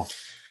 good call.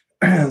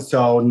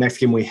 So next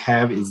game we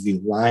have is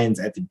the Lions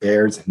at the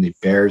Bears, and the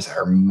Bears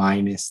are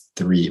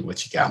 -3.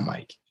 What you got,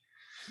 Mike?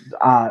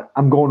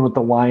 I'm going with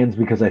the Lions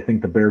because I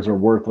think the Bears are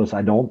worthless.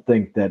 I don't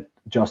think that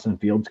Justin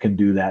Fields can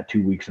do that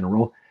 2 weeks in a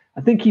row.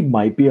 I think he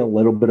might be a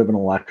little bit of an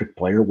electric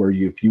player where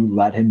if you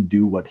let him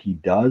do what he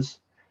does,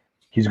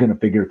 he's going to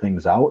figure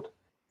things out.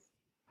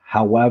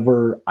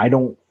 However, I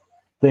don't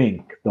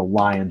think the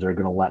Lions are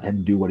going to let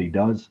him do what he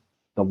does.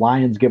 The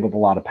Lions give up a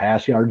lot of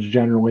pass yards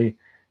generally,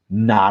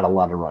 not a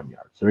lot of run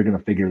yards. They're going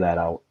to figure that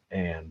out.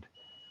 And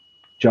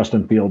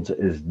Justin Fields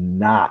has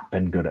not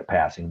been good at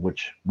passing,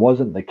 which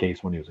wasn't the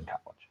case when he was in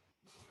college.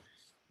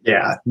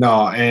 Yeah,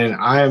 no, and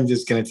I am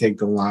just going to take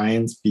the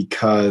Lions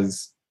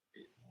because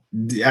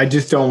I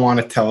just don't want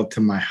to tell it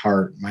to my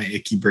heart, my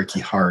icky bricky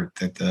heart,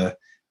 that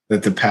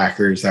the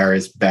Packers are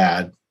as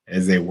bad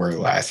as they were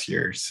last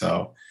year.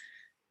 So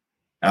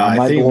I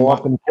might blow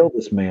up and kill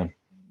this man.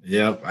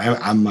 Yep,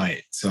 I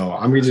might. So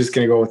I'm just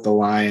going to go with the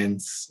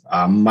Lions.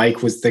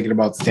 Mike was thinking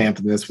about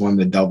stamping this one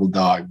the double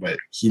dog, but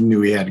he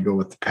knew he had to go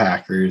with the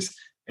Packers.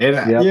 And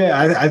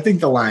I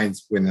think the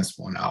Lions win this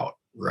one out.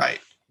 Right.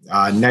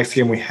 Next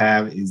game we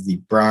have is the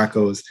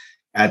Broncos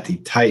at the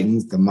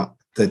Titans.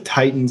 The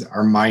Titans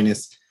are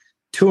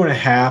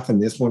 -2.5,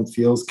 and this one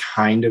feels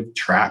kind of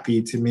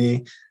trappy to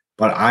me,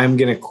 but I'm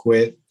going to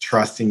quit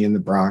trusting in the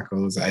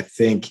Broncos. I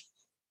think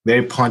they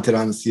punted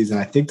on the season.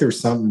 I think there's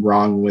something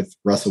wrong with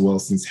Russell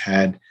Wilson's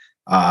head.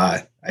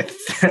 I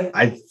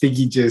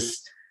think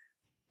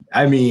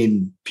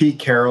Pete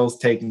Carroll's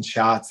taking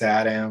shots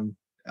at him.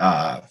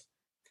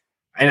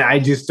 And I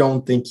just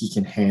don't think he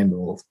can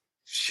handle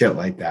shit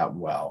like that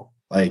well.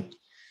 Like,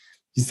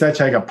 he's such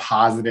like a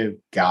positive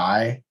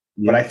guy,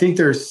 but I think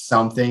there's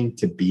something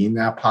to being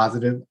that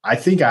positive. I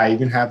think I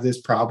even have this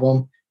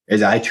problem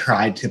is I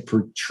tried to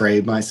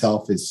portray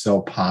myself as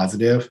so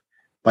positive,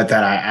 but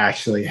that I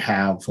actually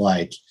have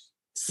like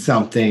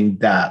something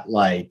that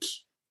like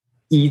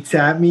eats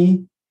at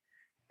me.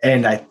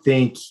 And I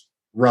think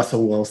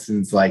Russell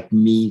Wilson's like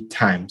me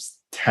times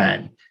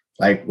 10,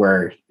 like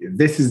where if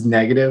this is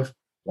negative,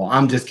 well,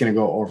 I'm just going to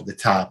go over the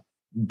top,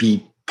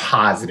 be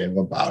positive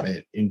about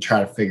it and try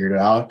to figure it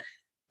out.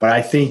 But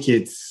I think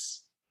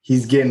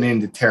he's getting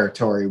into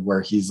territory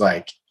where he's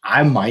like,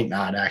 I might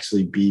not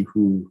actually be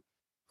who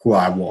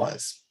I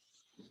was.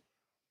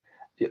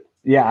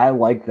 Yeah, I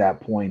like that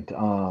point.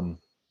 And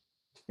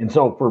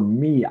so for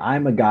me,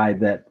 I'm a guy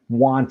that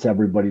wants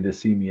everybody to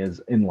see me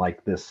as in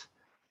like this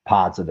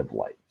positive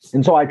light.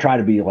 And so I try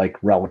to be like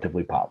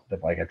relatively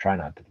positive. Like I try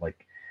not to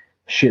like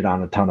shit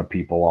on a ton of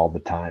people all the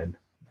time.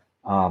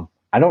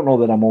 I don't know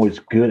that I'm always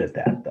good at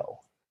that though.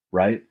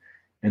 Right.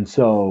 And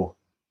so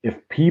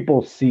if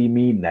people see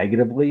me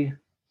negatively,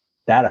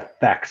 that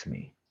affects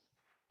me.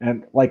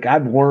 And like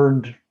I've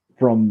learned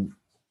from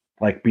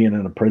like being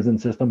in a prison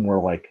system where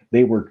like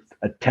they were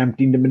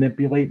attempting to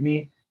manipulate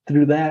me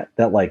through that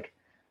like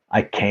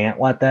I can't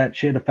let that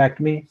shit affect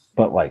me,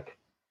 but like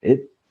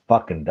it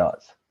fucking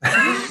does.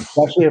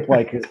 Especially if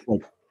like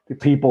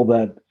people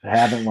that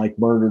haven't like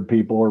murdered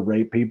people or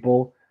raped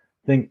people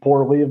think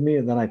poorly of me,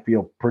 and then I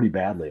feel pretty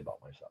badly about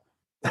myself.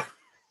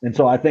 And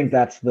so I think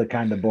that's the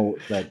kind of boat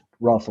that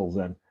Russell's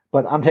in.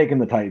 But I'm taking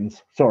the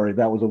Titans. Sorry,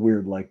 that was a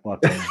weird like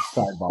fucking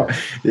sidebar.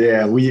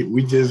 Yeah,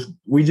 we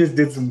just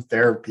did some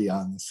therapy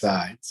on the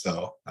side,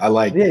 so I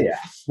like it. Yeah,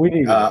 we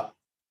need. All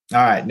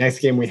right, next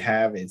game we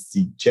have is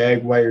the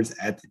Jaguars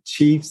at the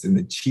Chiefs, and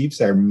the Chiefs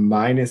are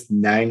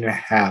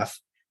 -9.5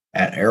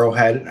 at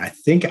Arrowhead. And I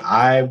think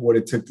I would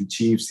have took the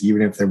Chiefs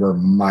even if they were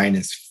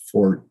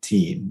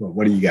 -14. But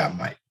what do you got,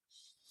 Mike?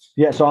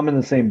 Yeah, so I'm in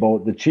the same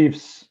boat. The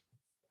Chiefs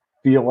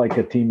feel like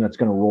a team that's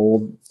going to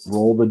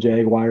roll the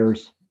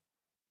Jaguars.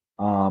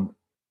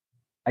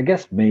 I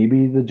guess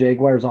maybe the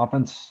Jaguars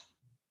offense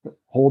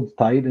holds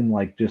tight and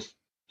like just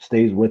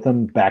stays with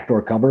them,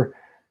 backdoor cover.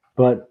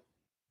 But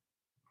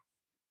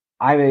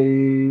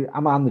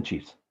I'm on the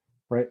Chiefs,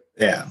 right?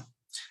 Yeah.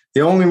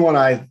 The only one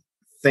I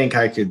think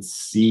I could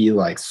see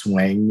like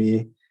swaying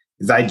me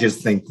is I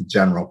just think the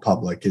general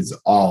public is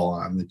all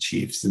on the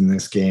Chiefs in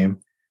this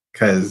game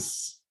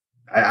because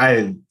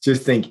I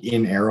just think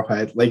in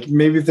Arrowhead, like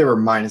maybe if they were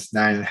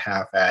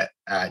 -9.5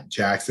 at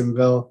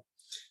Jacksonville,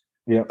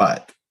 yeah.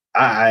 But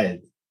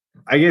I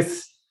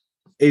guess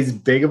as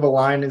big of a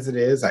line as it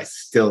is, I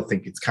still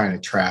think it's kind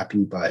of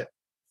trappy. But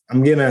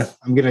I'm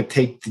gonna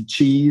take the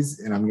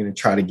cheese and I'm gonna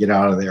try to get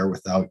out of there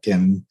without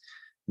getting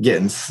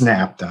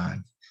snapped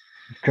on.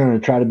 Going to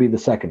try to be the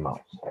second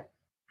mouse.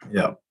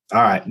 Yep.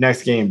 All right.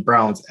 Next game,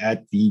 Browns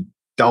at the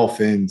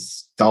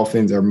Dolphins.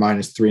 Dolphins are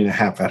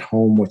 -3.5 at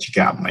home. What you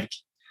got, Mike?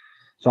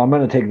 So I'm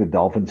going to take the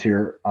Dolphins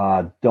here.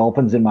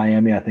 Dolphins in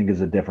Miami, I think,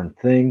 is a different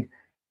thing,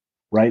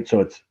 right? So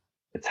it's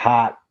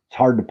hot. It's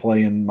hard to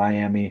play in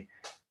Miami.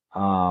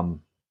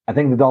 I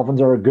think the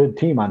Dolphins are a good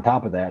team on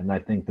top of that, and I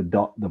think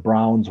the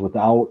Browns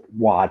without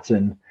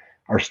Watson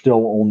are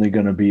still only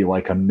going to be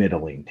like a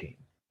middling team,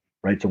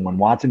 right? So when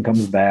Watson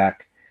comes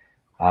back,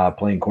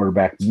 playing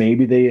quarterback,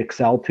 maybe they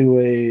excel to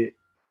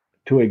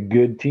a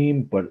good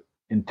team, but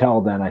until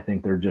then, I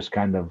think they're just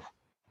kind of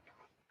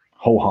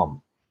ho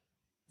hum.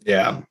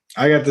 Yeah,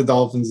 I got the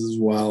Dolphins as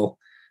well.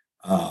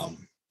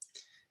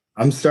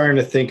 I'm starting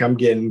to think I'm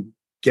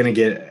gonna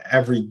get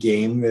every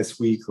game this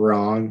week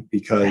wrong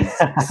because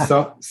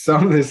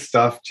some of this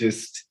stuff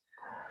just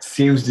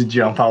seems to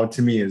jump out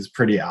to me as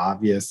pretty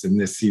obvious, and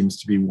this seems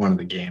to be one of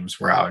the games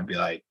where I would be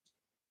like,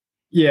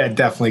 yeah,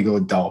 definitely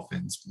go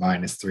Dolphins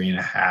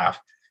 -3.5.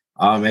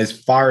 As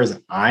far as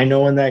I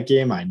know in that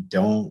game, I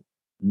don't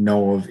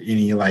know of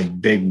any like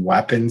big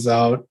weapons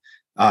out.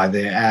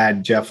 They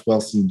add Jeff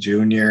Wilson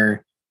Jr.,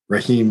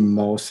 Raheem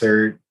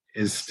Mostert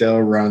is still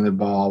running the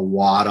ball.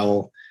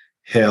 Waddle,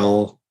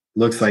 Hill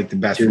looks like the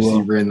best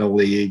receiver in the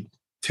league.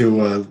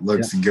 Tua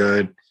looks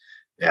good.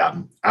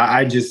 Yeah,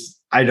 I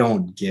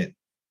don't get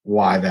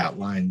why that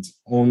line's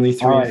only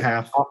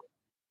 3.5.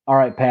 All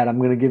right, Pat, I'm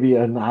going to give you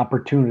an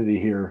opportunity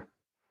here.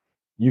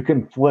 You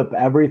can flip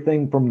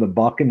everything from the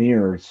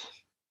Buccaneers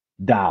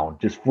down.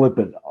 Just flip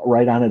it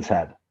right on its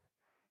head.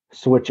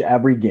 Switch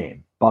every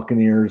game.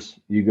 Buccaneers,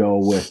 you go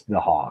with the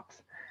Hawks.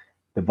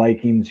 The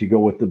Vikings, you go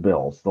with the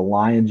Bills. The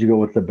Lions, you go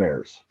with the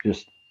Bears.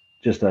 Just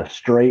a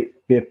straight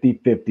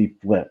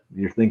 50-50 flip.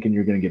 You're thinking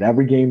you're going to get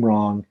every game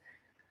wrong.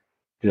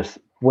 Just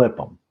flip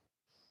them.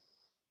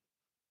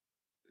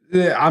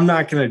 I'm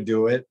not going to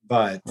do it,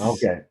 but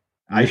okay.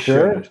 I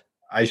should.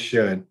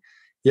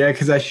 Yeah,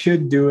 because I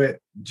should do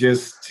it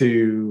just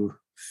to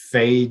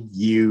fade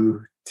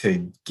you,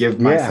 to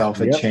give myself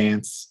a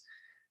chance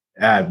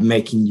at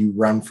making you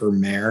run for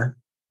mayor.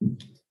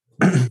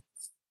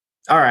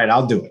 All right,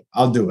 I'll do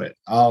it.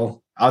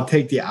 I'll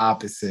take the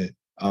opposite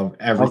of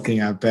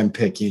everything I've been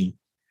picking.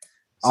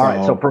 All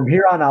right, so from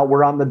here on out,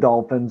 we're on the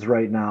Dolphins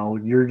right now.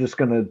 You're just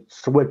going to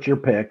switch your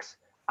picks.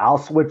 I'll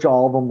switch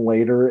all of them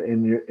later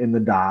in the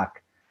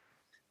doc.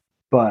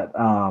 But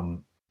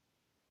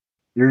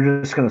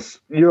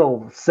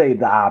you'll say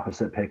the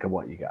opposite pick of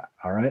what you got.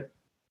 All right?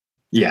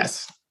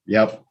 Yes.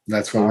 Yep.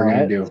 That's what we're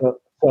going to do.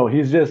 So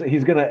he's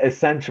going to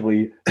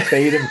essentially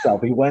fade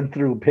himself. He went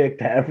through,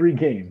 picked every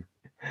game.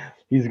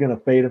 He's going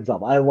to fade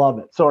himself. I love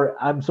it. Sorry.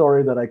 I'm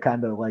sorry that I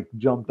kind of like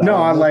jumped out. No,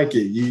 I like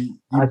it. You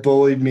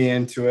bullied me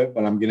into it,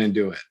 but I'm going to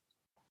do it.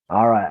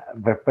 All right.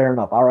 Fair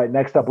enough. All right.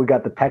 Next up, we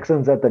got the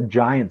Texans at the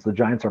Giants. The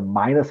Giants are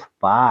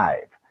 -5.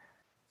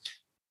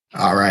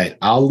 All right.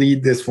 I'll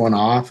lead this one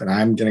off, and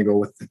I'm going to go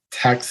with the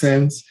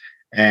Texans.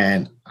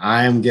 And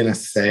I'm going to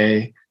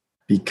say,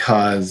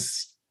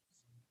 because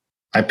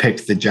I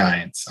picked the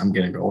Giants, I'm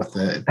going to go with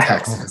the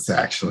Texans,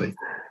 actually.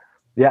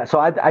 Yeah, so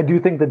I do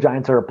think the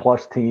Giants are a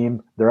plus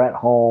team. They're at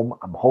home.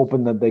 I'm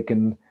hoping that they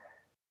can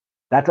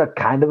 – that's a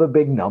kind of a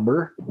big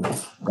number,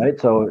 right?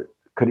 So it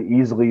could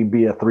easily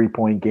be a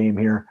 3-point game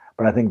here,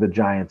 but I think the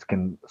Giants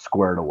can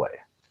square it away.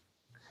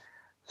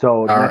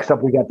 So next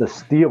up, we got the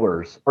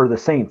Steelers – or the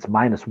Saints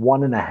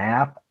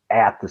 -1.5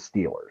 at the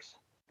Steelers.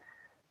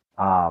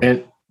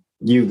 And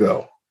you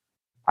go.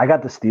 I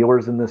got the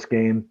Steelers in this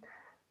game,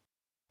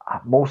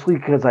 mostly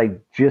because I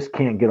just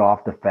can't get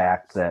off the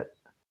fact that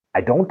I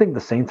don't think the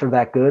Saints are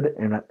that good,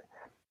 and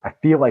I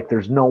feel like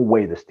there's no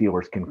way the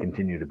Steelers can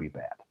continue to be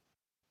bad.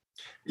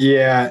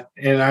 Yeah,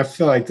 and I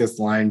feel like this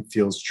line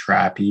feels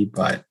trappy,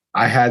 but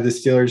I had the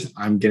Steelers.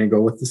 I'm going to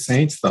go with the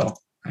Saints, though.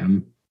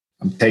 I'm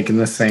taking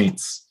the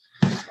Saints.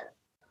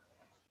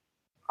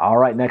 All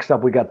right, next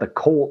up we got the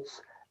Colts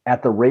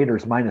at the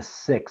Raiders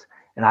 -6,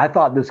 and I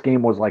thought this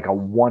game was like a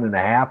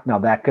 1.5. Now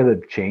that could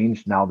have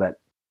changed now that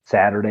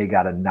Saturday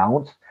got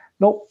announced.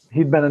 Nope,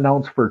 he'd been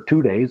announced for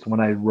 2 days when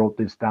I wrote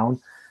this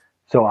down.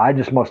 So I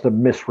just must have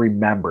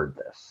misremembered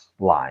this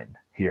line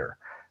here.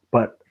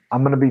 But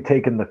I'm going to be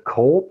taking the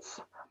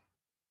Colts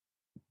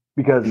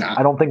because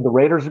I don't think the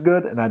Raiders are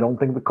good, and I don't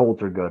think the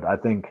Colts are good. I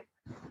think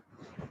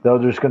they're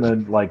just going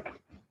to, like,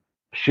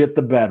 shit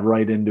the bed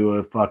right into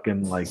a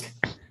fucking, like,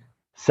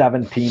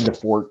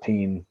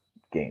 17-14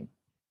 game.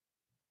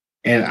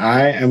 And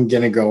I am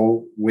going to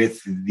go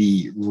with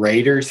the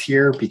Raiders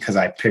here because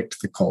I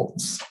picked the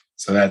Colts.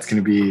 So that's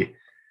going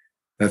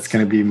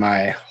to be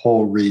my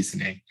whole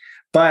reasoning.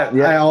 But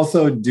I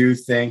also do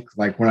think,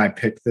 like, when I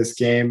picked this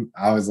game,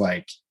 I was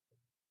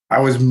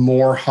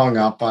more hung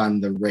up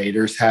on the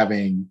Raiders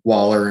having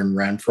Waller and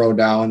Renfro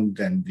down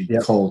than the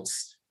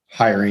Colts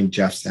hiring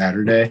Jeff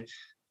Saturday.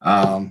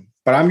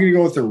 But I'm going to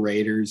go with the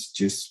Raiders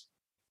just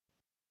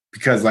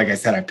because, like I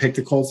said, I picked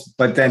the Colts.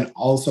 But then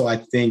also I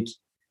think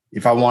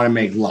if I want to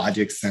make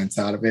logic sense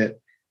out of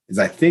it, is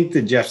I think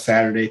the Jeff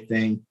Saturday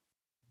thing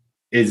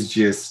is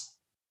just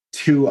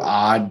too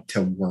odd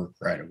to work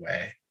right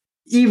away.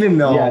 Even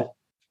though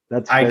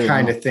I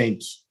kind of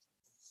think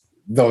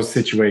those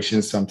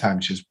situations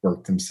sometimes just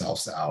work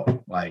themselves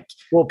out. Like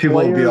Well, people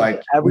will be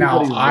like, now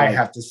everybody's I like,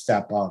 have to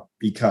step up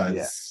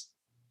because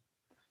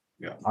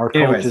our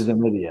coach Anyways, is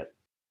an idiot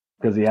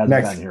because he hasn't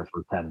been here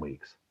for 10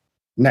 weeks.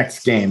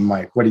 Next game,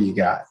 Mike, what do you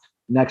got?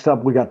 Next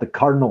up, we got the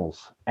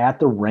Cardinals at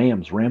the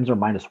Rams. Rams are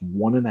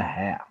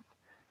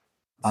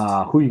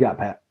 -1.5. Who you got,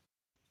 Pat?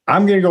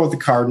 I'm going to go with the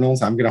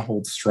Cardinals. I'm going to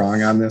hold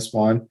strong on this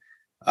one.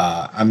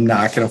 I'm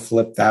not going to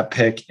flip that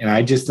pick. And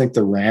I just think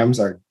the Rams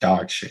are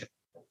dog shit.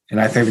 And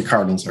I think the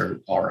Cardinals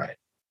are all right.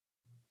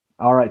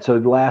 All right. So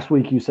last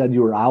week you said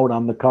you were out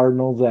on the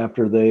Cardinals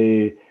after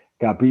they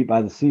got beat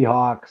by the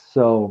Seahawks.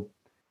 So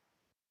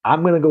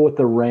I'm going to go with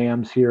the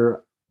Rams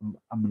here.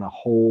 I'm going to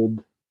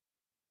hold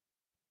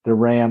the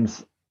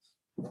Rams,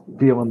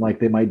 feeling like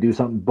they might do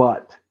something.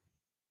 But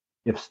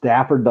if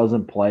Stafford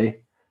doesn't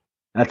play,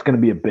 that's going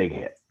to be a big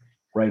hit,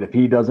 right? If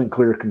he doesn't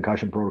clear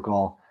concussion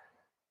protocol,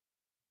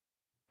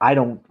 I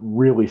don't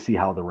really see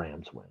how the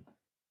Rams win.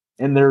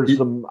 And there's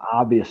some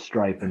obvious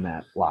strife in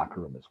that locker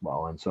room as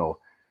well. And so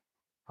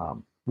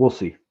we'll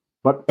see.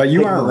 But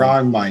you aren't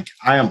wrong, Mike.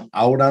 I am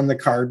out on the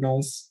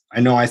Cardinals. I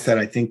know I said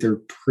I think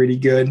they're pretty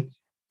good,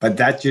 but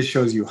that just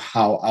shows you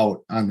how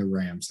out on the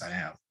Rams I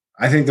am.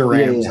 I think the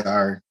Rams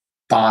are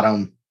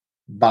bottom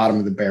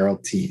of the barrel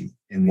team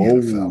in the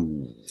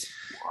NFL.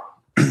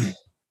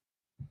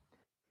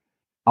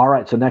 All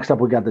right, so next up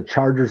we got the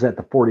Chargers at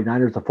the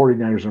 49ers. The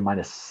 49ers are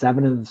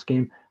 -7 in this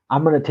game.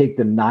 I'm going to take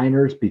the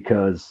Niners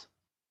because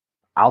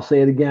I'll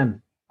say it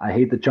again. I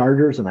hate the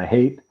Chargers, and I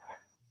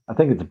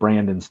think it's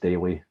Brandon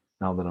Staley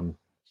now that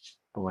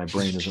my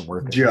brain isn't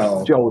working.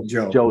 Joe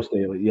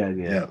Staley.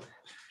 Yeah.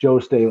 Joe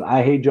Staley.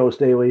 I hate Joe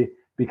Staley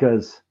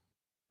because,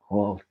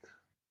 well,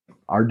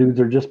 our dudes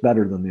are just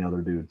better than the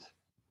other dudes.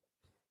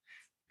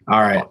 All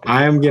right.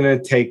 I'm going to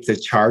take the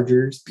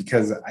Chargers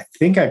because I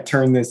think I've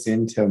turned this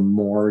into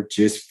more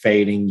just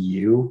fading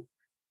you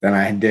than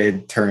I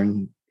did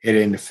turn it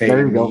into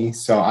fading me.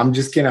 So I'm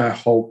just going to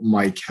hope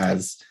Mike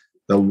has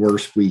the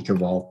worst week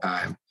of all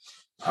time.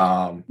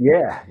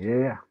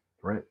 Yeah.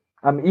 Right.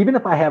 Even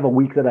if I have a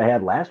week that I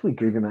had last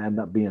week, you're going to end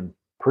up being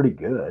pretty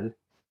good.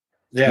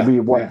 Yeah.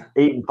 You'll be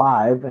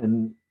 8-5,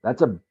 and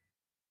that's a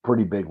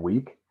pretty big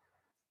week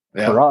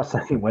for us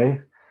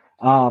anyway.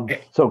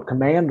 So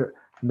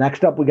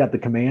next up, we got the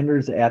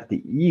Commanders at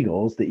the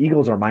Eagles. The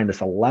Eagles are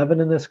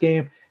 -11 in this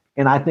game,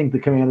 and I think the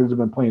Commanders have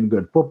been playing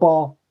good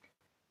football,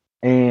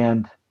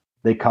 and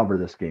they cover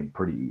this game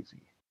pretty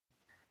easy.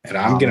 And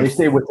I'm going to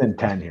stay within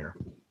 10 here.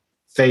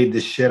 Fade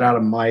the shit out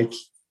of Mike.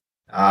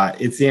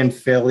 It's in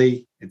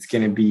Philly. It's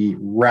going to be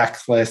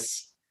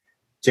reckless.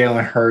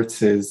 Jalen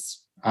Hurts is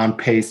on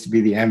pace to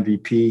be the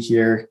MVP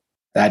here.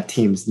 That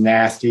team's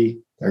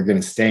nasty. They're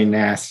going to stay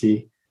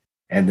nasty,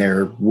 and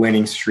their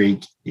winning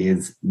streak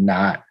is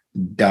not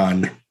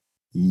done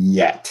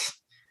yet.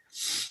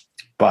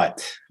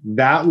 But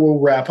that will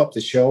wrap up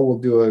the show. We'll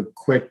do a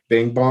quick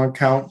bing bong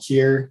count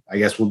here. I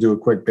guess we'll do a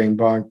quick bing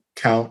bong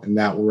count, and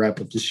that will wrap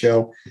up the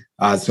show.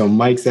 So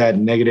Mike's at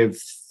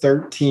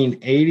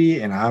 -1380,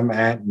 and I'm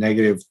at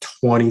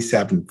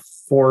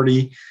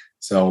 -2740.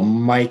 So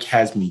Mike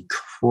has me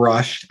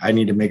crushed. I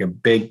need to make a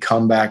big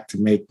comeback to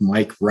make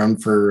Mike run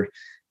for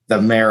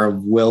the mayor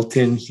of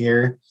Wilton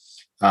here.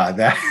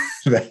 That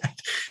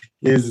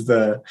is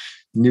the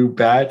new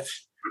bet.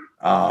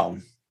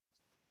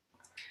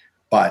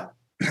 But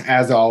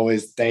as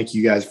always, thank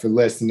you guys for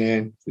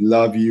listening. We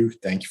love you.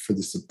 Thank you for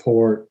the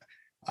support.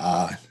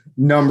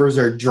 Numbers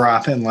are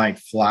dropping like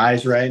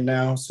flies right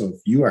now. So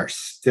if you are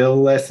still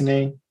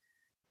listening,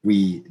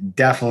 we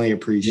definitely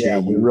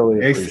appreciate you. We really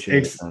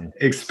appreciate it.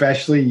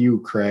 Especially you,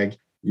 Craig.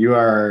 You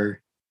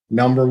are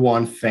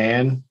 #1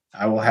 fan,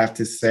 I will have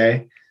to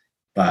say.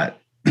 But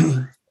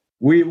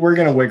we're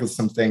going to wiggle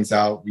some things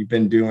out. We've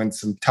been doing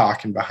some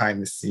talking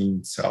behind the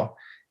scenes. So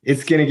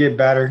it's going to get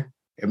better.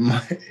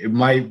 It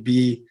might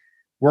be,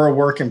 we're a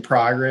work in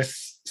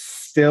progress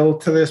still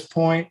to this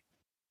point,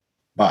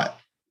 but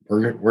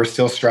we're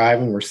still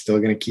striving. We're still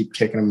going to keep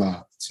kicking them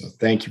out. So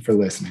thank you for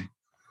listening.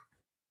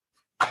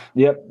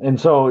 Yep. And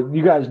so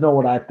you guys know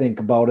what I think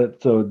about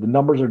it. So the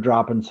numbers are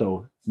dropping.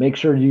 So make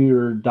sure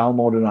you're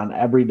downloaded on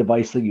every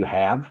device that you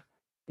have.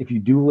 If you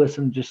do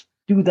listen, just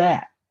do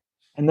that.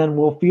 And then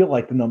we'll feel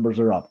like the numbers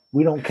are up.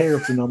 We don't care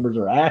if the numbers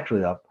are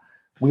actually up.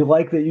 We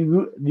like that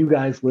you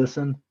guys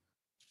listen.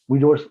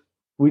 We'd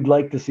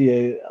like to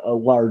see a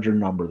larger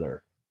number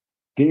there.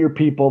 Get your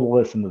people to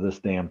listen to this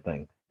damn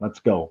thing. Let's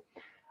go.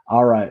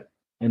 All right.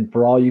 And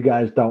for all you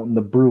guys doubting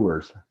the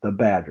Brewers, the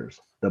Badgers,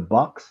 the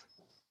Bucks,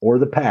 or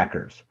the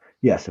Packers,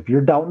 yes, if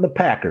you're doubting the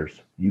Packers,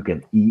 you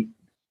can eat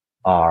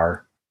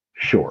our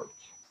shorts.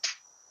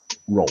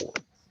 Roll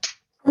it.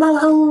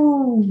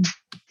 All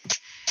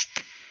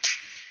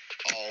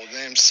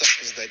them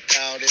suckers that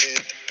doubted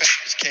the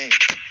Packers can't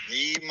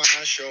eat my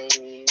shorts.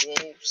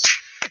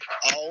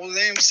 All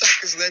them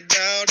suckers that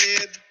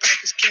doubted the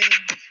Packers can't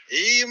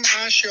eat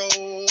my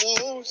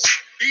shorts.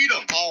 Eat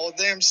them. All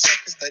them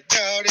suckers that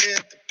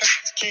doubted the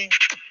Packers can't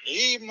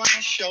eat my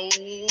shorts.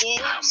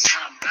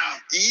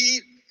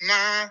 Eat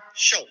my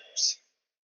shorts.